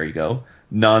Foxtrot. There you go.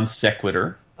 Non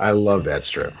Sequitur. I love that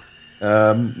strip.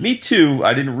 Me too.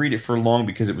 I didn't read it for long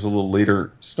because it was a little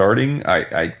later starting.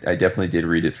 I definitely did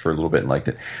read it for a little bit and liked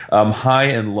it. High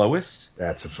and Lois.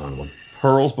 That's a fun one.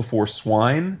 Pearls Before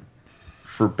Swine.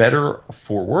 For Better,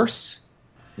 For Worse.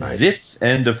 Nice. Zits,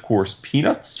 and of course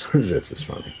Peanuts. Zits is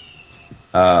funny.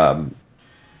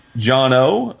 John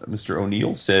O., Mr.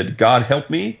 O'Neill, said, God help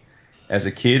me. As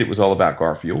a kid, it was all about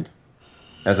Garfield.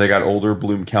 As I got older,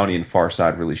 Bloom County and Far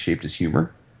Side really shaped his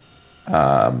humor.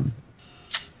 Let's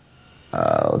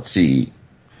see.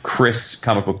 Chris,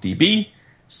 Comic Book DB,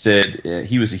 said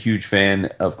he was a huge fan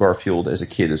of Garfield as a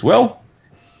kid as well.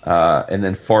 And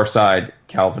then Far Side,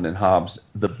 Calvin and Hobbes,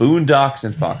 The Boondocks,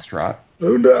 and Foxtrot.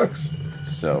 Boondocks.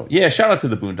 So, yeah, shout out to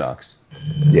the Boondocks.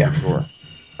 Yeah. Sure.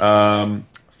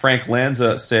 Frank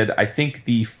Lanza said, I think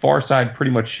the Far Side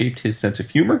pretty much shaped his sense of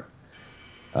humor.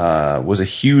 Was a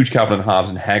huge Calvin and Hobbes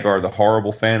and Hagar the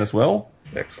Horrible fan as well.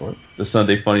 Excellent. The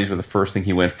Sunday Funnies were the first thing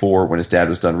he went for when his dad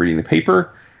was done reading the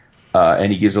paper.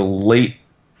 And he gives a late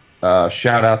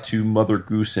shout out to Mother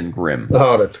Goose and Grimm.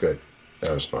 Oh, that's good.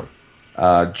 That was fun.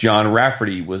 John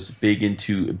Rafferty was big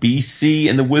into BC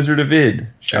and the Wizard of Id.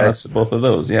 Shout outs to both of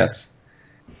those, yes.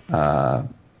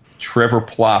 Trevor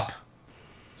Plop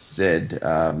said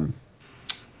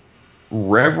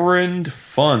Reverend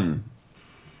Fun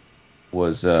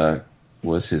was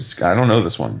his. I don't know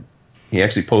this one. He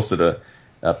actually posted a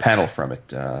panel from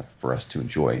it for us to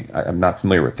enjoy. I'm not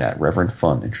familiar with that. Reverend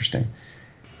Fun, interesting.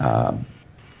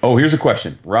 Here's a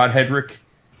question. Rod Hedrick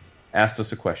asked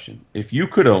us a question. If you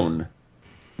could own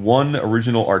one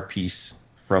original art piece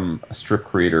from a strip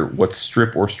creator, what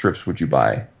strip or strips would you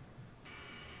buy?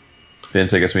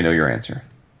 Vince, I guess we know your answer.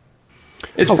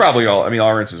 It's probably all. I mean,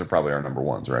 our answers are probably our number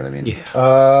ones, right? I mean, yeah.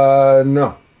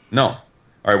 No. No. All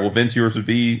right. Well, Vince, yours would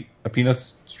be a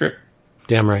Peanuts strip.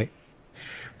 Damn right.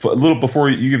 A little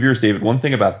before you give yours, David. One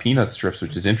thing about Peanuts strips,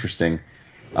 which is interesting,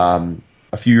 a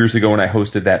few years ago when I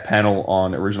hosted that panel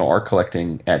on original art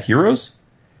collecting at Heroes,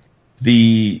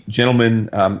 the gentleman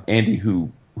Andy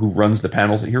who runs the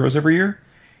panels at Heroes every year,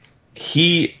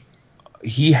 he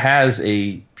has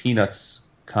a Peanuts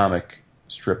comic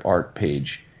strip art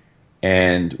page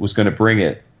and was going to bring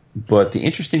it. But the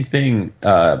interesting thing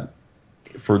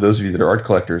for those of you that are art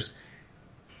collectors,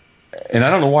 and I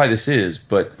don't know why this is,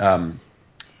 but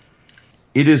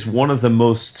it is one of the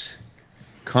most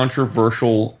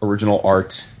controversial original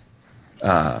art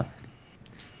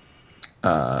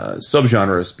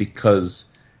subgenres because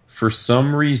for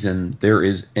some reason there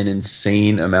is an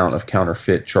insane amount of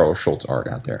counterfeit Charles Schultz art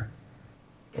out there.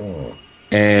 Oh.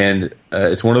 And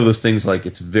it's one of those things like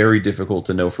it's very difficult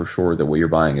to know for sure that what you're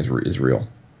buying is real.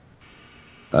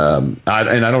 And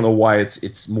I don't know why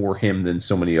it's more him than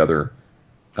so many other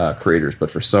creators, but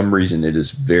for some reason it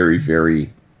is very,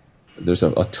 very. There's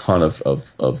a ton of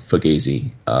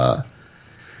Fugazi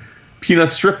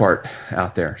Peanut strip art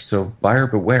out there. So buyer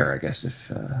beware, I guess,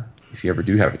 if you ever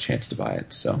do have a chance to buy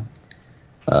it. So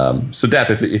Dap,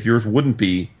 if yours wouldn't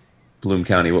be Bloom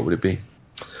County, what would it be?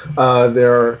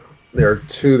 There are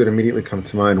two that immediately come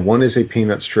to mind. One is a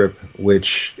peanut strip,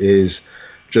 which is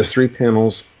just 3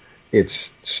 panels.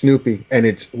 It's Snoopy, and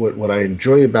it's what I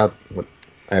enjoy about, what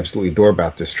I absolutely adore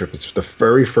about this strip. It's the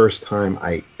very first time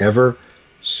I ever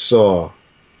saw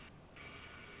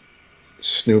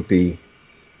Snoopy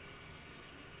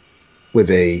with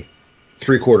a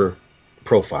 3/4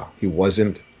 profile. It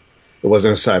wasn't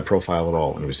a side profile at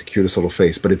all, and it was the cutest little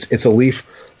face. But it's a leaf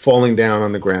falling down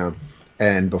on the ground,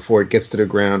 and before it gets to the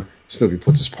ground, Snoopy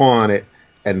puts his paw on it,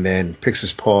 and then picks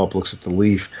his paw up, looks at the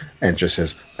leaf, and just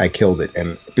says, "I killed it."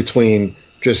 And between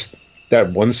just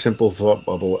that one simple thought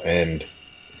bubble and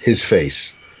his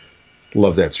face,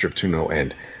 love that strip to no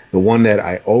end. The one that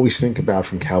I always think about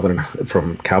from Calvin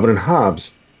and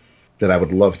Hobbes that I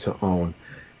would love to own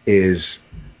is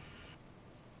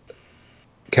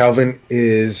Calvin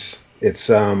is it's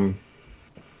 4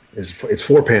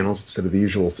 panels instead of the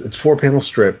usual. It's 4-panel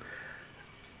strip.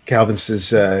 Calvin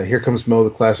says, "Here comes Mo, the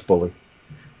class bully.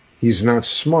 He's not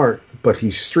smart, but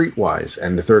he's streetwise."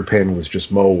 And the 3rd panel is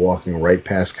just Mo walking right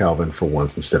past Calvin for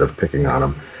once instead of picking on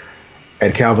him.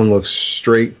 And Calvin looks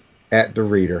straight at the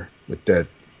reader with that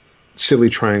silly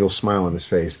triangle smile on his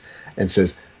face and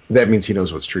says, "That means he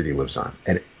knows what street he lives on."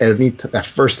 And that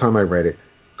first time I read it,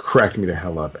 cracked me the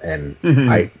hell up. And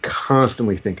I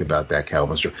constantly think about that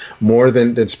Calvin strip. More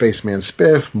than Spaceman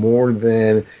Spiff, more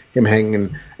than him hanging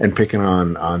and picking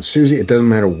on Susie. It doesn't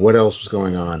matter what else was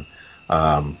going on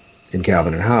in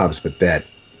Calvin and Hobbes, but that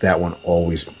one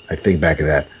always, I think back of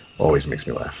that, always makes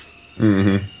me laugh.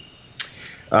 Mm-hmm.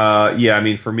 Yeah, I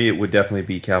mean, for me, it would definitely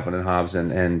be Calvin and Hobbes,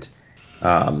 and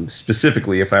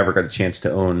specifically, if I ever got a chance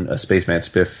to own a Spaceman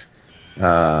Spiff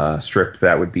strip,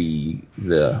 that would be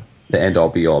the end-all,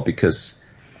 be-all, because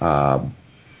while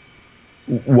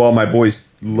my boys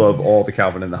love all the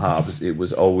Calvin and the Hobbes, it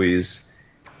was always,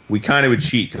 we kind of would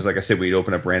cheat, because like I said, we'd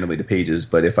open up randomly to pages,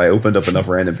 but if I opened up enough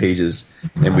random pages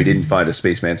and we didn't find a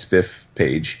Spaceman Spiff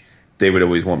page, they would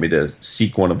always want me to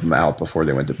seek one of them out before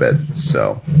they went to bed.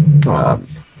 So,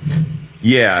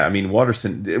 yeah, I mean,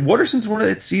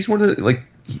 Watterson's he's one of the, like,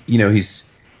 you know, he's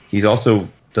also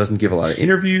doesn't give a lot of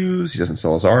interviews. He doesn't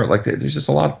sell his art. Like, there's just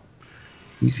a lot.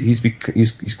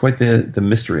 He's quite the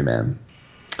mystery man.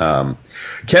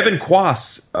 Kevin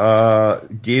Quass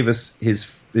gave us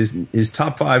his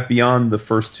top 5 beyond the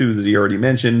first 2 that he already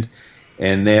mentioned,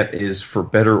 and that is For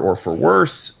Better or For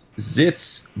Worse,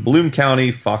 Zitz, Bloom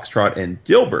County, Foxtrot, and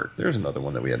Dilbert. There's another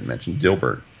one that we hadn't mentioned,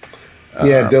 Dilbert.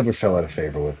 Yeah, Dilbert fell out of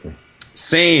favor with me.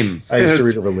 Same. I used to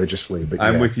read it religiously, but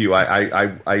I'm with you.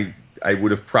 I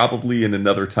would have probably in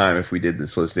another time, if we did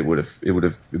this list, it would have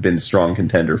been a strong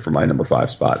contender for my number 5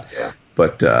 spot. Yeah.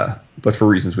 But for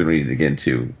reasons we don't need to get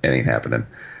into, it ain't happening.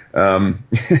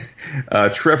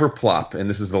 Trevor Plop, and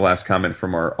this is the last comment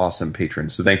from our awesome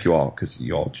patrons. So thank you all, because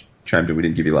you all chimed in. We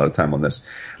didn't give you a lot of time on this.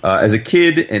 As a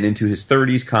kid and into his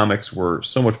 30s, comics were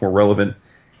so much more relevant.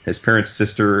 His parents'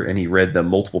 sister, and he read the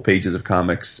multiple pages of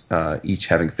comics, each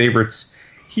having favorites.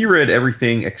 He read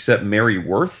everything except Mary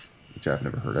Worth, which I've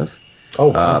never heard of. Oh,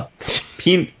 wow.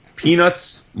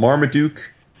 Peanuts, Marmaduke,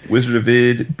 Wizard of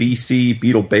Id, BC,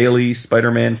 Beetle Bailey,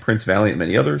 Spider-Man, Prince Valiant, and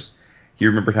many others. He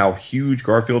remembered how huge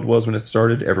Garfield was when it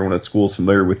started. Everyone at school is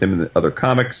familiar with him in the other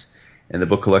comics, and the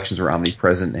book collections were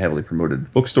omnipresent and heavily promoted in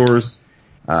bookstores.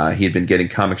 He had been getting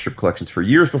comic strip collections for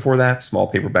years before that, small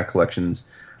paperback collections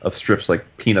of strips like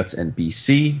Peanuts and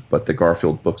BC, but the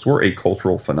Garfield books were a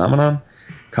cultural phenomenon.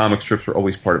 Comic strips were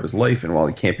always part of his life, and while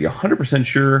he can't be 100%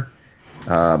 sure,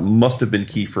 must have been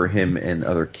key for him and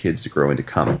other kids to grow into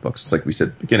comic books. It's like we said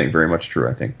at the beginning, very much true,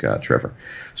 I think, Trevor.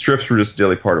 Strips were just a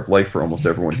daily part of life for almost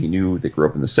everyone he knew that grew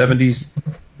up in the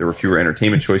 70s. There were fewer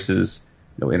entertainment choices,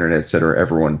 no internet, etc.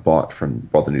 Everyone bought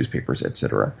the newspapers,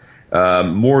 etc.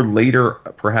 More later,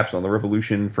 perhaps on the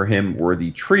Revolution for him, were the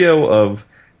trio of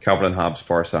Calvin and Hobbes,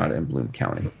 Far Side, and Bloom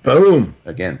County. Boom!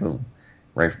 Again, boom.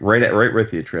 Right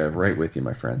with you, Trev. Right with you,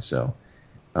 my friend. So,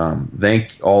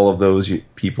 thank all of those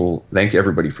people. Thank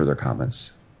everybody for their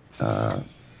comments.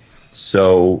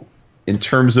 So, in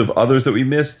terms of others that we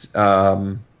missed,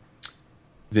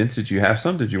 Vince, did you have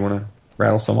some? Did you want to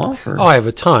rattle some off? Or? Oh, I have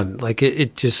a ton. Like,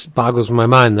 it just boggles my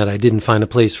mind that I didn't find a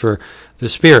place for The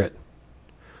Spirit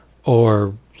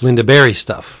or Linda Berry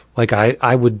stuff. Like,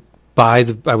 I would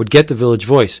get the Village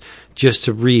Voice just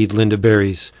to read Linda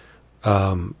Berry's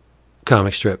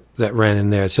comic strip that ran in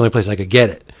there. It's the only place I could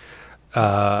get it.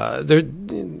 I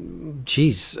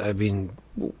mean,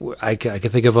 I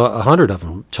could think of 100 of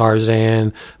them.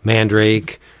 Tarzan,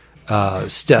 Mandrake,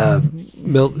 anything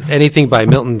by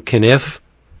Milton Caniff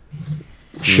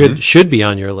should be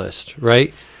on your list,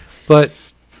 right? But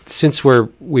since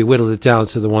we whittled it down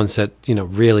to the ones that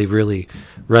really really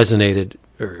resonated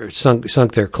or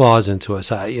sunk their claws into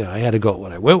us, I had to go with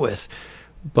what I went with.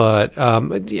 But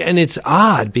and it's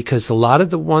odd because a lot of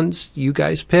the ones you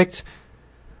guys picked,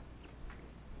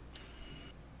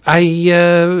 I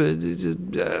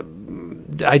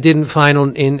didn't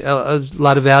find in a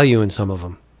lot of value in some of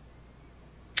them.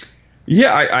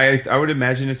 Yeah, I would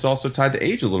imagine it's also tied to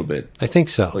age a little bit. I think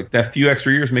so. Like that few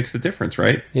extra years makes the difference,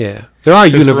 right? Yeah, there are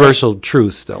universal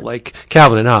truths though, like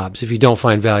Calvin and Hobbes. If you don't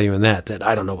find value in that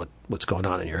I don't know what's going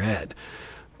on in your head.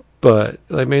 But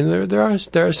I mean, there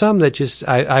are some that just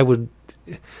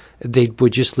they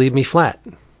would just leave me flat.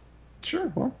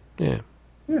 Sure. Well. Yeah.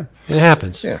 It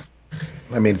happens. Yeah.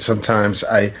 I mean, sometimes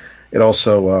it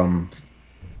also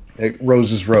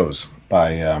Rose is Rose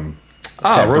by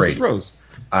Pat Rose Brady. is Rose.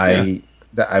 I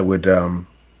would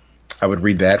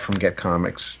read that from Go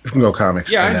Comics.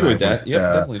 Yeah, I enjoyed that. Yeah,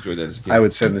 definitely enjoyed that as a kid. I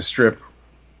would send the strip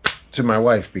to my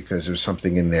wife because there's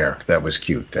something in there that was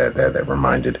cute that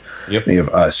reminded me of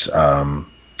us.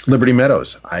 Liberty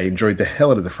Meadows. I enjoyed the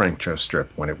hell out of the Frank Cho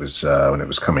strip when it was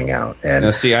coming out. And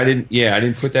now, see, I didn't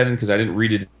put that in because I didn't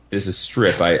read it as a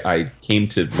strip. I came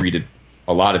to read it,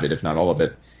 a lot of it, if not all of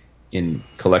it, in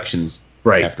collections.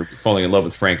 Right. After falling in love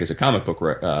with Frank as a comic book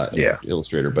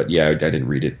illustrator. But yeah, I didn't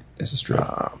read it as a strip.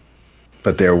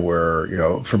 But there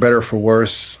were, For Better or For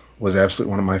Worse was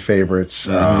absolutely one of my favorites.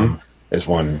 There's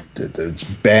one, it's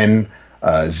Ben.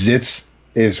 Zitz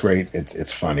is great.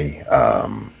 It's funny.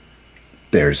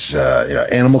 There's,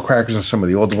 Animal Crackers and some of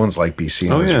the older ones like BC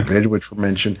and Forbid, which were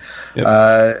mentioned. Yep.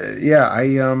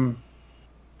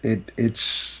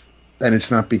 It's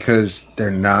not because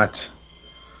they're not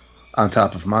on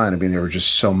top of mind. I mean, there were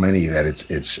just so many that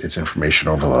it's information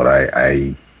overload.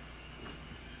 I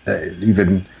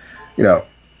even, there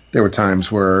were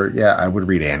times where I would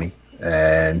read Annie,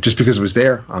 and just because it was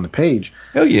there on the page.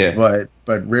 Oh yeah.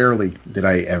 But rarely did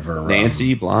I ever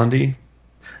Nancy, Blondie.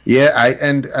 Yeah,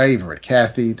 I even read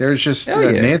Kathy. There's just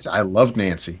Nancy. I loved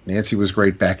Nancy. Nancy was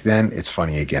great back then. It's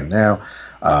funny again now.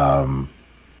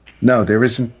 No, there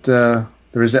isn't.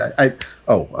 There's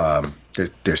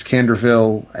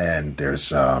Canderville, and there's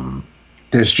some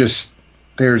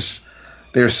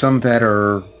that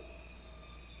are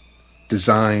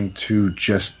designed to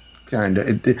just kind of.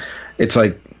 It's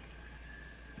like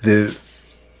the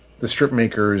strip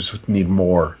makers need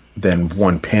more than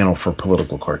one panel for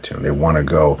political cartoon. They want to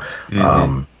go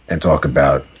and talk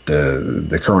about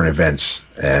the current events,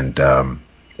 and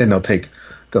they'll take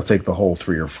the whole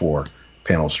 3 or 4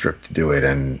 panel strip to do it,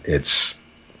 and it's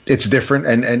different,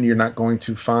 and you're not going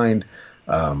to find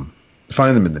them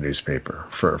in the newspaper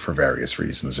for various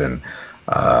reasons. And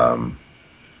I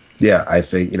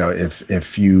think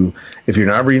if you're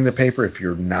not reading the paper, if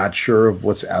you're not sure of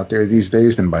what's out there these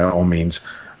days, then by all means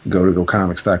go to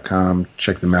GoComics.com,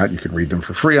 check them out. You can read them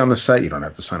for free on the site. You don't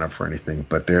have to sign up for anything,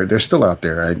 but they're still out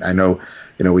there. I know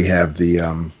we have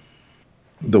the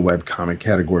web comic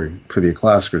category for the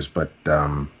Ecloskers, but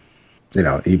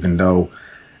even though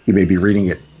you may be reading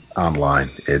it online,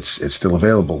 it's still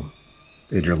available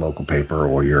in your local paper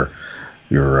or your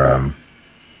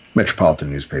metropolitan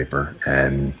newspaper.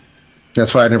 And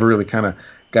that's why I never really kind of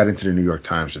got into the New York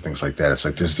Times or things like that. It's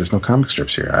like there's no comic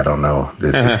strips here. I don't know.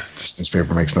 This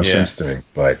newspaper makes no sense to me.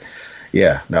 But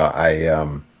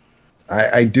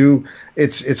I do.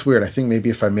 It's weird. I think maybe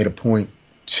if I made a point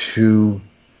to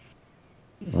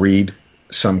read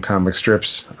some comic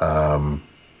strips, I'd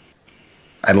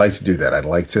like to do that. I'd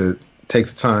like to take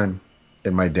the time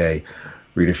in my day,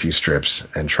 read a few strips,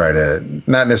 and try to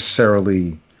not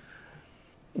necessarily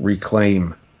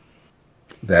reclaim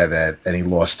that any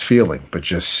lost feeling, but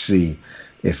just see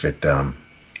if it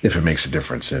makes a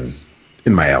difference in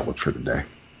my outlook for the day.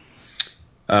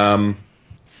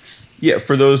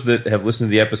 For those that have listened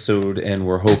to the episode and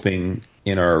were hoping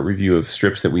in our review of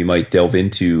strips that we might delve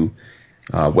into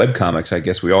webcomics, I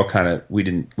guess we all we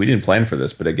didn't plan for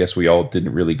this, but I guess we all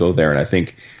didn't really go there. And I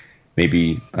think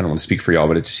maybe, I don't want to speak for y'all,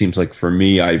 but it just seems like for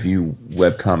me, I view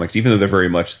webcomics, even though they're very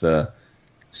much the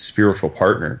spiritual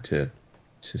partner to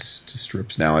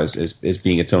strips now, as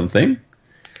being its own thing.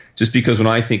 Just because when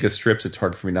I think of strips, it's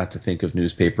hard for me not to think of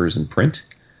newspapers and print.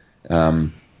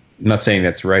 I'm not saying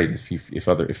that's right.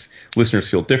 If listeners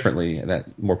feel differently, that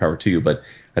more power to you. But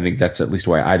I think that's at least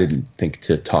why I didn't think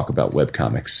to talk about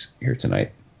webcomics here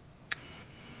tonight.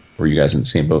 Were you guys in the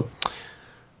same boat?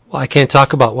 Well, I can't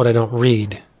talk about what I don't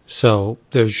read. So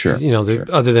there's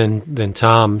other than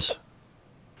Tom's.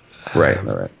 Right.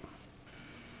 All right.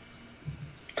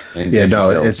 And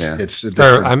it's a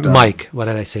different, Mike. What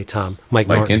did I say, Tom? Mike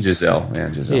and Giselle.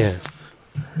 Yeah, Giselle.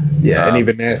 Yeah. And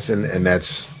even that's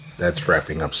that's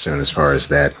wrapping up soon as far as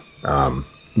that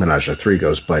Menage a Three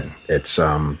goes. But it's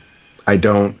I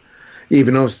don't,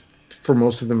 even though for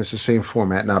most of them it's the same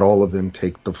format. Not all of them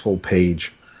take the full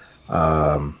page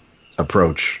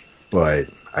approach, but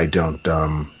I don't.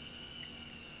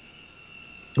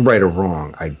 Right or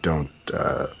wrong, I don't.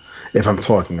 If I'm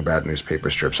talking about newspaper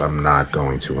strips, I'm not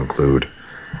going to include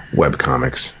web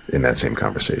comics in that same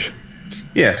conversation.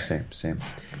 Yeah, same.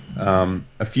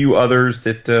 A few others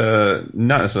that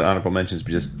not necessarily honorable mentions,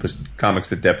 but just comics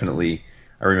that definitely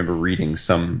I remember reading.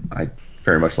 Some I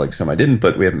very much like, some I didn't,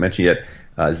 but we haven't mentioned yet.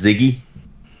 Ziggy.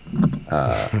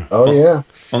 Yeah.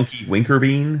 Funky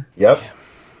Winkerbean. Yep.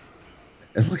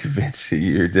 And look at Vince.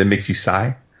 That makes you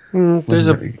sigh.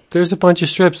 There's a bunch of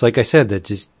strips, like I said, that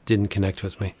just didn't connect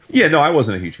with me. Yeah, no, I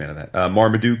wasn't a huge fan of that.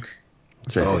 Marmaduke.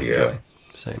 Yeah.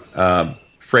 Same.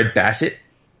 Fred Bassett.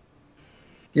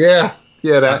 Yeah.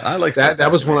 That I like that.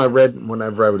 That was one I read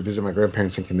whenever I would visit my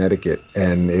grandparents in Connecticut,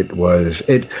 and it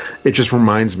just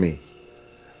reminds me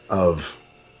of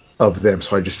them.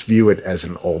 So I just view it as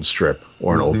an old strip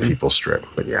or an old people strip.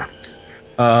 But yeah.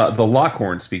 The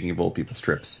Lockhorn, speaking of old people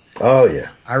strips. Oh, yeah.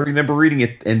 I remember reading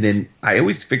it, and then I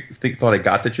always thought I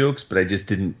got the jokes, but I just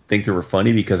didn't think they were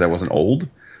funny because I wasn't old.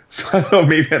 So I don't know,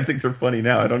 maybe I think they're funny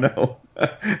now. I don't know.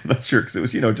 I'm not sure, because it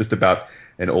was, just about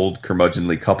an old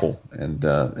curmudgeonly couple and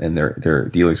their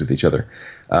dealings with each other.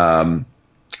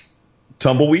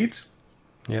 Tumbleweeds.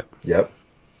 Yep.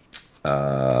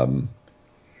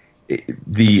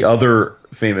 The other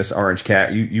famous Orange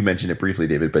Cat, you mentioned it briefly,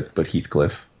 David, but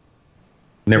Heathcliff.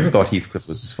 Never thought Heathcliff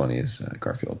was as funny as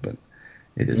Garfield, but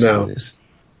it is what it is.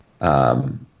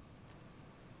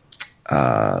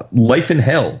 Life in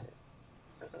Hell,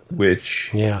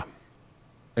 which,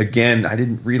 again, I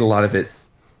didn't read a lot of it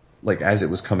like as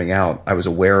it was coming out. I was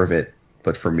aware of it,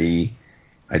 but for me,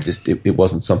 it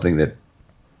wasn't something that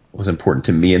was important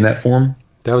to me in that form.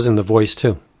 That was in The Voice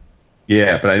too.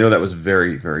 Yeah, but I know that was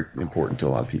very, very important to a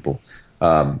lot of people.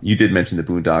 You did mention the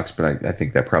Boondocks, but I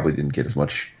think that probably didn't get as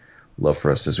much love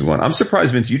for us as we want. I'm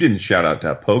surprised, Vince, you didn't shout out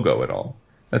Pogo at all.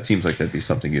 That seems like that'd be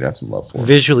something you'd have some love for.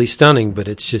 Visually stunning, but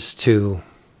it's just too.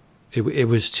 It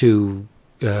was too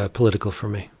political for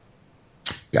me.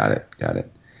 Got it.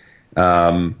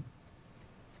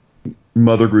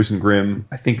 Mother Gruesome Grimm.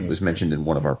 I think it was mentioned in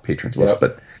one of our patrons lists,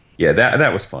 but yeah,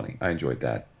 that was funny. I enjoyed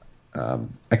that. I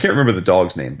can't remember the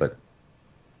dog's name, but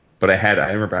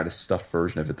I remember I had a stuffed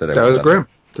version of it that was Grimm.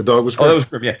 The dog was Grimm. Oh, that was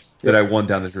Grimm. Yeah, that I won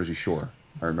down the Jersey Shore.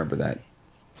 I remember that.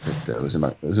 It was in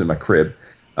my crib.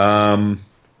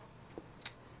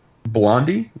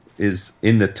 Blondie is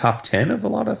in the top 10 of a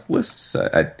lot of lists.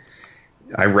 I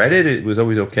read it. It was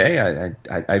always okay.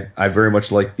 I very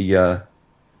much like the.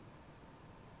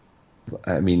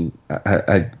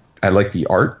 I like the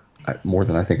art more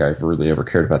than I think I've really ever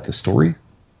cared about the story.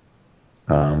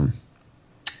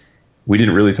 We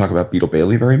didn't really talk about Beetle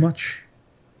Bailey very much,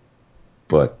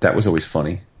 but that was always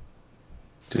funny.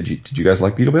 Did you guys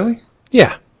like Beetle Bailey?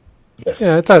 Yeah. Yes.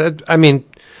 Yeah, I thought. I mean,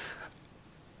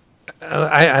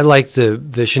 I liked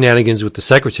the shenanigans with the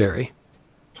secretary.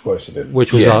 Of course it did.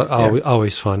 Which was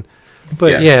always fun.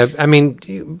 But yeah, I mean,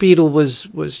 Beetle was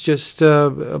just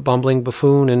a bumbling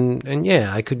buffoon, and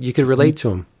yeah, you could relate to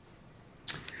him.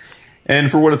 And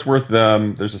for what it's worth,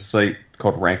 there's a site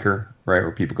called Ranker, right,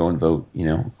 where people go and vote.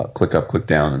 Click up, click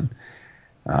down,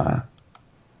 and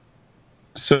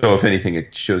so if anything,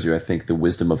 it shows you, I think, the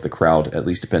wisdom of the crowd, at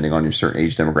least depending on your certain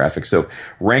age demographic. So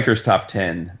Ranker's top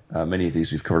 10, many of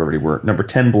these we've covered already, were number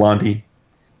 10, Blondie,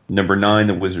 number 9,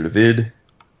 The Wizard of Id,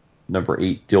 number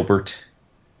 8, Dilbert,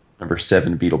 number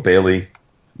 7, Beetle Bailey,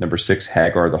 number 6,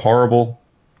 Hagar the Horrible,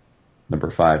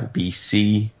 number 5,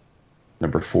 BC,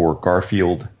 number 4,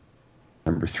 Garfield,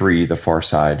 number 3, The Far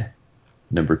Side,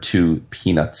 number 2,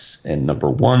 Peanuts, and number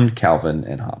 1, Calvin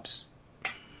and Hobbes.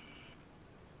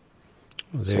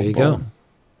 Well, there you go.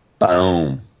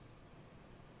 Boom.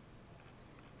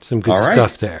 Some good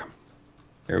stuff there.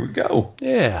 There we go.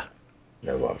 Yeah.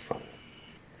 That was a lot of fun.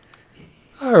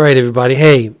 All right, everybody.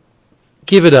 Hey,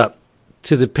 give it up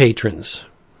to the patrons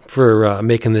for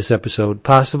making this episode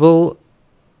possible.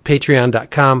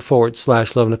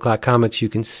 Patreon.com/11o'clock comics. You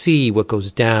can see what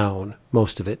goes down,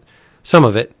 most of it, some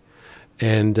of it.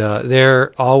 And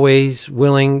they're always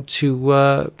willing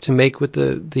to make with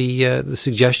the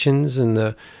suggestions and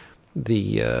the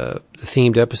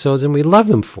themed episodes, and we love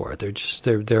them for it.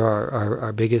 They're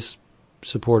our biggest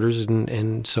supporters,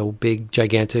 and so big,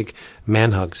 gigantic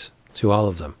man hugs to all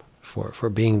of them for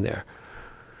being there.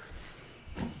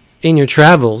 In your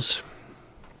travels,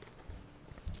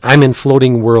 I'm in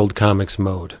floating world comics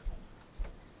mode.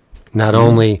 Not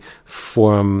only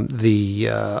from the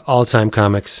all-time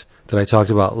comics, that I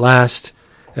talked about last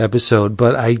episode,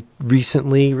 but I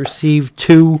recently received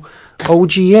 2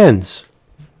 OGNs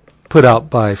put out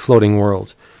by Floating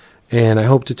World, and I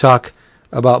hope to talk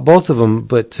about both of them,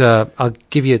 but I'll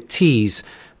give you a tease.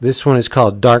 This one is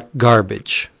called Dark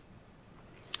Garbage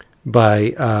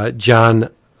by John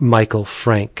Michael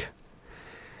Frank.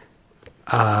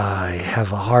 I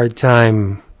have a hard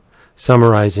time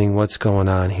summarizing what's going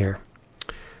on here,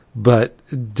 but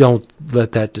don't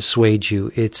let that dissuade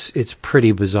you. It's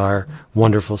pretty bizarre,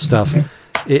 wonderful stuff.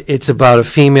 It's about a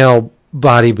female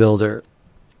bodybuilder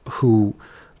who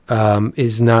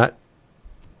is not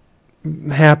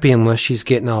happy unless she's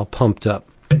getting all pumped up,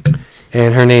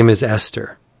 and her name is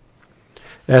Esther.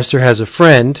 Esther has a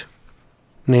friend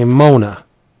named Mona,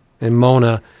 and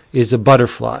Mona is a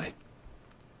butterfly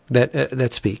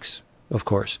that speaks, of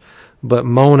course, but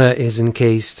Mona is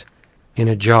encased in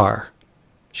a jar.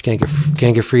 She can't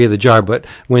get free of the jar, but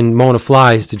when Mona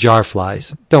flies, the jar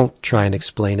flies. Don't try and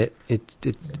explain it.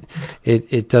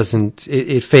 It doesn't.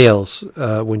 It fails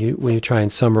when you try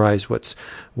and summarize what's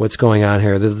going on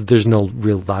here. There's no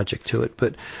real logic to it.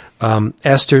 But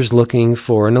Esther's looking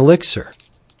for an elixir,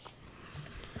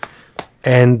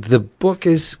 and the book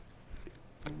is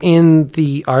in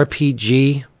the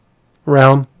RPG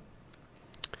realm.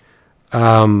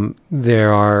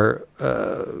 There are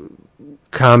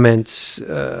comments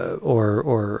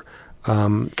or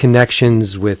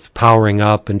connections with powering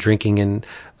up and drinking in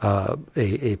a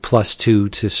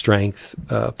 +2 to strength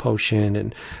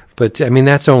potion, but I mean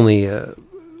that's only a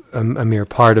mere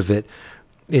part of it.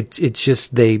 It's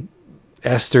just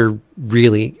Esther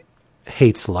really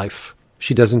hates life.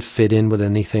 She doesn't fit in with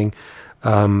anything.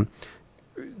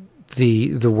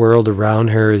 The world around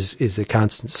her is a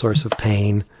constant source of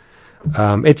pain.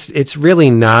 It's really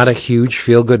not a huge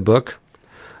feel-good book,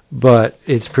 but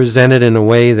it's presented in a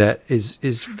way that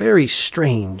is very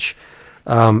strange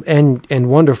and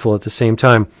wonderful at the same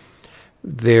time.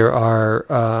 There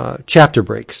are chapter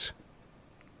breaks,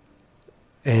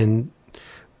 and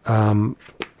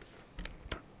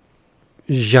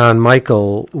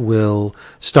Jean-Michel will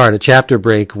start a chapter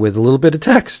break with a little bit of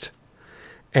text.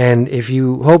 And if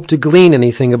you hope to glean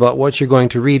anything about what you're going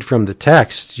to read from the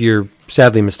text, you're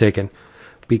sadly mistaken,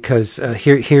 because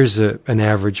here's an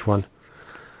average one.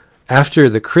 After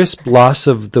the crisp loss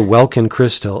of the Welkin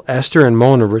crystal, Esther and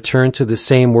Mona return to the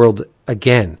same world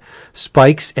again.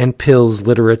 Spikes and pills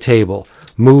litter a table.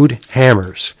 Mood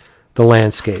hammers the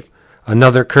landscape.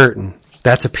 Another curtain.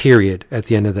 That's a period at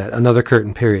the end of that. Another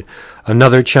curtain, period.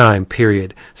 Another chime,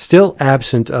 period. Still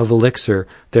absent of elixir,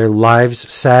 their lives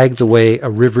sag the way a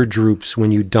river droops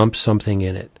when you dump something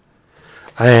in it.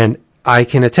 And I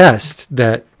can attest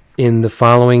that in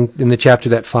the chapter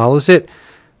that follows it,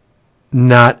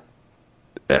 not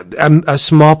a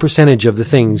small percentage of the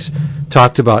things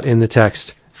talked about in the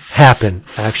text happen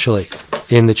actually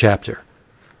in the chapter.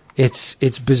 It's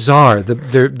bizarre.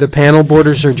 The panel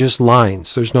borders are just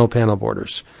lines. There's no panel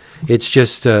borders. It's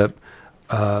just a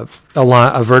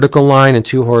vertical line and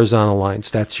 2 horizontal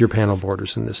lines. That's your panel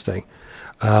borders in this thing.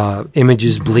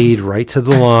 Images bleed right to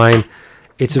the line.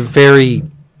 It's a very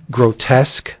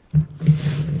grotesque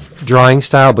drawing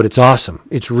style, but it's awesome.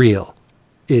 It's real.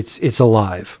 It's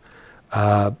alive.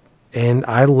 And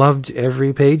I loved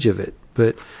every page of it.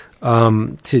 But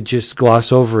to just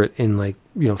gloss over it in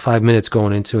 5 minutes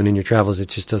going into it in your travels, it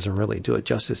just doesn't really do it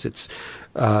justice. It's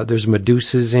there's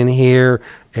Medusas in here,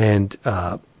 and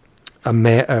a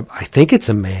man. I think it's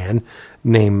a man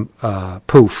named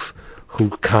Poof,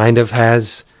 who kind of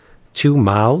has 2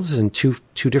 mouths and two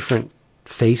different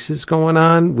faces going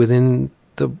on within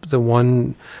the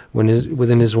one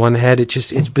within his one head.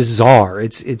 It's bizarre.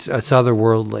 It's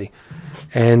otherworldly,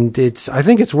 and I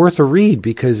think it's worth a read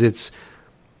because it's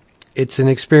an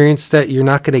experience that you're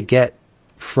not going to get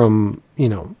from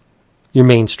your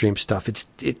mainstream stuff.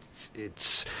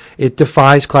 It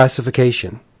defies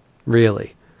classification,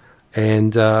 really,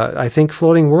 and I think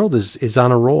Floating World is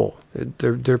on a roll.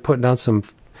 They're putting out some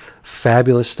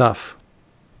fabulous stuff.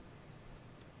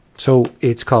 So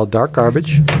it's called Dark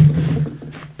Garbage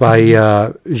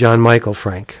by Jean-Michel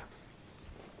Frank.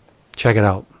 Check it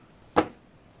out.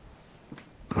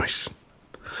 Nice.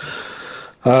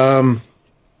 I'm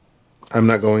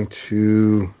not going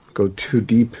to go too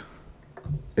deep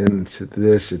into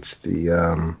this. It's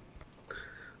the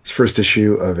first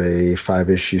issue of a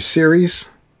 5-issue series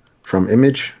from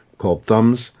Image called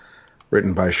Thumbs,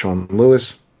 written by Sean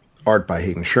Lewis, art by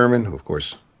Hayden Sherman, who, of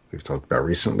course, we've talked about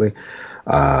recently.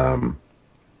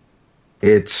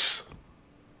 It's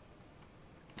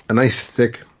a nice,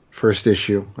 thick first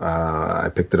issue. I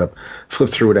picked it up,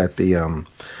 flipped through it at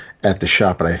the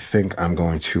shop, but I think I'm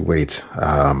going to wait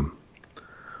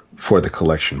for the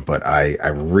collection, but I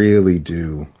really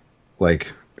do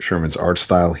like Sherman's art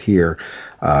style here.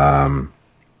 There's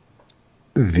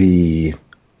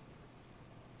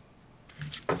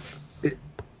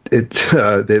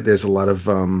a lot of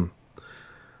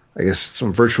I guess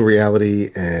some virtual reality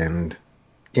and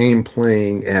game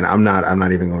playing, and I'm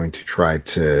not even going to try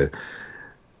to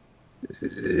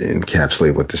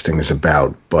encapsulate what this thing is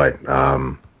about, but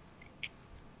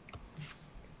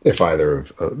if either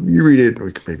of you read it,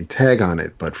 we can maybe tag on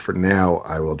it. But for now,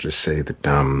 I will just say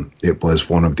that it was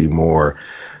one of the more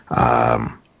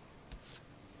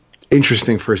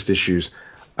interesting first issues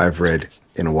I've read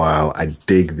in a while. I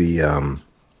dig the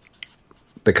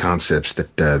concepts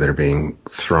that are being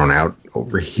thrown out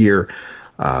over here.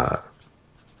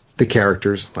 The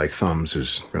characters, like Thumbs,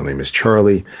 whose real name is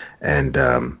Charlie, and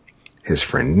his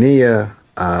friend Nia,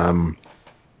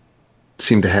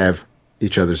 seem to have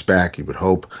each other's back, you would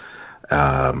hope.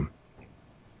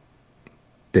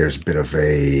 There's a bit of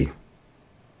a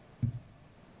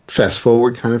fast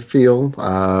forward kind of feel.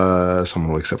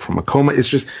 Someone wakes up from a coma.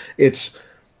 It's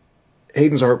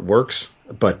Hayden's art works,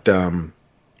 but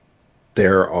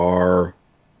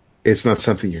it's not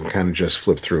something you can kind of just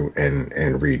flip through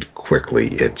and read quickly.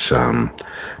 It's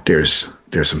there's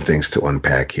some things to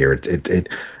unpack here. It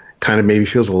kind of maybe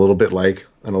feels a little bit like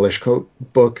an Aleshko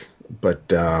book, but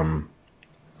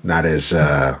not as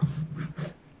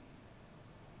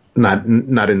not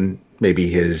in maybe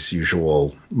his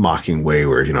usual mocking way,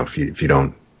 where if you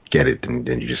don't get it,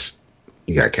 then you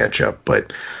got to catch up.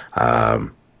 But I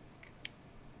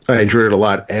enjoyed it a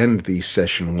lot, and the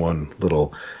session 1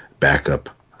 little backup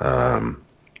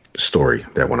story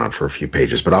that went on for a few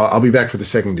pages. But I'll be back for the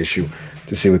second issue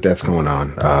to see what that's going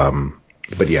on.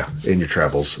 But yeah, in your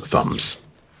travels, Thumbs.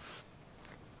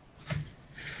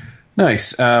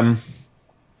 Nice.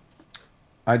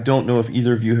 I don't know if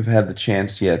either of you have had the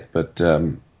chance yet, but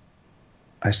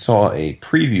I saw a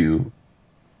preview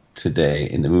today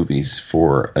in the movies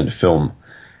for a film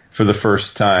for the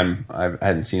first time. I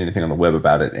hadn't seen anything on the web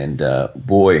about it, and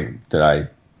boy,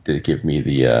 did it give me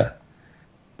the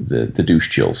douche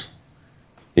chills.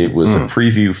 It was a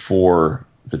preview for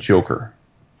The Joker.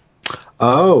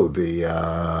 Oh, the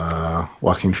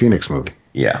Joaquin Phoenix movie.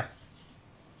 Yeah.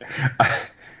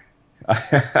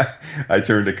 I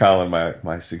turned to Colin, my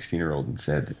 16-year-old, and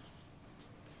said,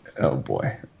 "Oh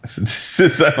boy, I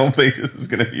don't think this is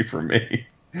going to be for me."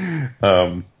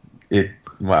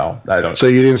 Wow, I don't. So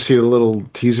you didn't see the little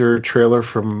teaser trailer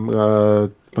from a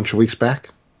bunch of weeks back?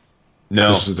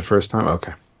 No, this was the first time.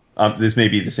 Okay, this may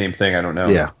be the same thing. I don't know.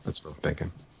 Yeah, that's what I'm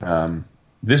thinking.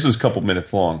 This was a couple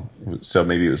minutes long, so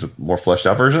maybe it was a more fleshed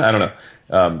out version. I don't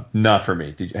know. Not for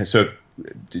me.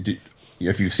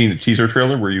 If you've seen the teaser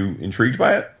trailer, were you intrigued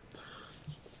by it?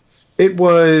 It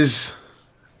was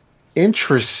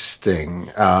interesting.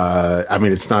 I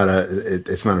mean, it's not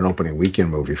an opening weekend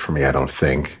movie for me, I don't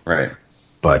think. Right.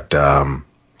 But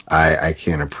I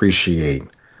can appreciate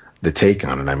the take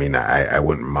on it. I mean, I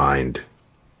wouldn't mind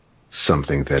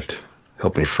something that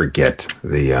helped me forget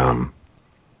the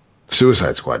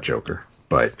Suicide Squad Joker,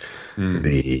 but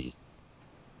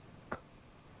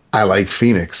I like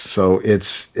Phoenix, so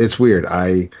it's weird.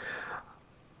 I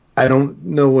don't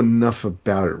know enough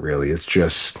about it really. It's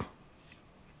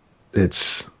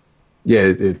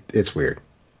weird.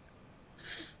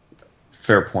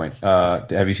 Fair point.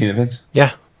 Have you seen it, Vince?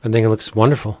 Yeah, I think it looks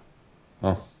wonderful.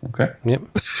 Oh, okay. Yep.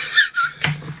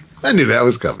 I knew that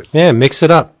was coming. Yeah, mix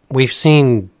it up. We've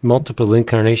seen multiple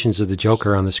incarnations of the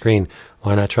Joker on the screen.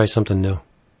 Why not try something new?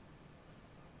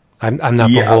 I'm not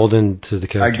beholden to the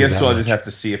character. I guess I'll just have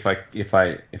to see if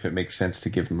it makes sense to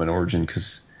give him an origin,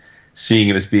 because seeing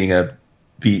him as being a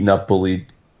beaten up, bullied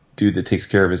dude that takes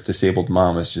care of his disabled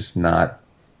mom is just not.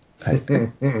 I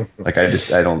don't.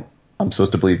 I'm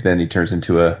supposed to believe then he turns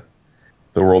into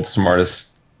the world's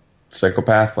smartest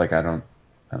psychopath. Like I don't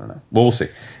know. Well, we'll see.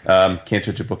 Can't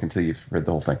judge a book until you've read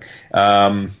the whole thing.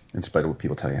 In spite of what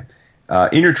people tell you.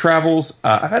 In your travels,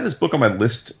 I've had this book on my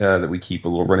list that we keep, a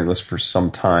little running list for some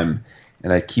time,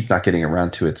 and I keep not getting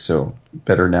around to it, so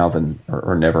better now than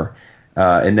or never.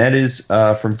 And that is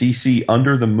from DC,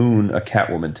 Under the Moon, a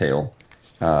Catwoman tale,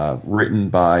 written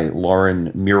by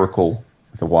Lauren Miracle,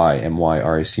 with a Y,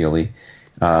 M-Y-R-A-C-L-E,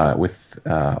 with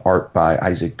art by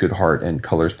Isaac Goodhart and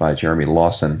colors by Jeremy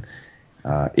Lawson.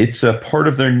 It's a part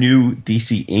of their new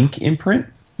DC Inc. imprint,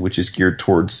 which is geared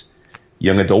towards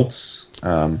young adults,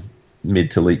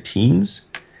 mid to late teens.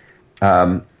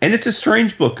 And it's a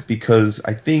strange book because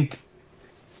I think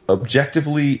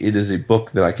objectively it is a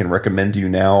book that I can recommend to you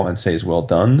now and say is well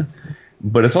done.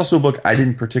 But it's also a book I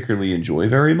didn't particularly enjoy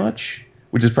very much,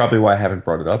 which is probably why I haven't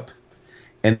brought it up.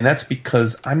 And that's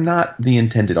because I'm not the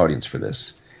intended audience for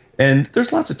this. And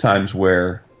there's lots of times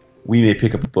where we may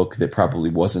pick up a book that probably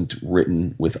wasn't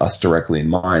written with us directly in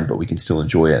mind, but we can still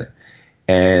enjoy it.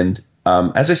 And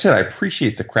as I said, I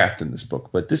appreciate the craft in this book,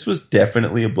 but this was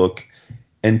definitely a book,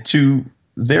 and to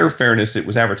their fairness, it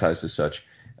was advertised as such,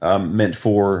 meant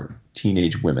for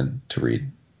teenage women to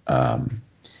read. And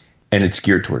it's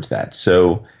geared towards that.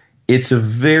 So it's a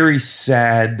very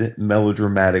sad,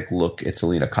 melodramatic look at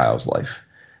Selina Kyle's life.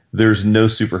 There's no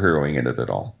superheroing in it at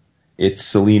all. It's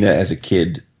Selina as a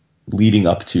kid leading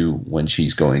up to when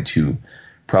she's going to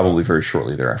probably very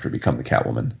shortly thereafter become the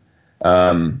Catwoman.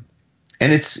 And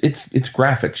it's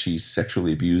graphic. She's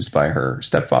sexually abused by her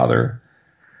stepfather,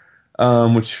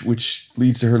 which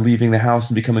leads to her leaving the house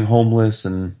and becoming homeless,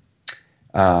 and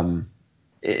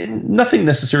nothing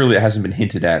necessarily that hasn't been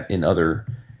hinted at in other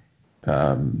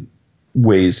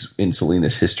ways in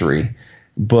Selina's history.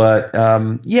 But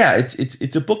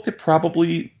it's a book that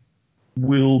probably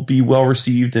will be well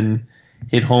received and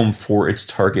hit home for its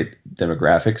target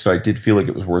demographic. So I did feel like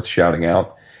it was worth shouting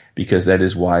out, because that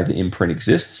is why the imprint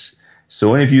exists.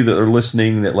 So any of you that are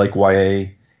listening that like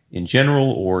YA in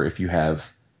general, or if you have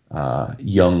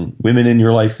young women in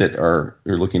your life that are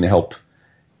looking to help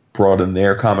broaden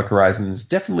their comic horizons,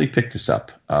 definitely pick this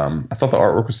up. I thought the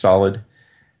artwork was solid.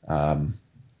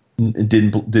 It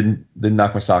didn't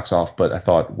knock my socks off, but I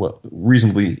thought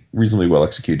reasonably well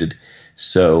executed.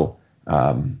 So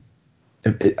I'm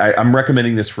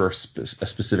recommending this for a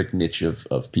specific niche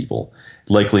of people.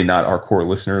 Likely not our core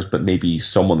listeners, but maybe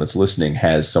someone that's listening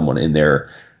has someone in their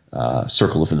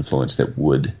circle of influence that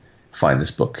would find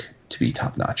this book to be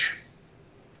top notch.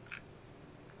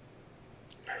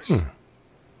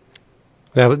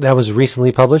 That was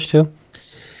recently published too?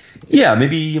 Yeah,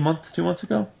 maybe a month, 2 months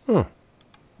ago.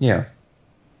 Yeah.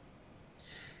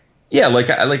 Yeah,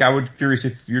 like I would curious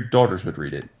if your daughters would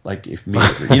read it. Like if me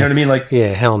would read it. You know what I mean? Like yeah,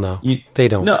 hell no. They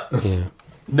don't. No. Yeah.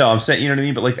 No, I'm saying, you know what I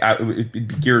mean? But like it'd be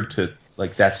geared to,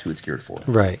 like, that's who it's geared for.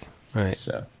 Right.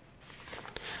 So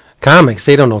comics,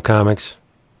 they don't know comics.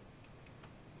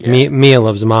 yeah. Mia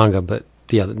loves manga, but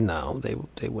the other, no, they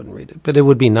wouldn't read it. But it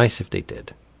would be nice if they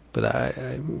did. But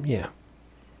yeah.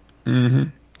 Mm-hmm.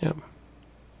 Yeah.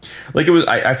 Like it was,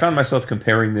 I found myself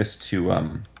comparing this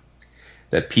to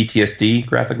that PTSD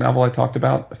graphic novel I talked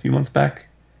about a few months back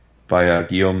by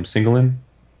Guillaume Singelin,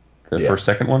 the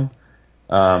second one,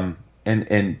 and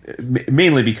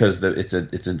mainly because it's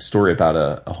a story about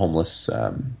a homeless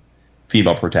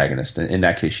female protagonist. And in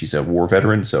that case, she's a war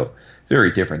veteran, so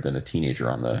very different than a teenager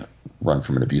on the run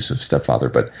from an abusive stepfather.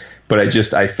 But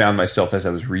I found myself as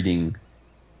I was reading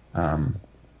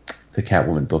the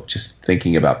Catwoman book, just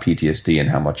thinking about PTSD and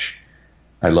how much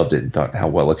I loved it and thought how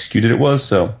well executed it was.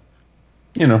 So,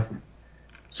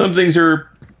 some things are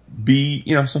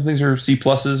some things are C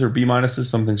pluses or B minuses,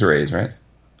 some things are A's, right?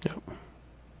 Yep.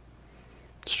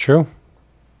 It's true.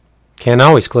 Can't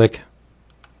always click.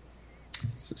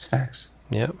 It's facts.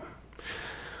 Yep.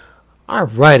 All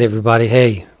right, everybody.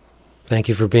 Hey, thank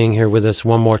you for being here with us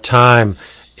one more time.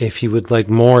 If you would like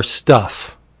more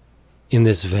stuff in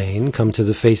this vein, come to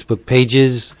the Facebook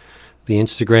pages, the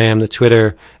Instagram, the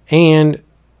Twitter, and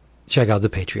check out the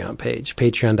Patreon page,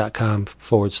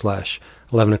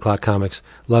 patreon.com/11 o'clock comics.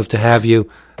 Love to have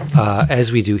you,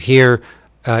 as we do here.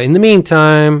 In the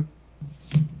meantime,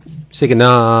 say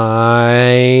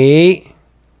goodnight.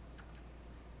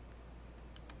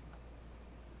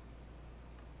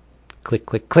 Click,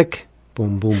 click, click.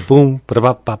 Boom, boom, boom.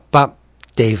 Ba-da-bop-bop-bop.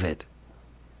 David.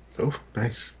 Oh,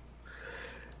 nice.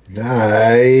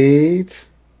 Night.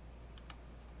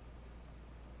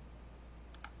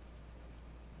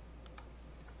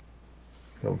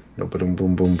 No, boom,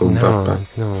 boom, boom, boom, bop, bop.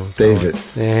 No. David.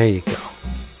 There you go.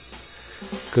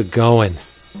 Good going.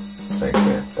 Thanks,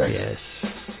 man. Thanks. Yes.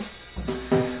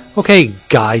 Okay,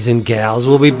 guys and gals,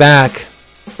 we'll be back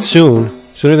sooner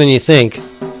than you think.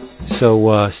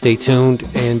 So stay tuned,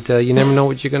 and you never know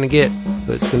what you're going to get,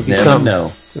 but it's going to be something. Know.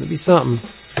 It's going to be something.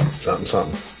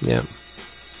 Something. Yeah.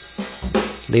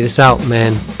 Lead us out,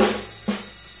 man.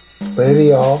 Later,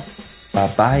 y'all.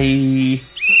 Bye-bye.